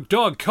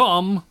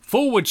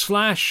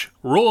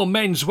 facebook.com/Raw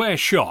Menswear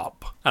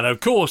Shop. And of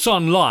course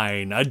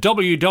online at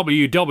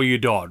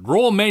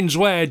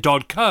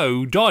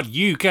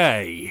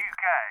www.rawmenswear.co.uk.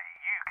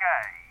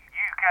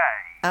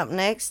 Up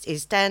next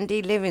is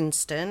Dandy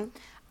Livingston.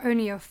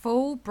 Only a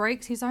fool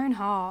breaks his own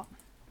heart.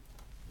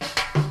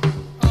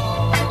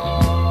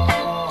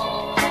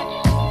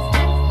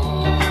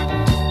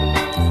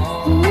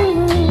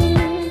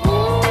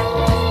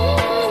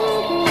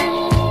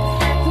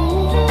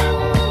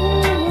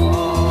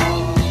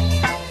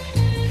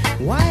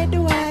 Why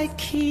do I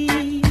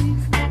keep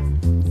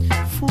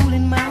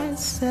fooling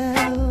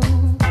myself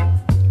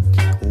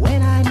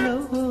when I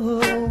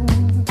know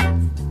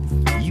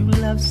you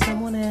love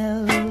someone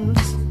else?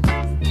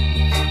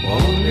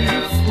 Only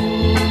a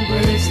fool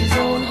breaks his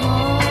own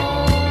heart.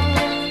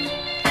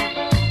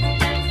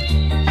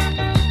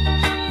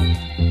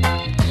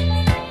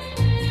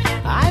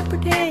 I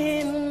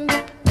pretend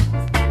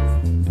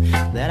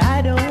that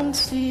I don't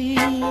see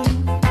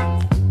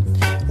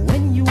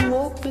when you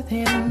walk with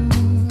him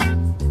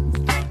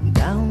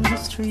down the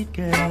street,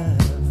 girl.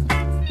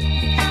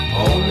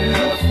 Only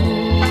a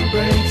fool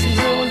breaks his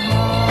own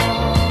heart.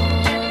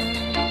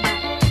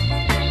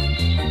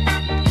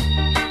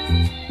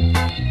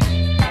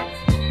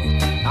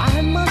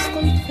 I must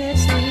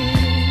confess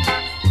it,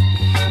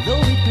 though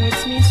it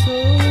hurts me so.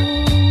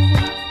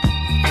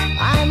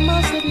 I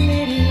must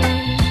admit it,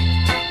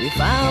 if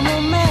I'm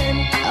a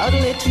man, I'll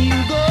let you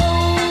go.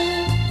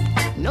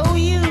 No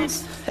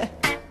use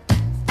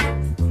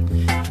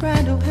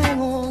trying to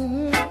hang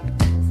on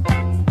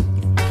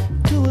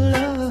to a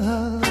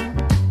love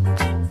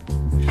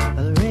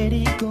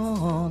already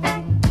gone.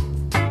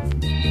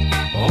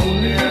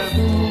 Only a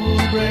fool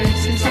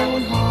breaks his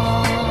own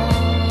heart.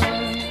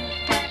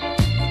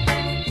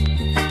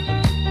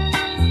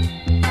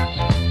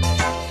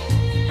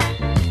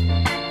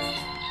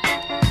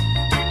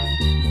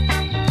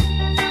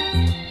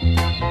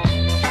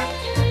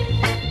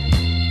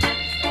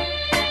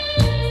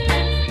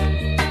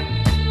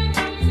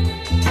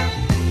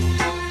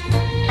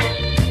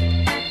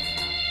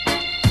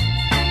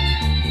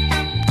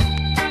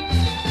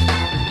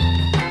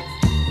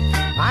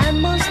 I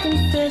must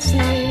confess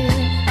it,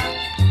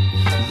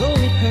 though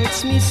it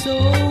hurts me so.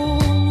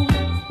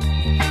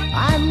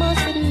 I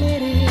must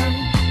admit it,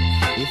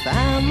 if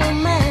I'm a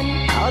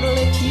man, I'll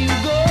let you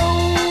go.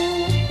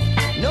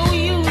 No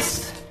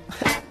use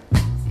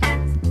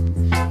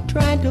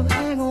trying to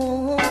hang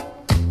on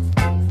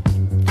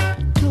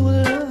to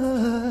a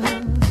love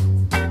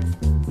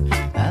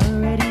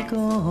already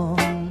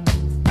gone.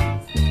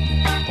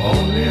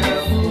 Only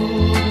a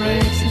fool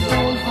breaks his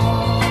own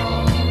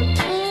heart.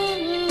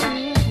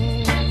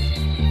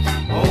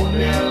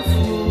 Only a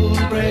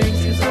fool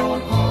breaks his own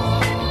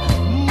heart.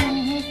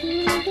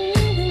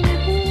 Only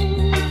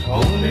a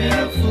fool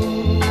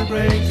breaks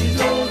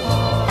his own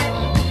heart.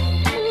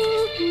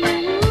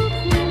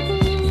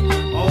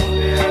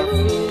 Only a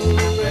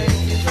fool breaks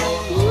his own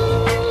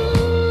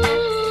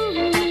heart.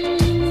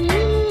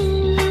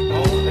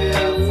 Only a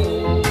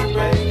fool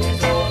breaks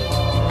his own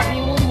heart. Tell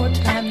me one more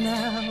time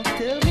now.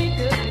 Tell me.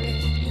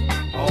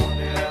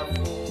 Only a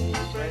fool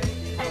breaks his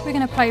own heart. We're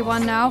going to play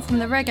one now from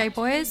the Reggae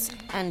Boys.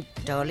 And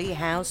Dolly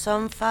House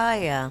on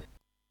Fire.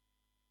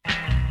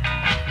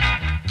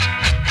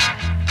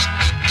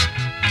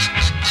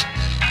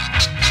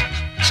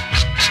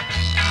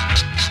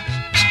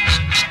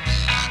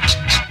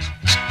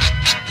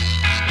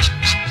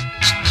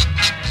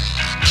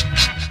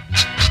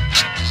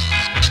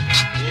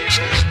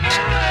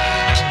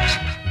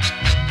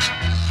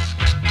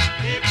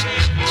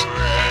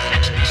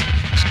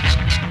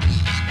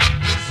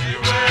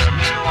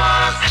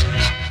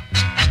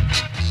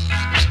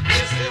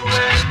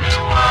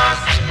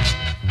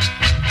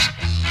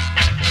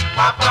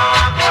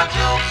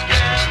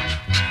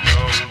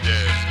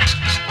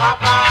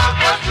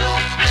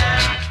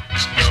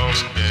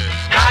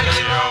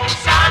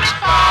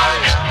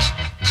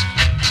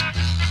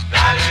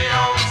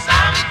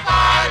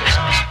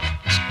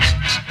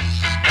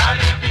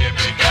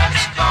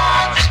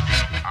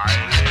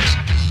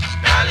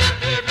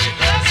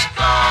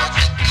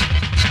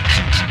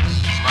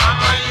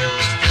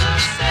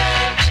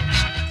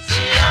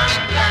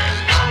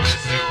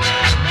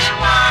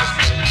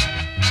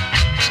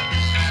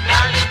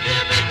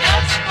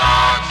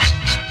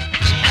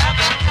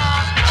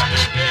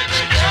 Baby,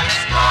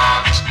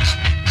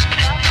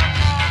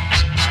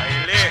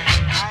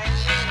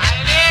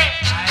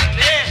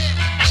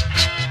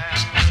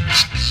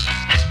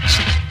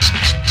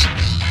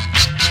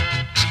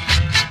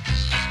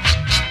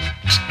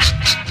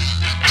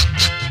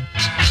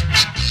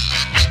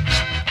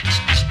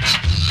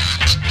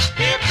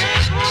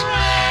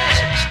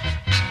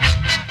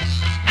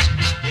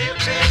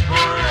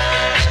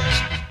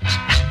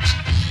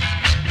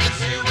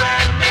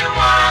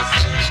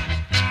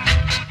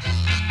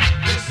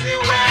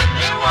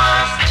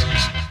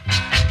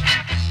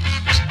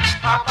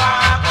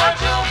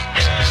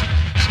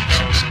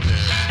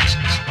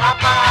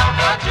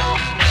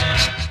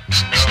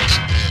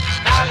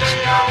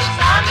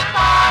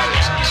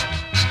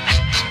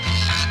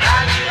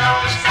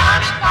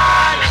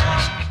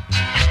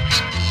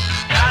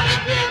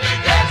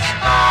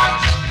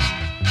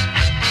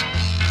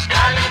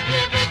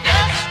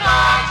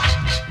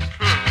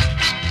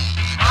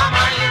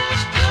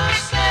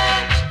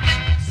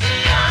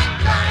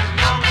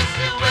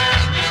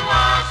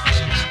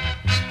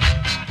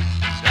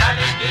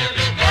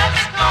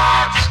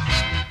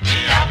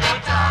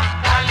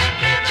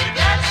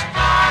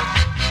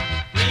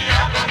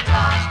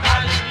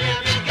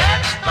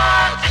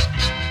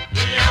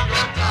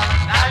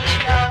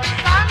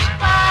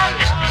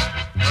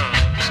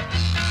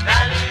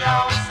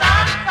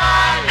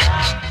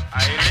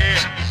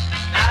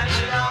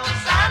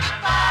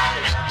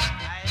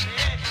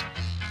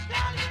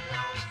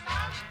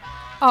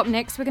 Up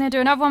next, we're going to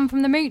do another one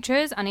from the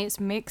Moochers, and it's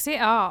Mix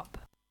It Up.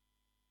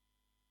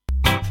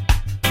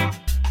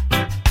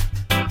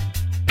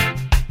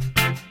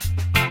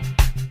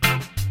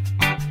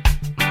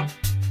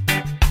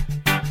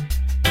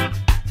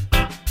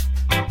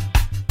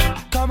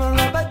 Come and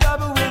rub a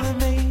double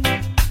with me.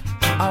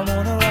 I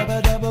wanna rub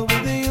a double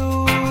with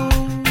you.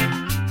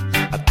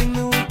 I think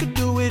that we could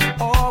do it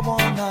all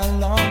one night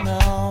long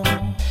now.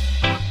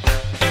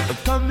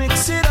 Come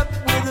mix it up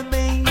with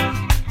me.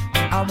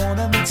 I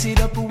wanna mix it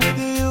up with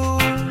you.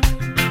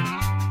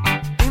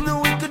 Think that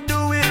we could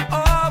do it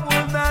all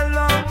one night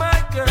long,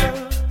 my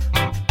girl.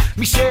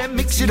 Me say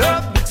mix it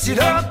up, mix it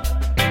up.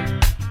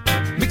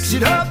 Mix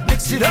it up,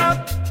 mix it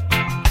up.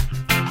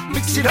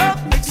 Mix it up,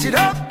 mix it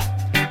up.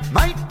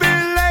 Might be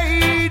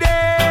lady.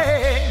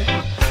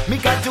 Me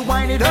got to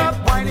wind it up,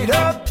 wind it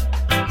up.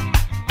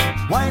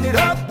 Wind it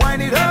up,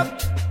 wind it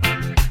up.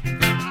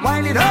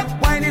 Wind it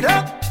up, wind it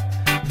up.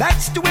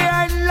 That's the way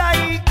I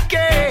like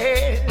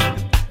it.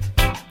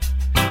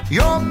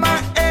 You're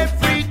my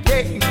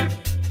everyday.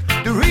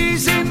 The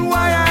reason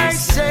why I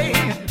say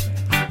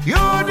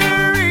you're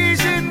the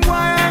reason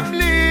why I'm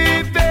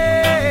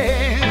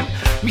living.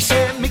 Me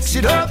say mix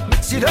it up,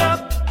 mix it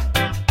up.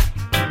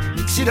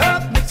 Mix it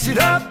up, mix it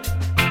up.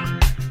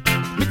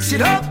 Mix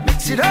it up,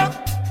 mix it up.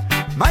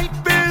 Might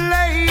be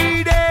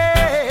lady.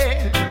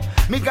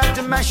 Me got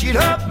to mash it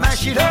up,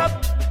 mash it up.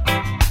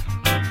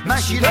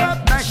 Mash it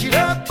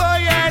up, oh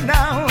yeah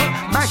now.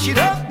 Mash it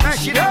up,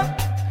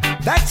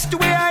 that's the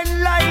way I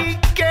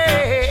like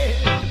it.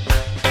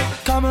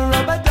 Come and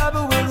rub a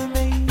double with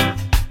me.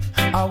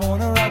 I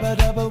wanna rub a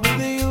double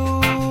with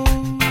you.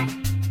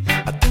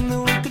 I think that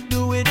we could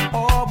do it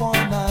all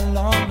one night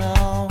long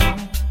now.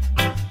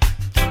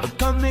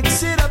 Come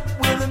mix it up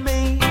with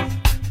me.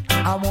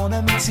 I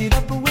wanna mix it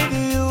up with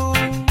you.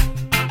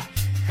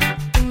 I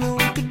think that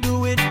we could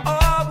do it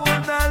all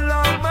one night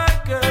long, my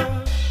girl.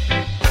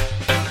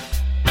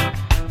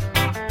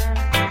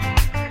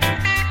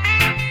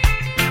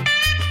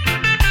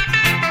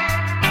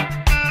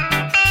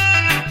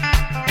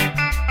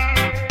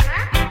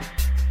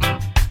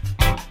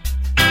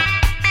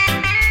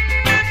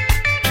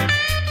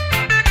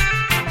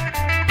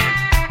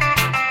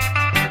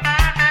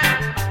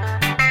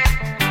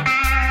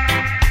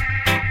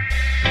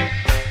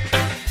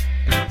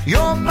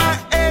 You're my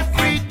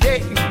everyday.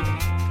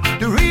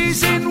 The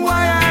reason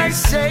why I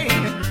say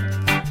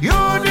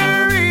you're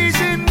the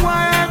reason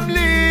why I'm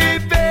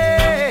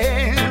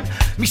living.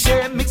 Me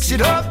say mix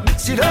it up,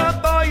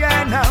 oh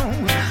yeah now.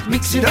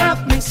 Mix it up,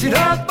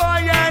 oh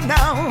yeah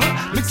now.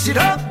 Mix it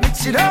up.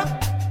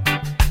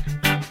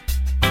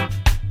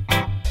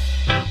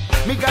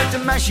 Me got to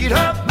mash it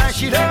up,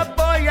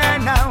 oh yeah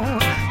now.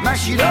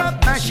 Mash it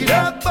up,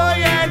 oh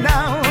yeah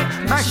now.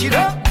 Mash it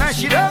up.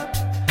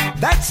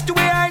 That's the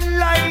way I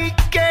like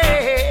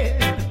it.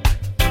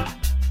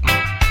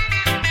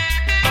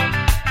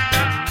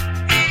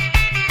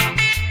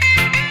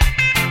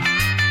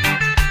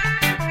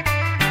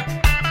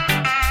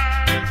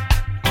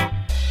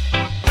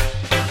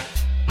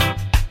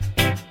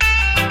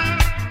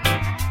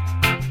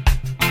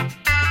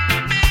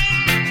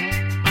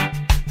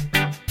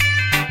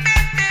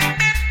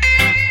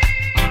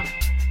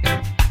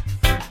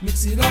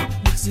 Mix it up,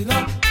 mix it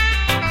up.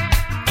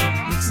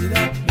 Mix it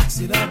up, mix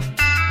it up.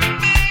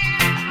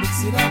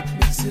 Mix it up,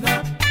 mix it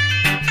up.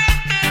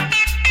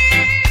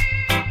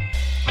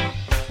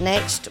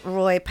 Next,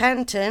 Roy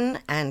Panton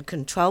and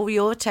Control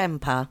Your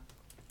Temper.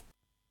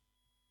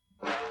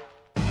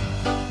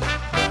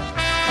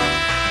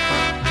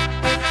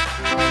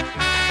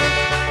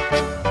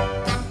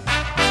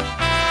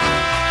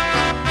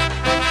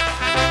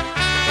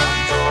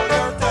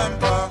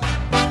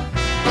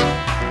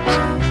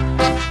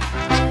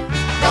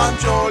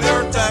 Control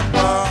your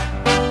temper.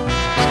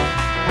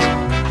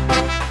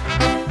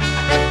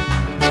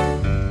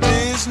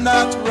 It's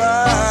not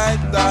right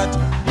that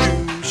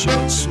you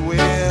should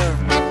swear,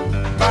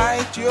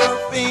 bite your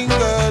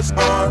fingers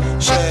or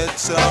shed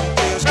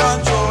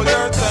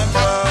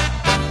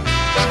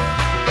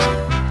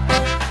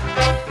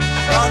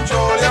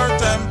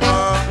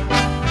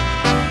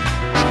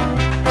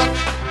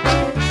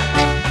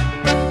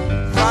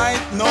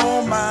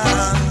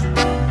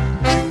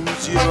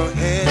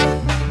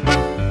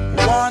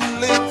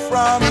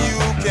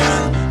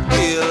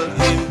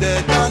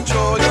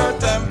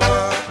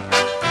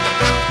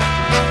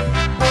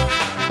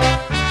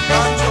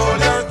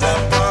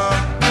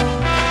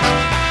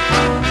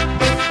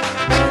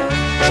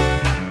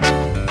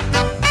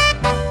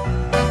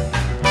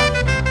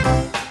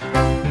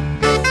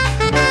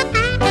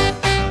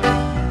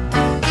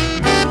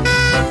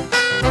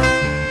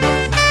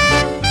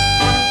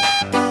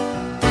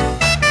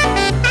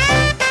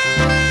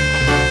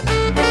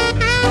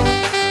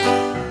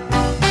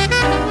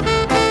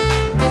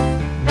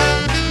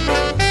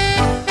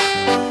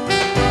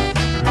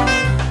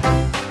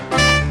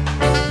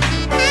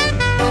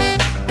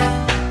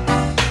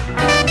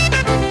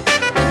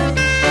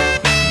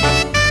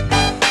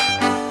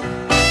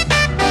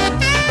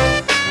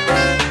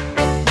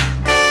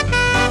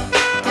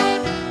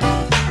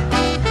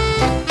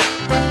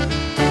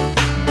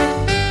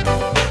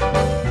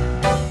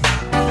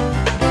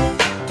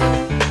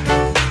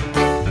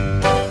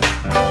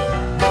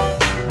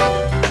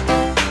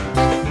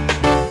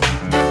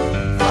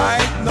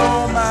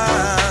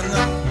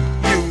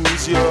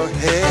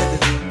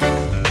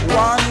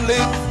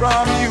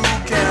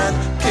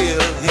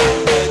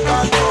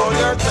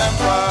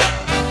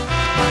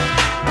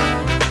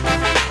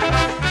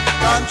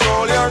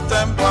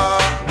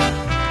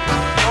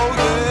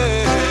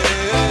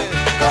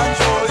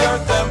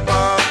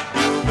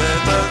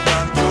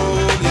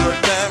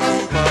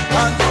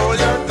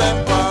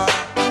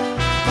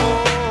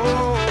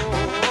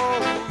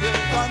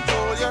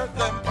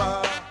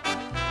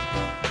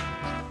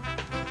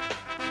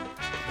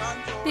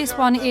This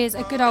one is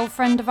a good old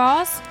friend of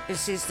ours.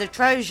 This is the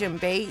Trojan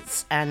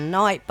Beats and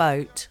Night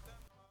Boat.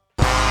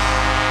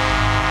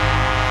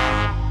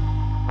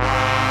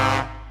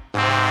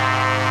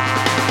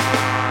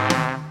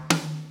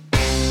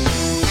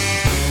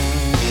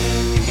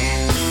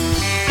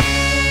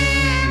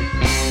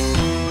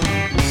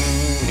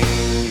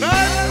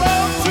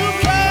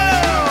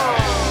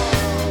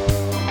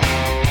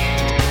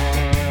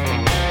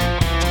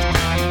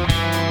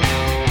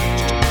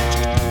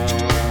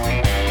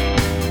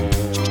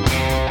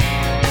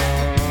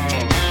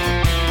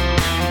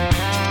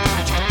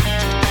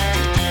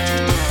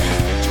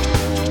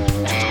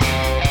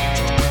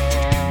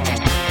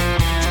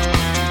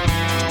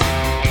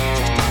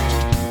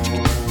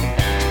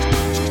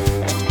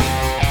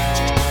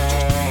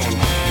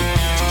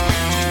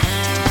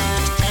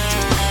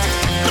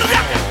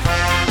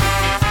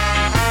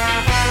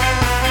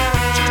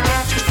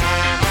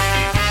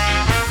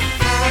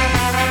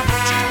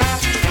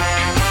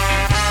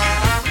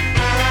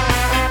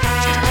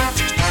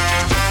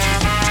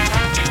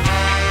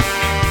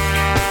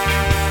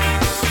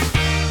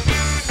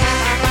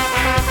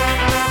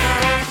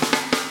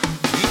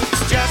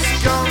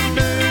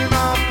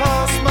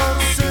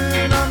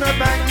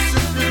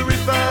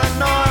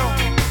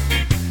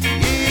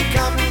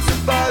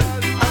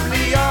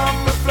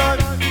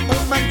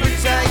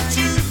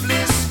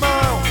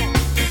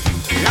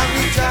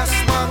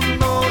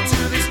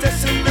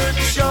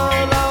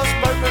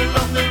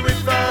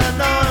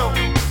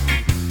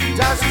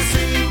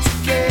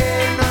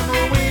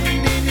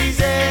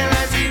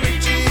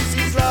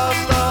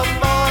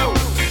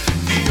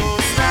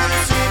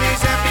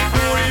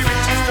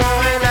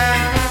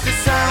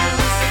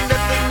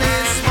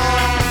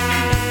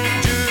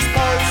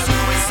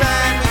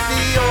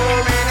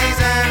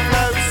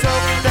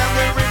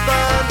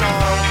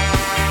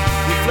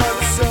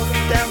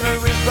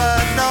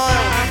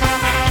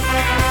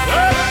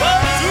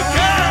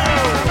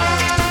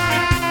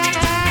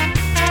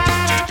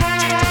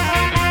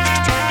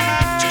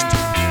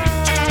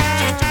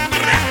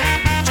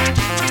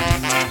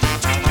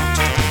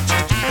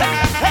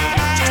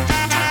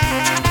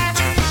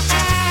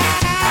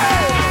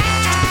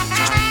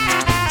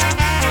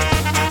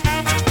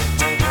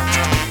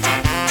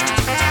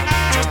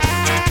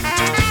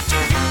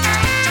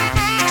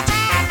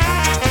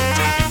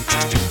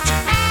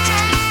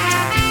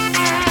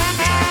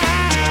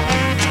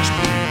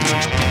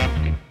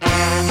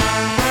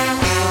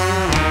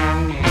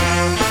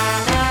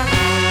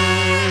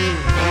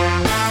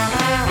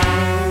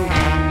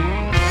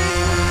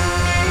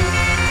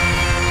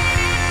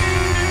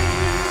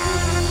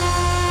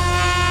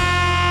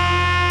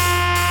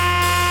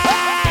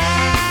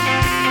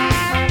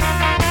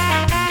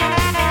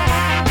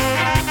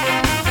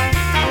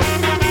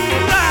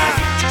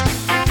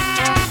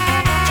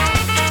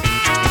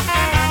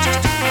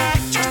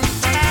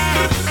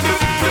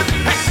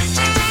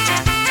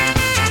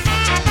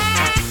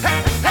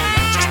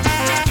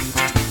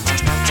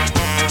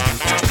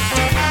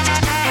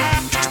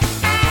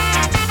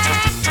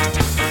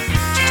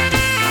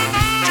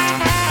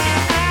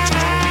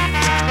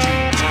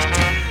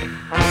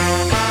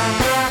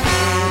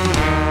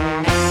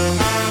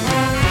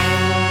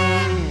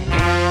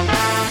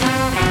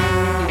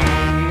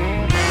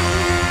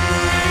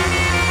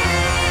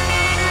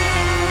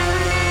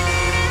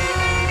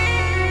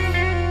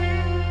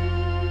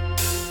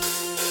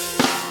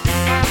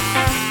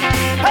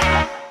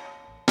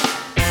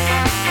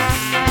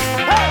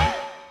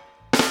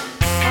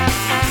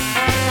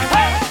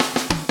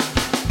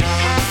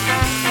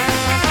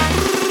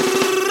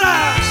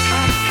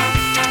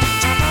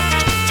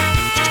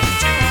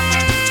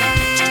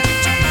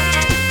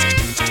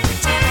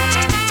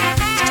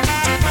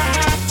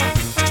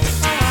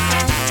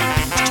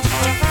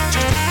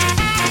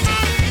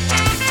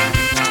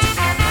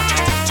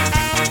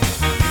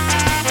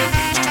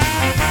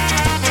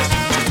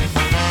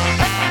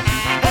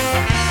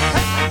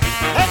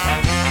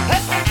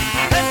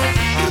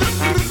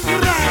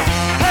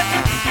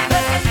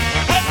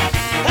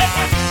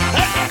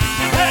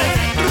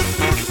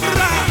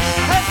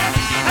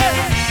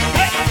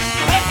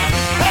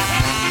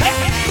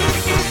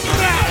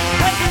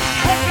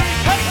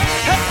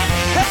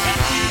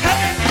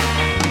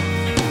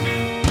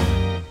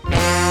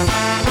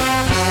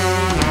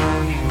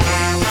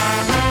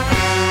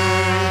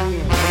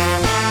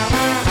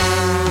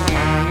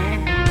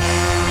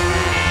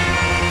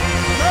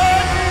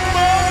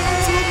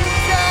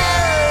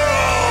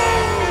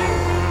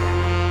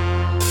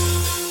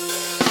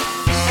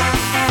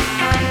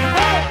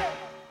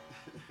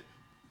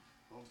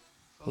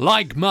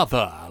 Like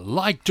Mother,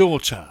 Like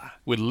Daughter,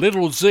 with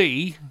Little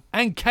Z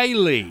and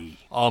Kalie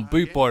on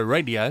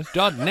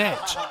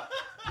bootboyradio.net.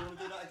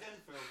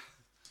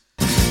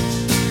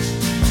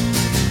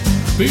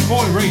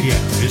 Bootboy Radio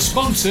is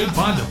sponsored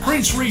by the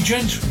Prince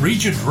Regent,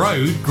 Regent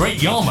Road,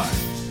 Great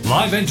Yarmouth.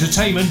 Live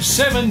entertainment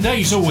 7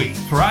 days a week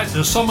throughout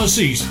the summer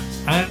season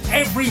and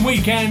every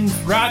weekend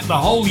throughout the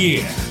whole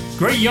year.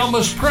 Great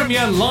Yarmouth's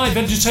premier live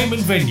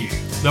entertainment venue,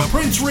 the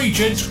Prince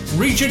Regent,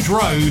 Regent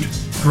Road,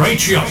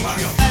 Great show.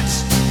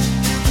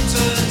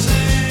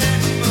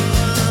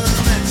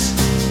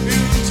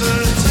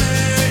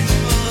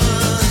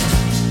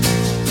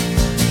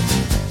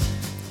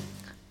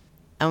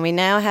 And we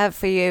now have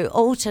for you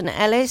Alton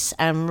Ellis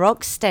and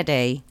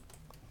Rocksteady.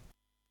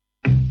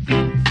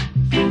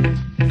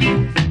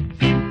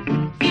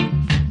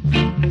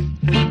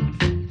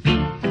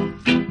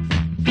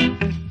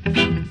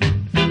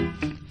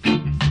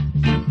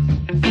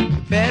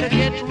 Better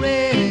get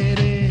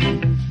ready,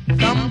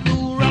 come to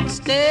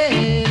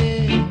Rocksteady.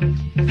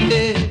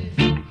 Yeah.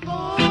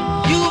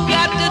 You've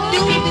got to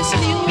do this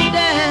new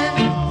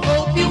dance.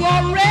 Hope you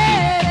are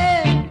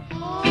ready.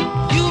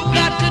 You've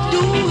got to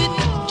do it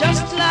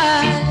just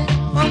like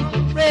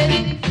Uncle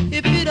Freddie.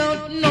 If you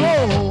don't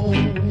know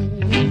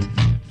it,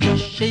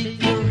 just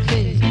shake your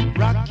head,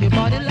 rock your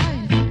body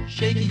line,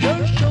 shake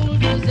your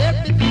shoulders,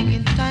 everything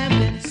in time,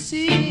 then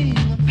sing.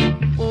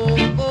 Oh,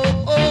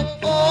 oh, oh,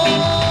 oh.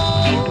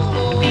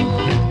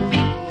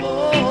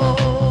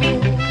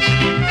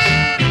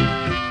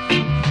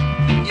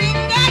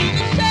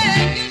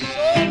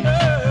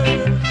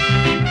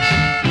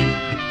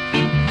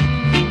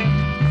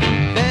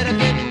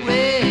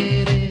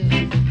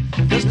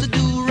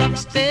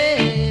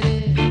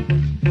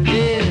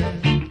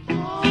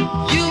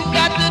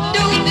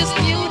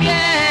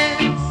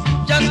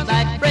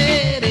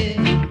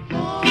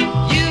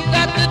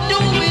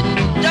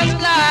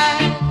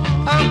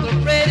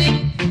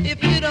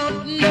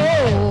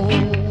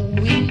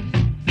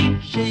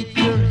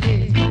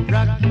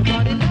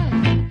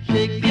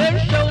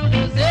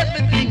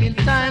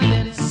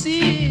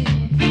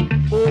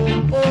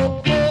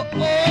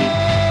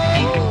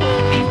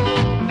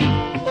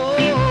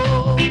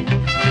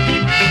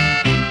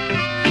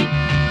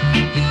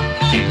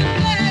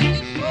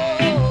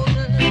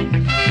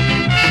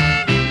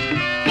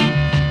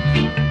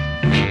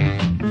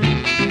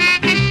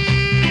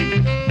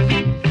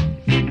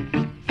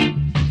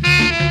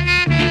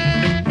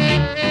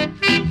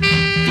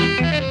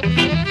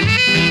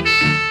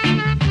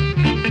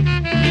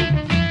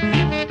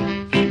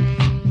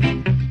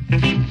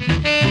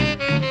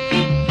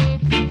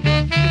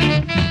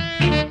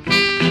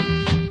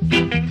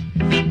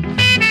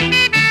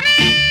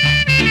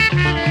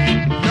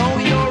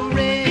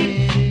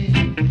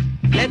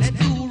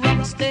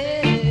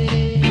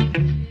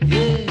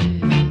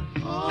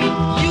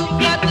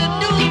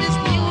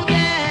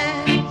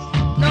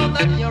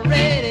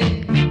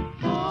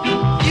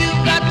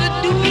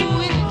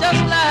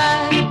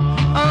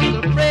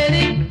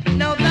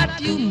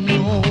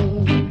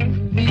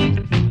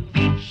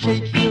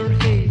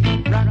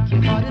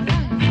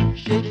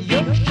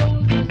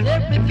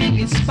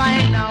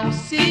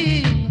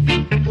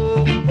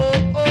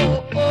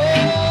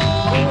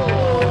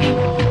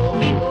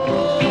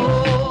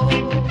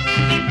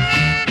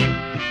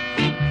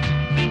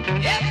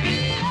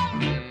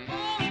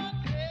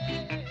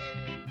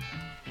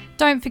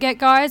 Don't forget,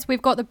 guys,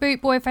 we've got the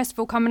Boot Boy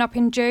Festival coming up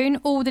in June.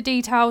 All the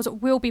details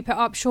will be put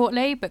up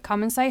shortly, but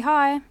come and say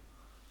hi.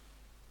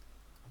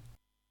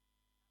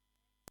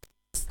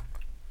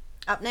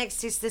 Up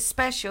next is The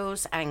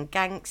Specials and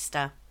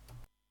Gangster.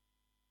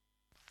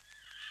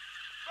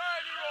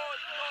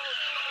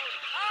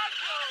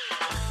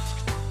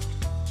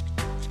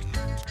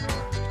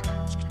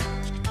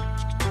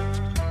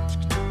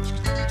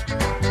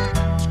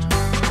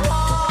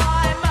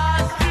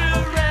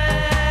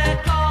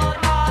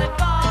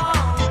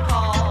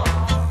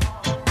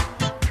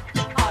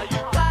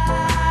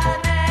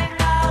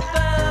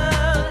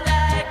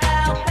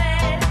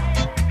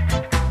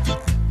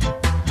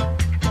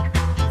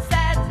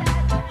 Said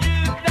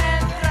you've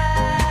been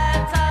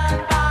threatened.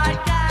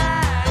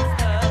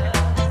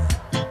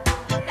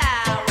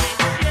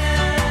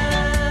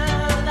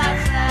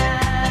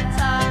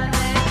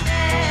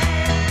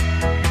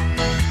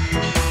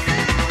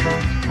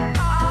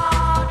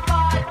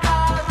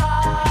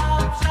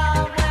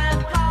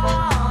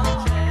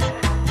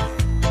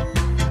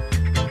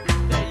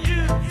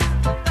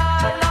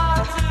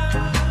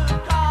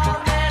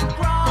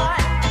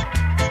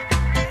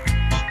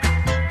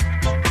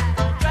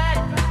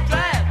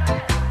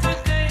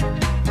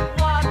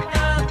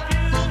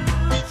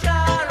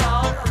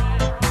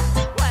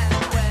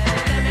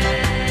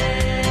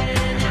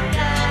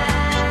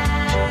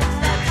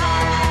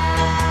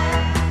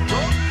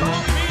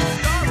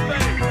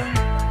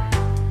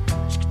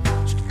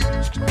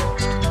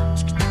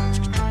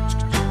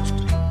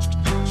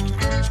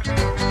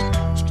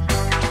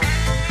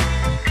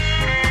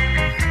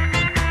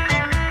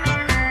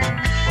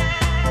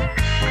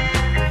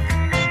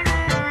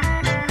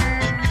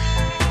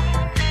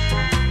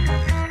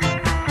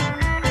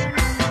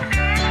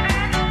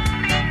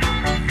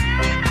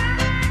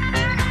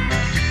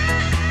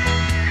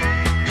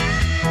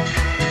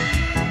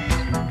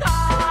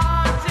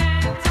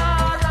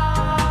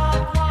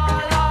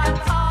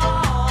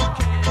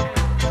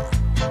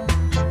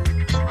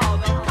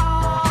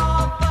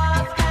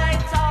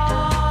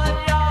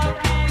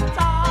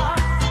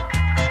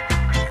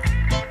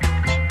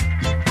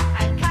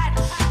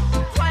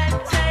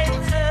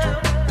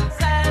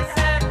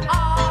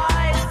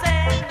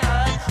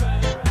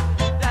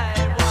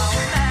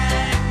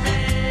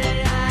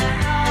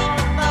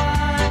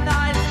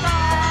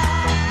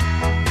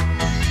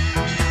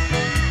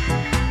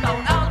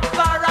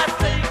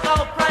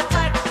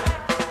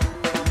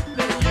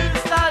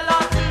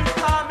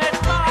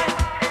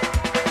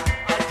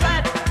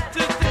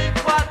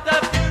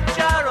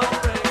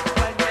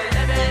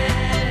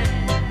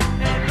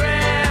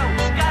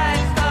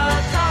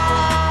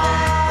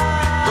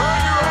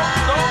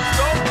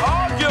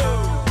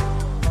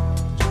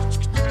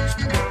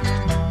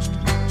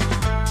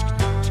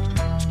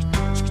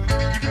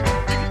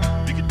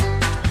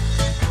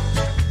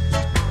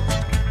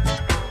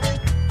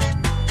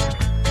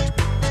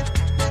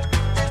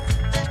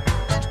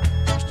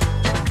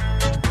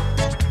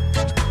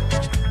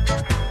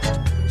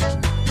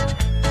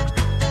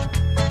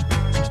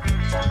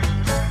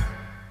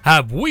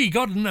 have we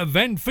got an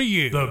event for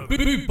you. The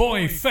Boot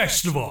Boy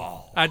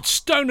Festival at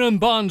Stoneham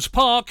Barnes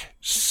Park,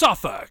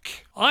 Suffolk.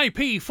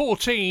 IP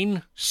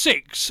 14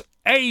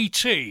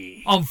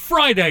 6AT. On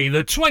Friday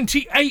the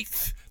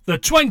 28th, the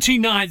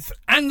 29th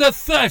and the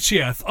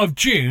 30th of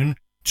June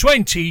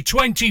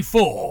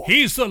 2024.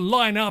 Here's the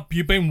lineup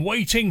you've been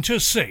waiting to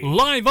see.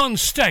 Live on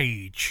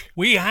stage,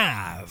 we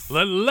have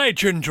the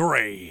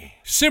legendary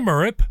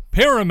Simmerip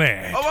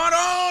Pyramid. I want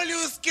all you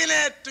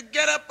skinhead to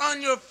get up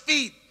on your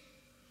feet.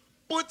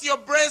 Put your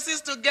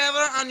braces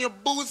together and your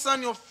boots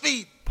on your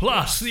feet.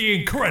 Plus the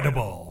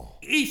incredible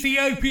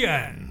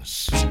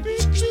Ethiopians.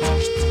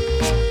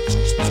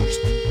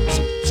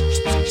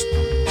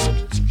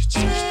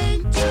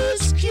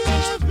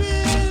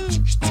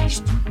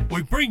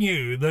 We bring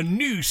you the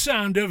new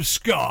sound of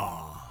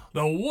ska,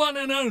 the one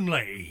and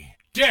only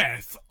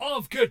Death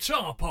of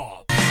Guitar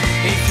Pop.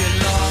 If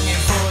you're longing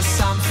for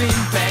something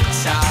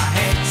better,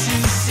 head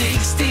to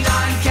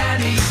 69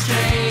 Kalie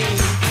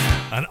Street.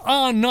 And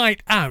our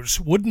night out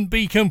wouldn't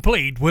be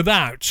complete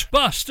without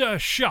Buster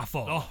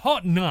Shuffle, the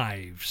Hot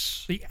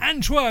Knives, the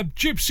Antwerp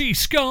Gypsy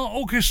Ska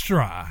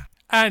Orchestra,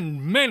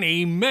 and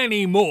many,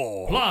 many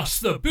more. Plus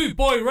the Boot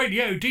Boy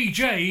Radio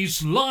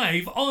DJs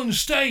live on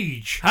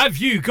stage. Have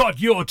you got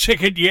your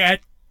ticket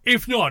yet?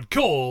 If not,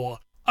 call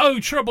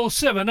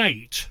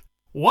 07778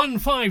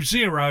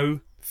 150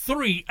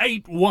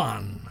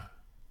 381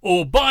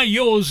 or buy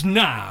yours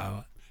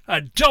now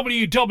at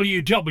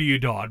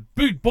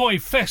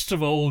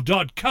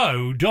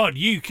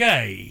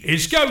www.bootboyfestival.co.uk.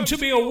 It's going to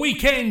be a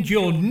weekend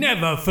you'll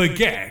never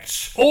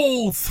forget.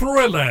 All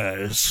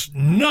thrillers,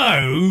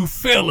 no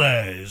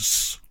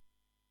fillers.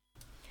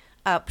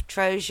 Up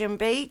Trojan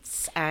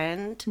Beats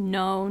and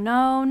No,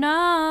 no,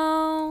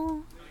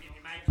 no.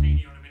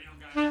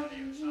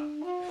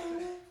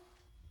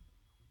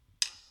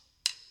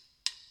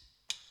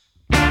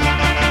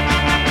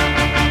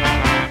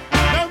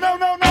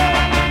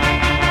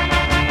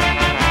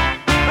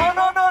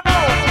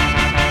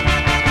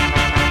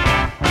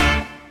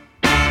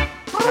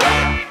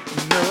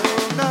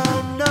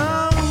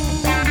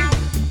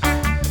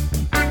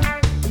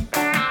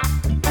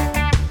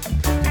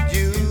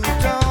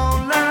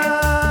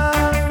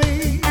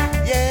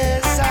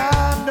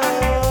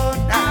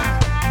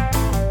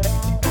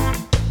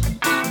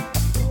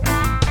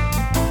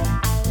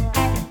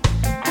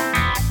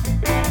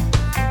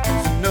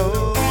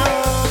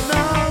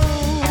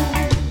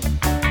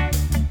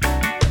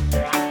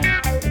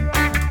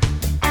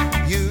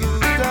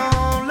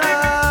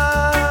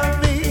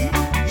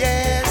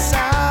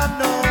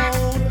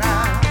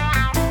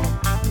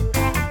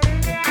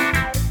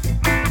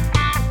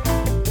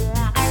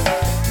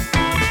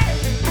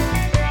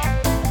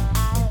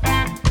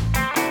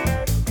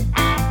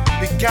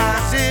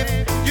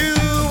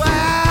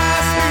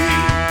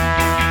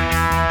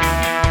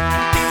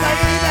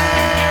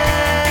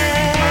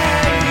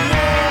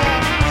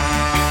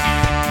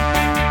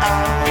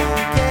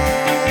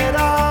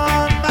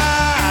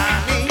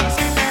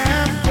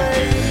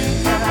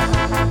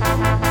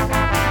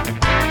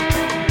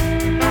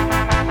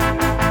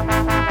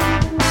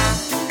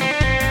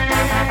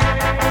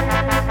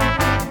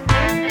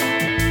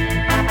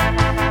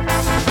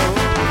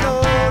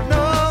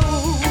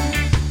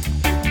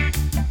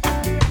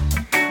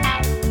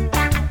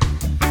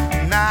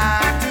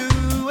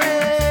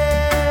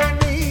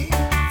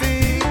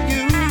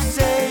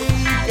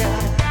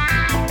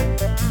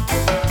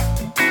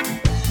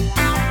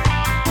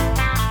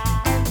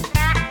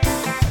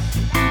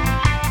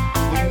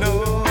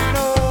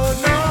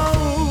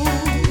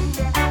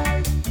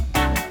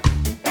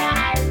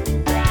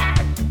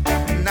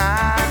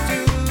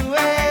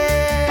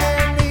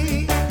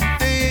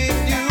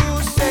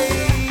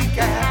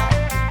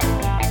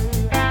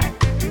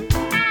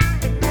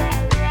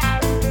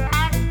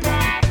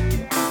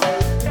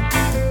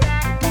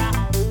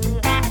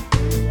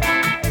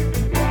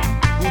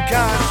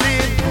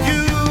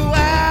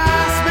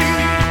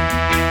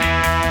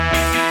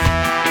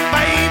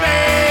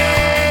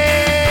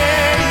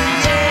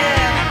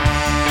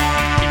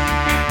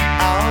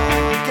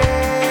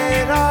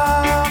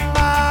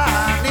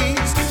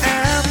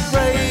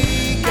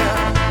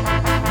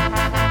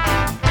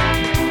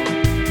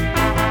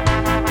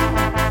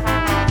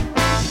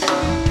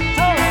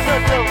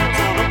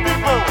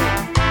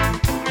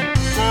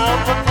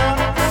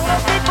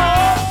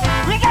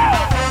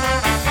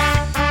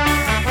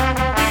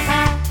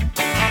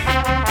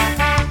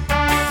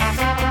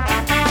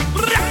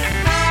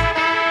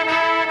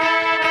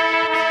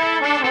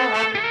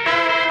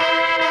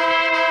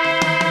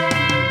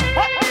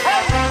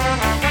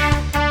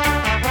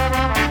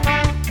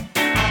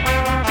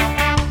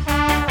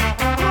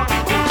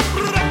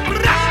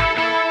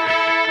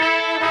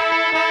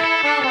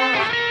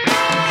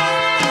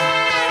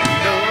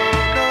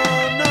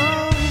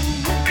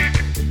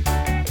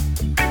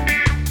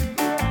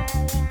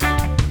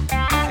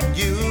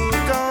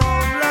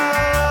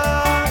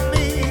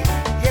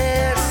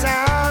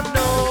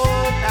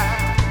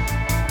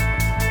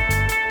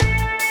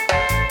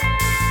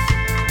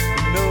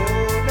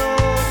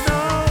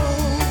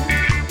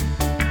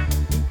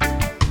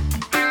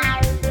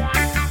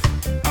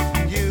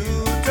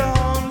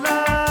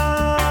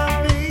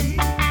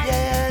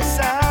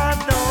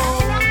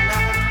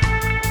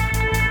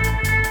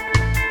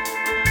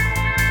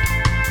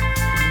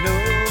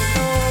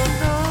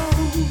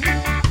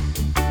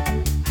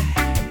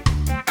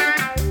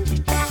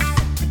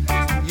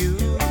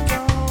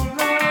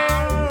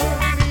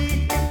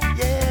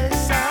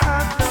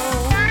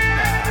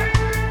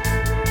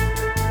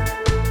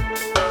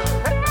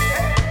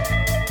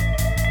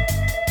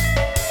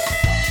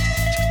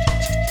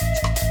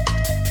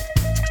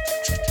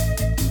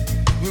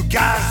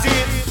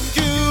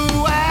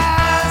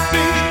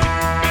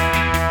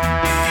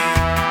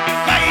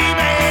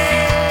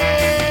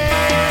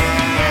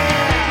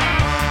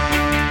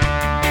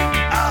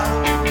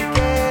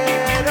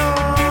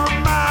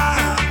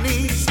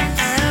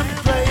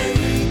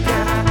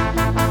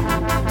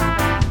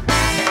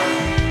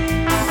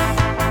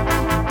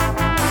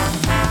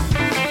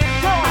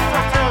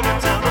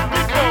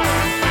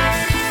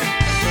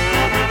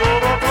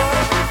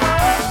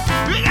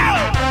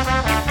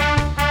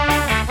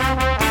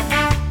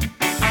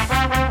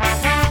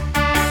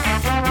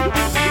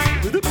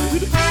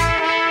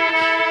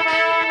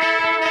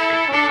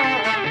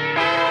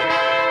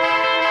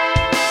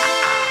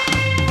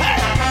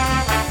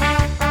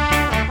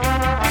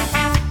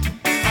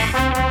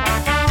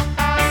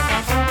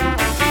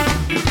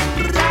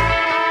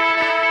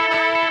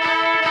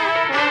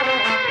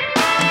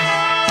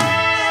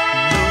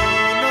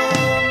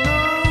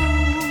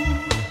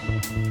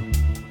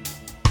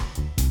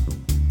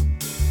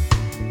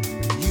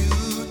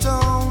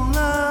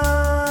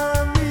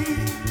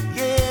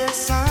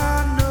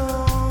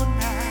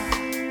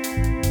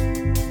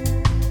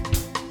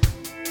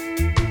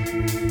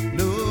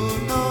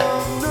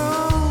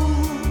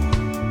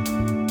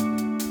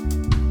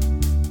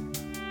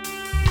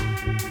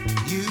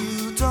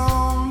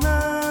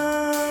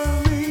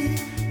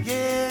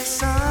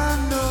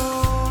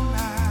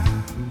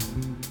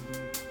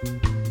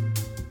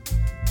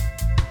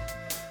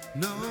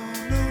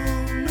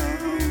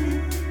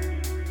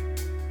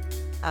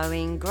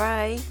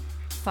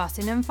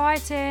 Fussing and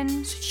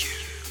fighting.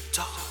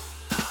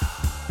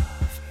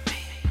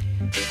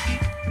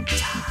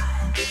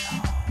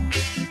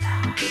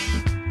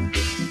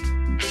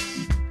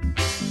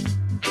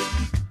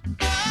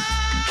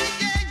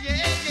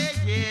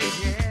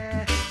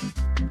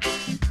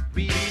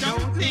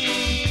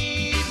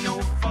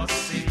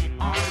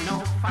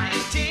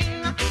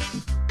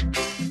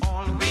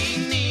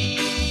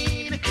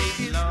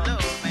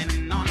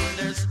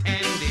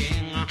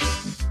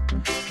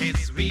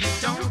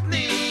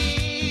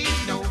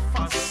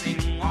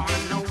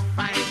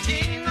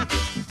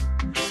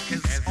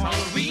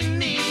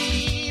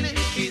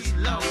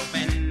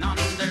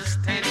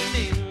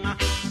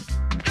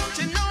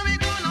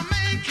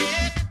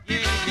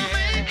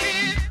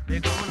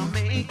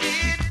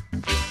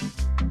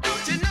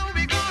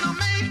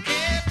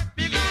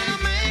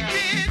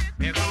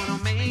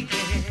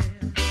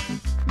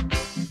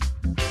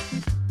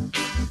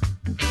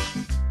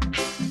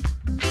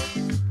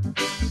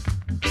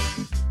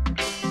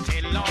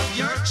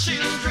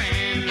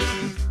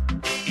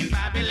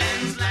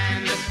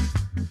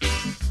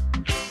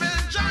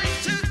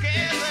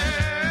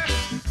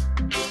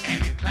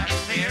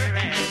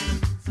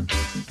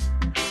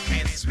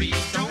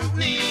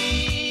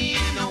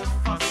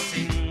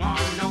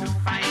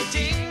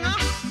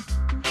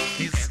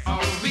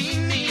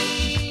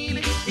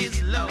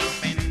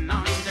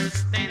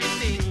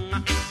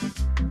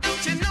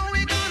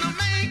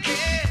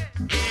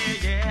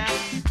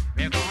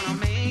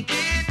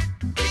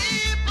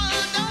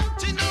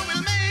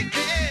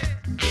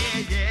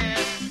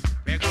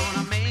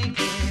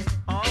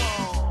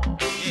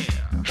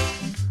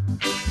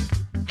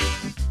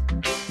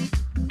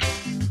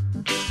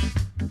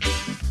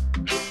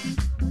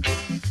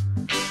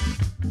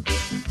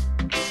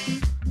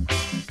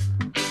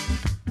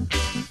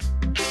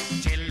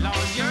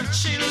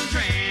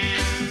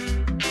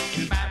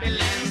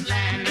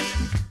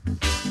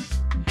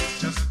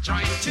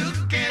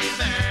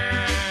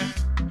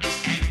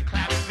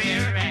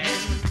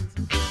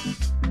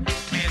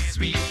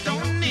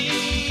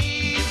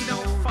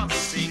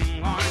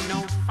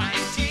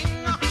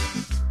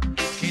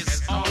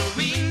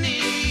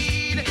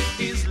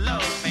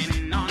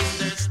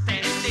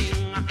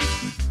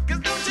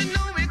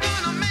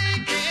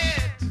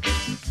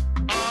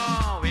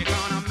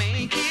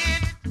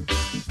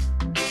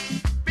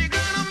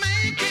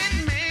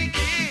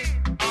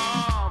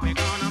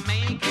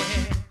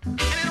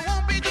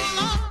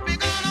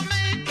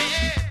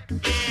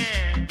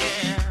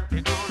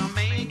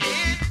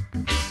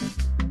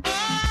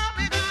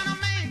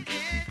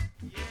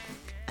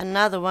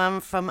 Another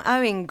one from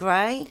Owen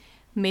Gray.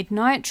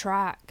 Midnight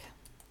Track.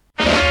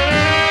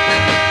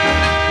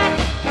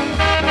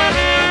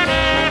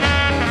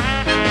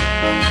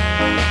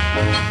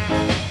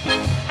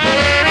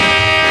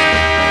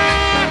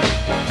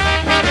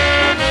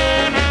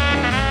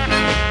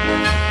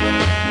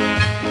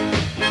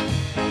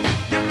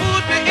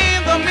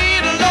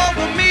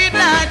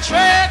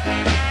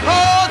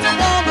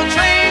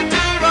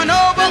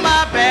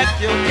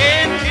 You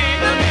can't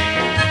kill me.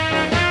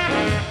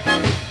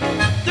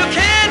 You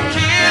can't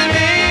kill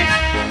me.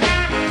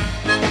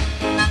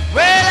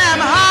 Well,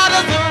 I'm hard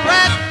as a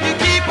rat. You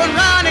keep on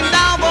running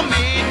down the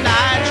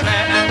midnight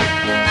track.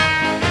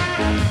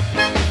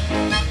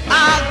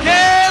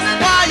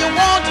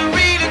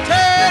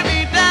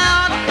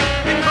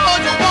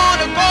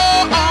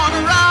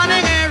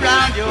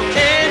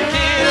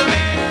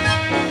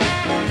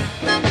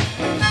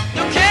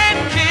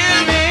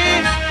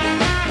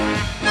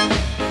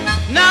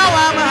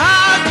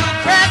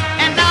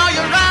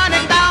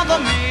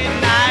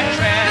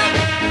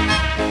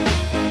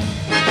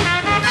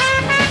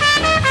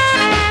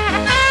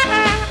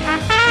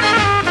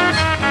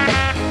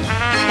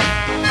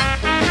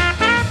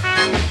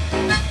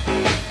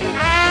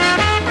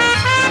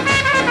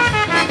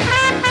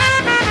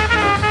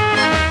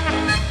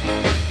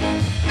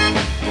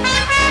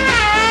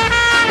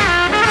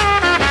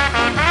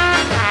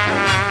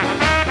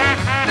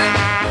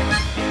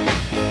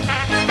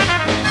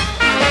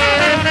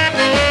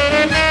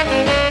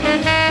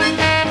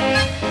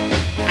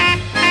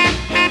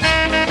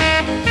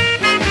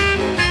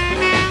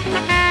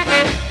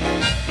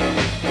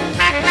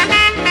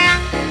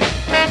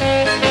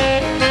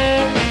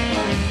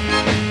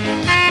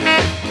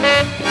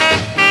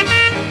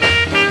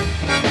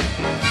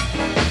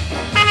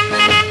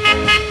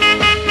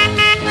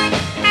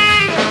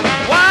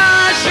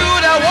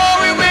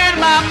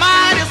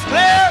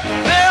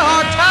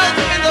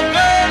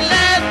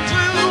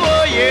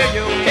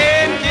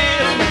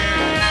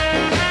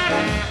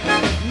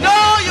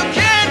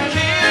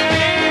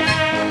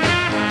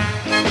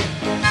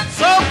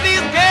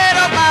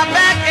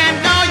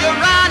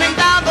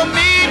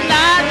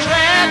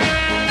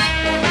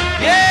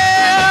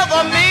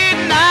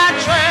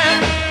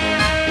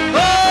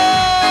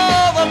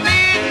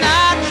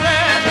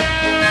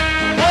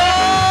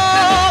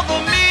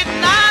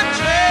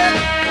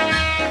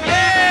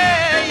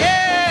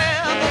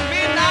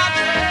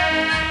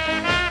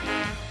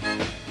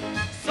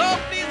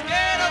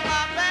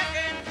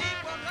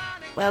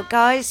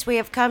 guys, we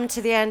have come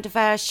to the end of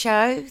our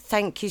show.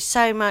 Thank you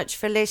so much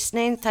for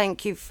listening.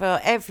 Thank you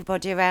for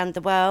everybody around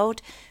the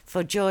world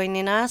for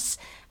joining us.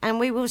 And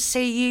we will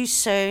see you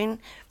soon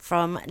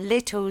from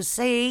Little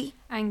Z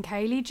and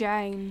Kalie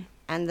Jane.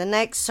 And the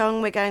next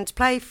song we're going to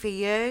play for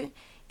you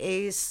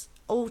is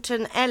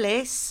Alton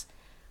Ellis,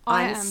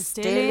 I Am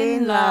Still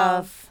in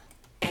Love.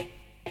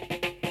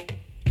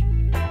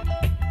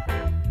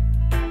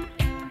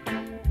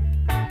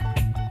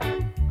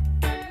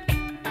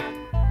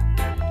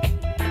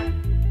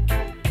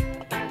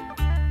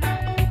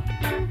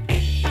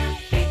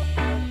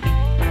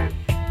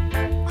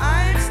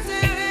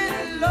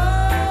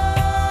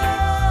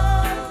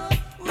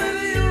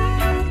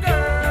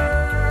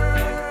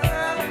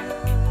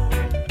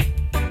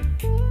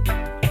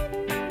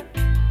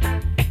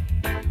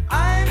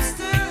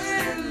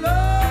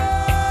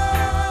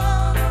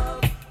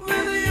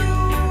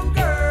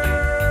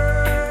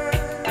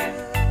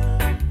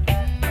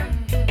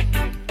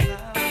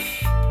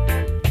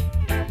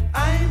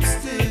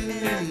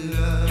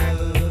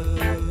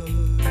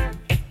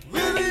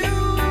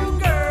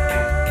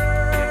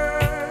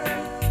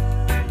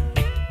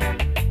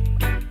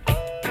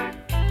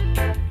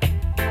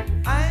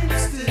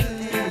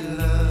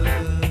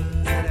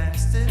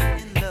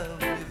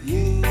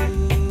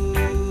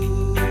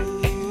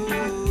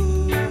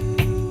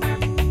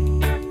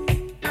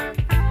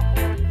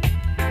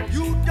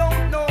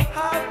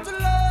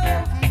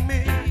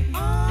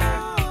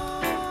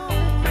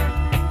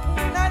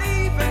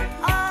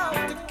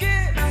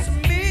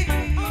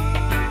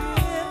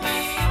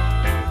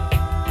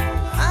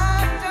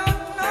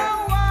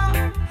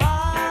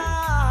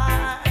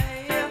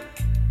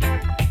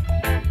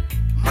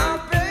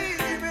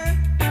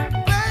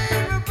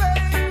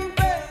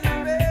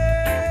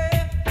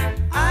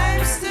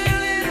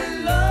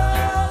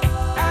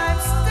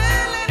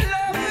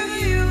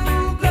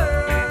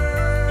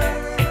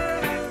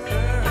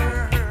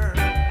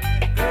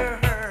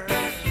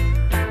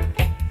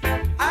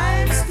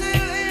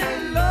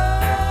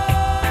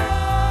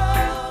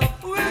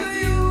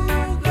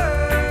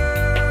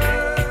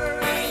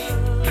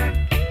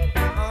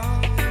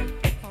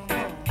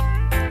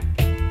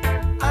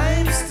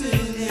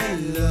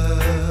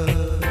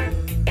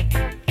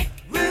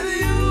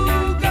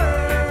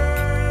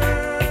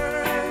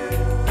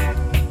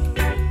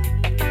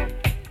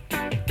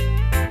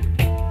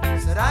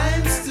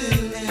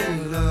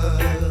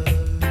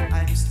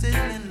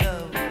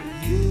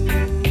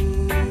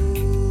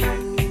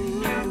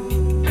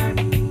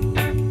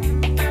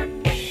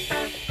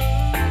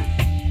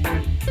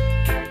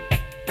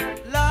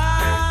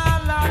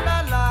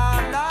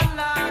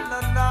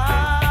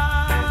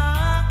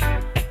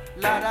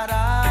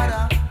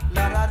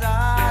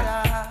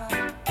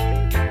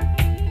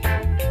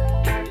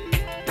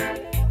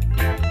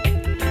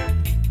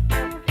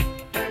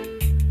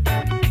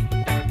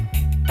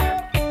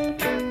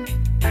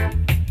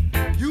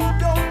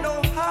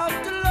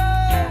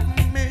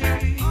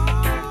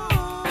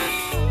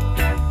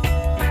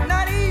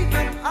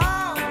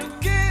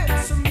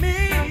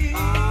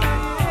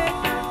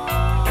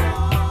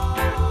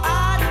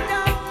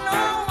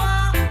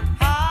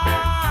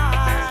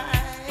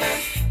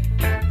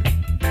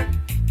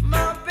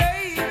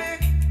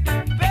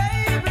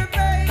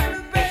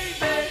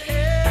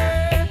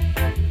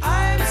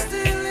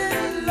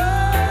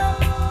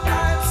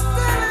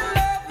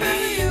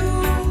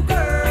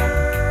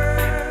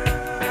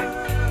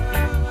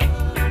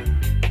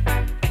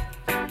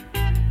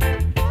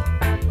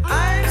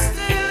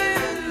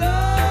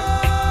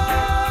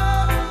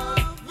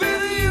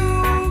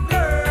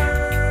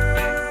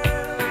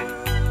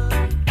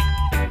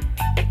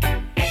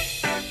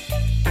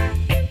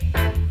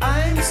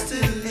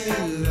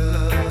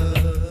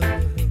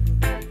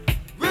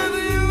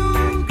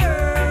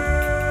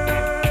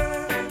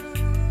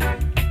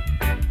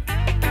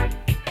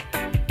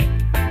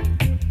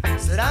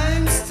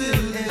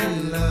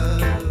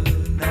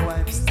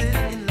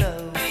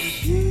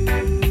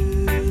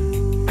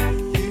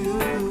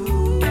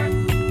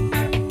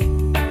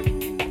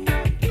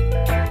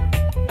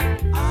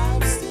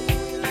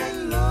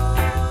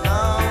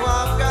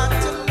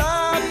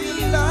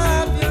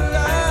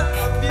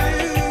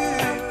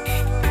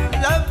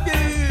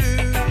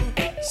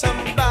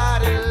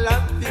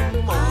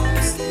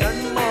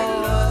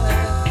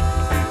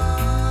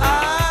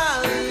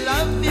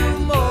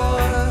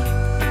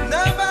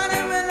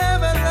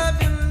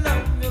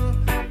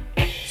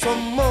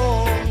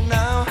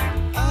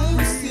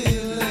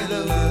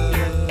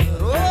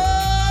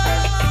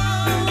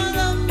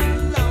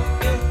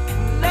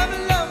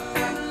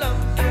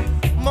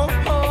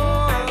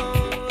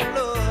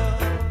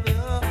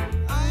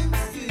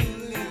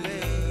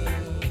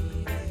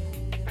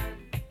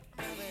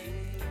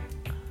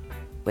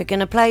 We're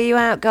going to play you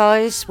out,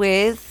 guys,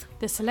 with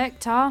The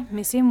Selector,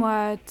 Missing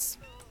Words.